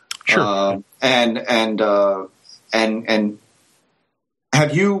 Sure. And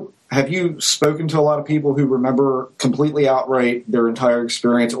have you spoken to a lot of people who remember completely outright their entire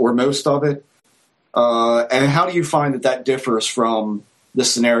experience or most of it? And how do you find that differs from the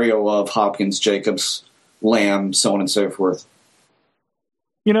scenario of Hopkins, Jacobs, Lamb, so on and so forth?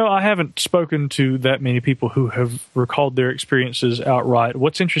 I haven't spoken to that many people who have recalled their experiences outright.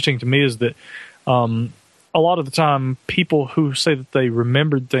 What's interesting to me is that a lot of the time, people who say that they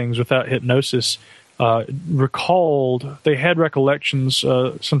remembered things without hypnosis they had recollections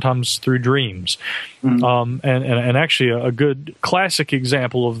sometimes through dreams. Mm-hmm. And actually a good classic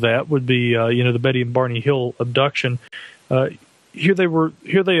example of that would be, the Betty and Barney Hill abduction. Here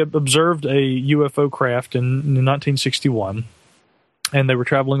they observed a UFO craft in 1961. And they were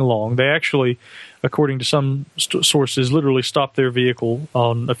traveling along. They actually, according to some sources, literally stopped their vehicle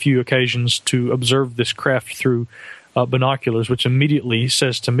on a few occasions to observe this craft through binoculars, which immediately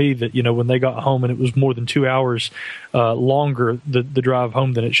says to me that, when they got home and it was more than 2 hours longer, the drive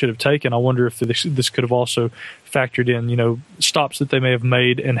home than it should have taken, I wonder if this could have also factored in, stops that they may have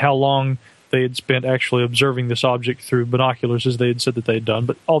made and how long they had spent actually observing this object through binoculars as they had said that they had done.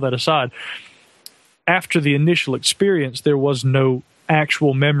 But all that aside, after the initial experience, there was no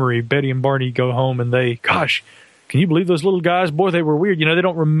actual memory. Betty and Barney go home and gosh, can you believe those little guys? Boy, they were weird. They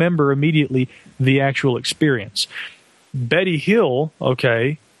don't remember immediately the actual experience. Betty Hill,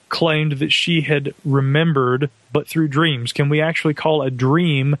 claimed that she had remembered, but through dreams. Can we actually call a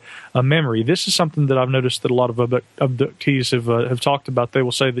dream a memory? This is something that I've noticed that a lot of abductees have talked about. They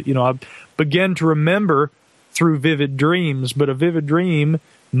will say that, I began to remember through vivid dreams, but a vivid dream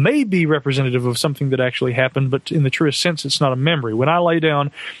may be representative of something that actually happened, but in the truest sense, it's not a memory. When I lay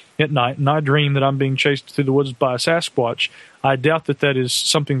down at night and I dream that I'm being chased through the woods by a Sasquatch, I doubt that is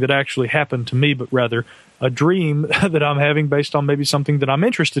something that actually happened to me, but rather a dream that I'm having based on maybe something that I'm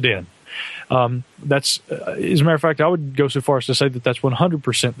interested in. That's, as a matter of fact, I would go so far as to say that that's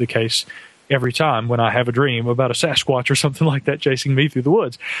 100% the case every time when I have a dream about a Sasquatch or something like that chasing me through the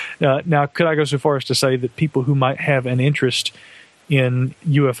woods. Now, could I go so far as to say that people who might have an interest in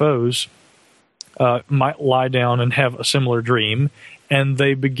UFOs might lie down and have a similar dream, and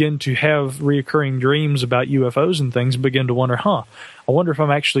they begin to have reoccurring dreams about UFOs and things, begin to wonder, I wonder if I'm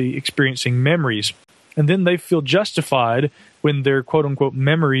actually experiencing memories. And then they feel justified when their quote-unquote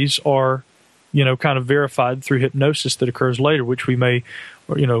memories are, kind of verified through hypnosis that occurs later, which we may,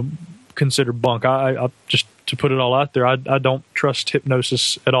 consider bunk. I just to put it all out there, I don't trust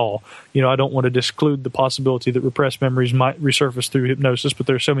hypnosis at all. I don't want to disclude the possibility that repressed memories might resurface through hypnosis, but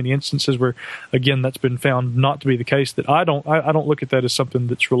there are so many instances where, again, that's been found not to be the case that I don't look at that as something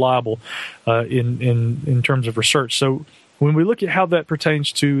that's reliable in terms of research. So when we look at how that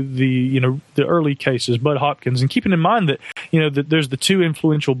pertains to the early cases, Bud Hopkins, and keeping in mind that that there's the two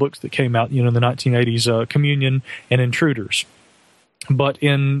influential books that came out in the 1980s, Communion and Intruders. But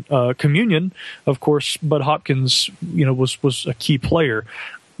in Communion, of course, Bud Hopkins was a key player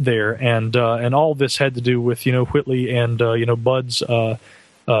there, and all this had to do with Whitley and Bud's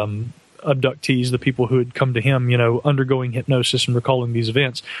abductees, the people who had come to him, undergoing hypnosis and recalling these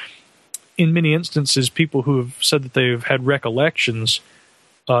events. In many instances, people who have said that they've had recollections,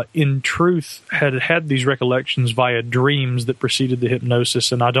 in truth, had these recollections via dreams that preceded the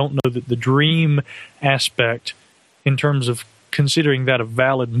hypnosis. And I don't know that the dream aspect, in terms of considering that a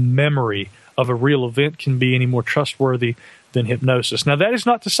valid memory of a real event, can be any more trustworthy than hypnosis. Now, that is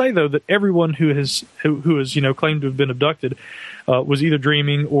not to say, though, that everyone who has claimed to have been abducted was either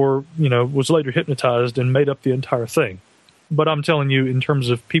dreaming or was later hypnotized and made up the entire thing. But I'm telling you, in terms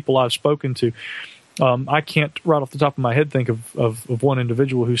of people I've spoken to, I can't right off the top of my head think of one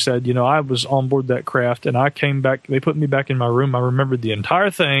individual who said, I was on board that craft and I came back, they put me back in my room, I remembered the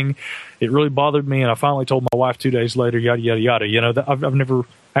entire thing, it really bothered me, and I finally told my wife 2 days later, yada, yada, yada. I've never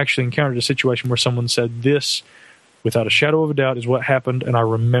actually encountered a situation where someone said this, without a shadow of a doubt, is what happened, and I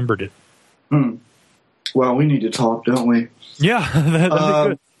remembered it. Well, we need to talk, don't we? Yeah, that'd be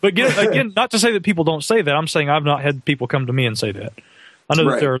good. But again, not to say that people don't say that. I'm saying I've not had people come to me and say that. I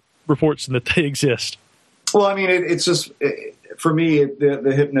know that there are reports and that they exist. Well, I mean, it's just, for me,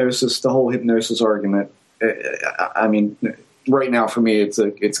 the hypnosis, the whole hypnosis argument, I mean, right now for me,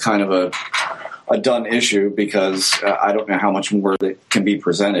 it's kind of a done issue, because I don't know how much more that can be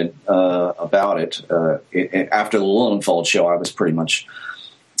presented about it. After the Lilienfeld show, I was pretty much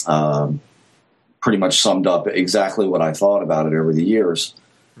summed up exactly what I thought about it over the years.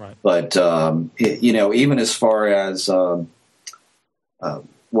 Right. But, even as far as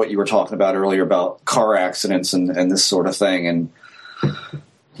what you were talking about earlier about car accidents and this sort of thing, and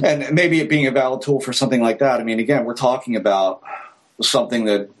maybe it being a valid tool for something like that. I mean, again, we're talking about something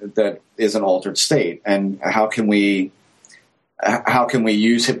that is an altered state, and how can we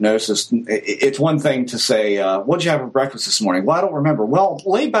use hypnosis? It's one thing to say, what'd you have for breakfast this morning? Well, I don't remember. Well,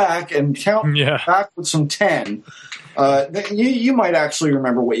 lay back and count backwards from 10. You might actually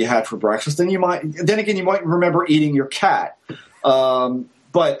remember what you had for breakfast, and you might remember eating your cat.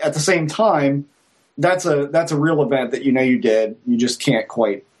 But at the same time, that's a real event that you did. You just can't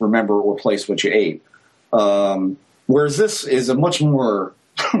quite remember or place what you ate. Whereas this is a much more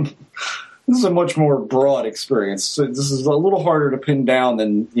broad experience. So this is a little harder to pin down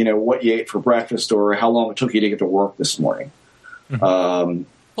than what you ate for breakfast or how long it took you to get to work this morning. Mm-hmm.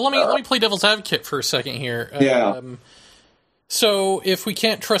 Well, let me play devil's advocate for a second here. So if we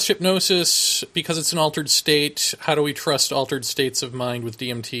can't trust hypnosis because it's an altered state, how do we trust altered states of mind with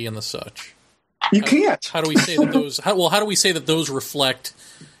DMT and the such? You can't. How do we say that those? How do we say that those reflect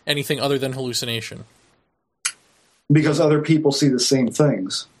anything other than hallucination? Because other people see the same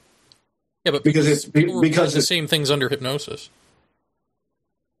things. Yeah, but because it's the same things under hypnosis.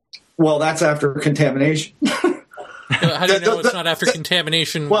 Well, that's after contamination. How do you know it's not after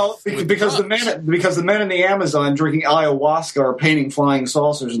contamination? Well, because the men in the Amazon drinking ayahuasca are painting flying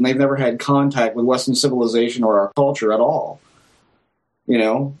saucers, and they've never had contact with Western civilization or our culture at all.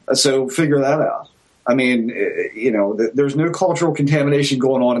 So figure that out. I mean, there's no cultural contamination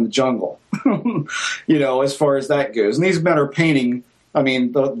going on in the jungle, as far as that goes. And these men are painting. I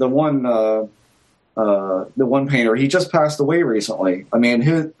mean, the one painter, he just passed away recently. I mean,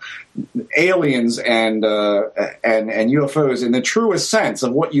 his aliens and UFOs in the truest sense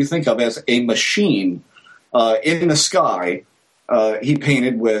of what you think of as a machine in the sky, he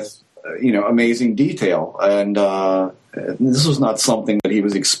painted with amazing detail, and this was not something that he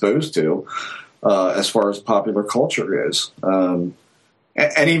was exposed to as far as popular culture is. And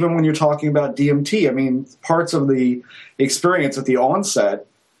even when you're talking about DMT, I mean, parts of the experience at the onset,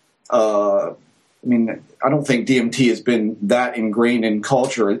 I don't think DMT has been that ingrained in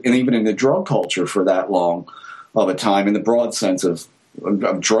culture, and even in the drug culture for that long of a time, in the broad sense of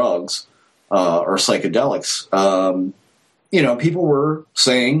drugs or psychedelics. People were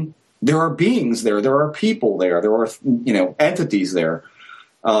saying there are beings there, there are people there, there are entities there,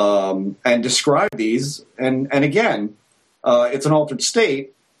 and describe these. And again, it's an altered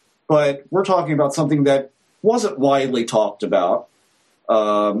state, but we're talking about something that wasn't widely talked about.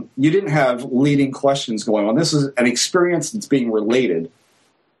 You didn't have leading questions going on. This is an experience that's being related.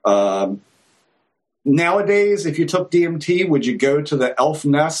 Nowadays, if you took DMT, would you go to the elf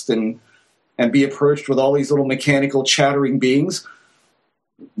nest and be approached with all these little mechanical chattering beings?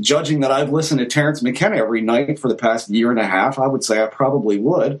 Judging that I've listened to Terrence McKenna every night for the past year and a half, I would say I probably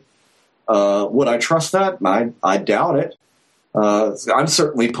would. Would I trust that? I doubt it. I'm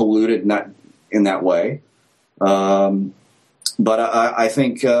certainly polluted in that way. But I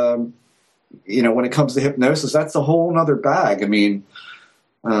think, when it comes to hypnosis, that's a whole other bag. I mean,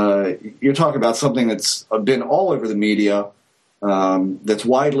 you're talking about something that's been all over the media, that's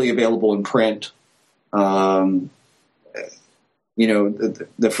widely available in print. The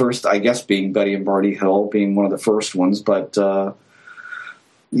first, I guess, being Betty and Barney Hill being one of the first ones. But, that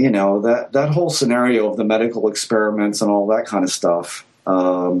whole scenario of the medical experiments and all that kind of stuff,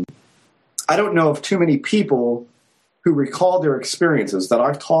 I don't know of too many people who recall their experiences that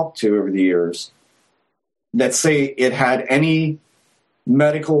I've talked to over the years that say it had any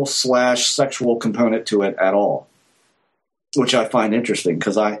medical / sexual component to it at all, which I find interesting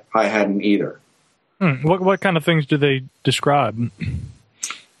because I hadn't either. What kind of things do they describe?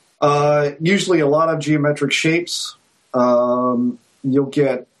 Usually a lot of geometric shapes. You'll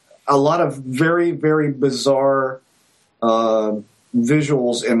get a lot of very, very bizarre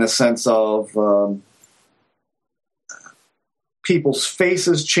visuals in the sense of people's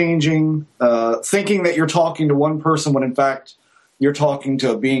faces changing, thinking that you're talking to one person when in fact you're talking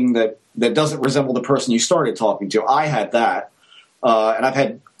to a being that doesn't resemble the person you started talking to. I had that, and I've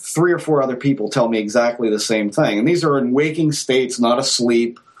had 3 or 4 other people tell me exactly the same thing. And these are in waking states, not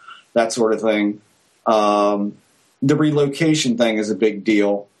asleep, that sort of thing. The relocation thing is a big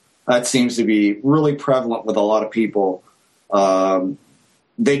deal. That seems to be really prevalent with a lot of people.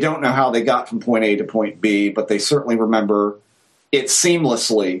 They don't know how they got from point A to point B, but they certainly remember it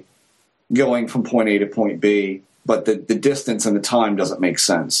seamlessly going from point A to point B, but the distance and the time doesn't make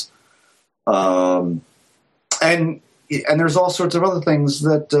sense. And there's all sorts of other things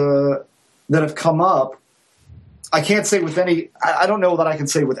that have come up. I can't say with any, I don't know that I can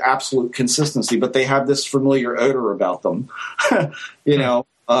say with absolute consistency, but they have this familiar odor about them,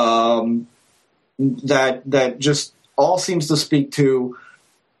 that just all seems to speak to,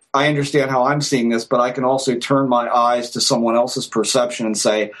 I understand how I'm seeing this, but I can also turn my eyes to someone else's perception and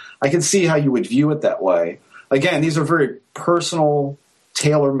say, I can see how you would view it that way. Again, these are very personal,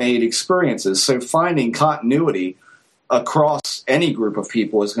 tailor-made experiences, so finding continuity across any group of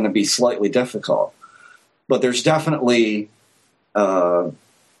people is going to be slightly difficult. But there's definitely components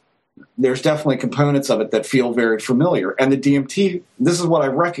of it that feel very familiar. And the DMT, this is what I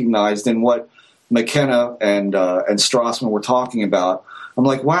recognized in what McKenna and Strassman were talking about. I'm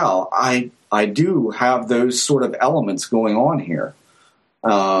like, wow, I do have those sort of elements going on here.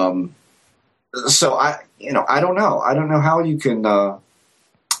 So I don't know. I don't know how you can. I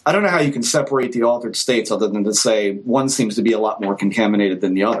don't know how you can separate the altered states other than to say one seems to be a lot more contaminated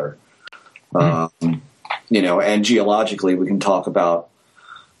than the other. And geologically we can talk about,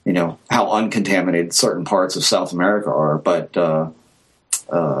 how uncontaminated certain parts of South America are. But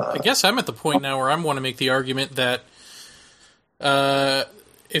I guess I'm at the point now where I want to make the argument that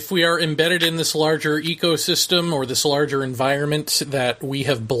if we are embedded in this larger ecosystem or this larger environment that we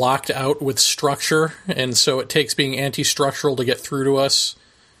have blocked out with structure, and so it takes being anti-structural to get through to us,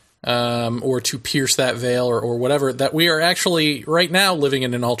 or to pierce that veil or whatever, that we are actually right now living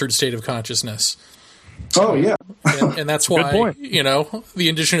in an altered state of consciousness. Oh, yeah. and that's why, the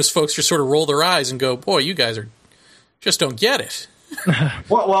indigenous folks just sort of roll their eyes and go, boy, you guys just don't get it.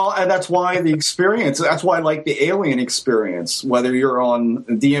 Well, and that's why the experience, that's why I like the alien experience, whether you're on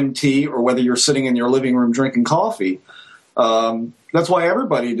DMT or whether you're sitting in your living room drinking coffee. That's why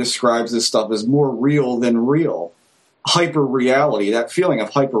everybody describes this stuff as more real than real. Hyper-reality, that feeling of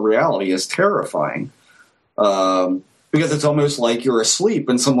hyper-reality is terrifying. Because it's almost like you're asleep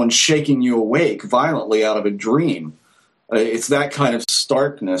and someone's shaking you awake violently out of a dream. It's that kind of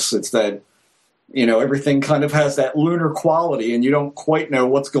starkness. It's that, everything kind of has that lunar quality and you don't quite know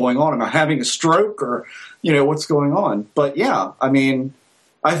what's going on. Am I having a stroke or, what's going on? But yeah, I mean,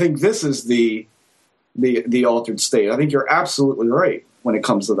 I think this is the altered state. I think you're absolutely right when it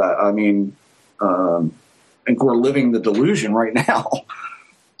comes to that. I mean, I think we're living the delusion right now.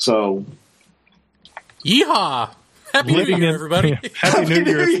 So. Yeehaw! Happy New Year, everybody. Yeah. Happy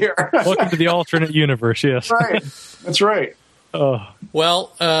New Year. Welcome to the alternate universe, yes. Right. That's right.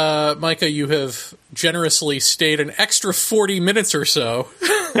 Well, Micah, you have generously stayed an extra 40 minutes or so.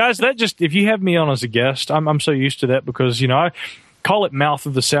 Guys, if you have me on as a guest, I'm so used to that because, I call it mouth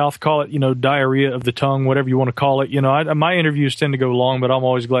of the South, call it, diarrhea of the tongue, whatever you want to call it. My interviews tend to go long, but I'm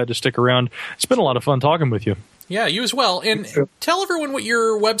always glad to stick around. It's been a lot of fun talking with you. Yeah, you as well. And tell everyone what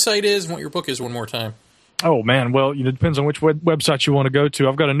your website is and what your book is one more time. Oh, man. Well, it depends on which website you want to go to.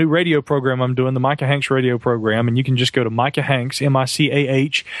 I've got a new radio program I'm doing, the Micah Hanks radio program, and you can just go to Micah Hanks,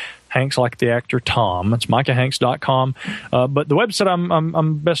 M-I-C-A-H, Hanks like the actor Tom. It's MicahHanks.com. But the website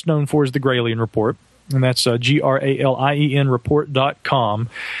I'm best known for is the Gralien Report, and that's Gralien report.com.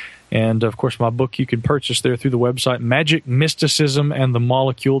 And, of course, my book you can purchase there through the website, Magic, Mysticism, and the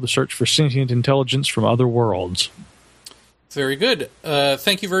Molecule, the Search for Sentient Intelligence from Other Worlds. Very good.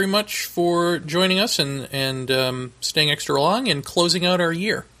 Thank you very much for joining us and staying extra long and closing out our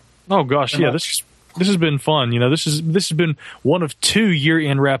year. Oh gosh, yeah, this has been fun. This has been one of 2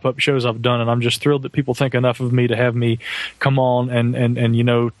 year-end wrap-up shows I've done, and I'm just thrilled that people think enough of me to have me come on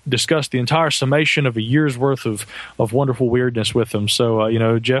and discuss the entire summation of a year's worth of wonderful weirdness with them.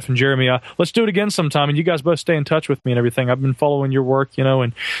 So Jeff and Jeremy, let's do it again sometime, and you guys both stay in touch with me and everything. I've been following your work,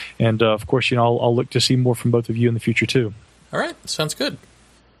 and of course, I'll look to see more from both of you in the future too. All right, sounds good.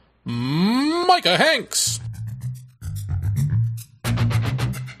 Micah Hanks.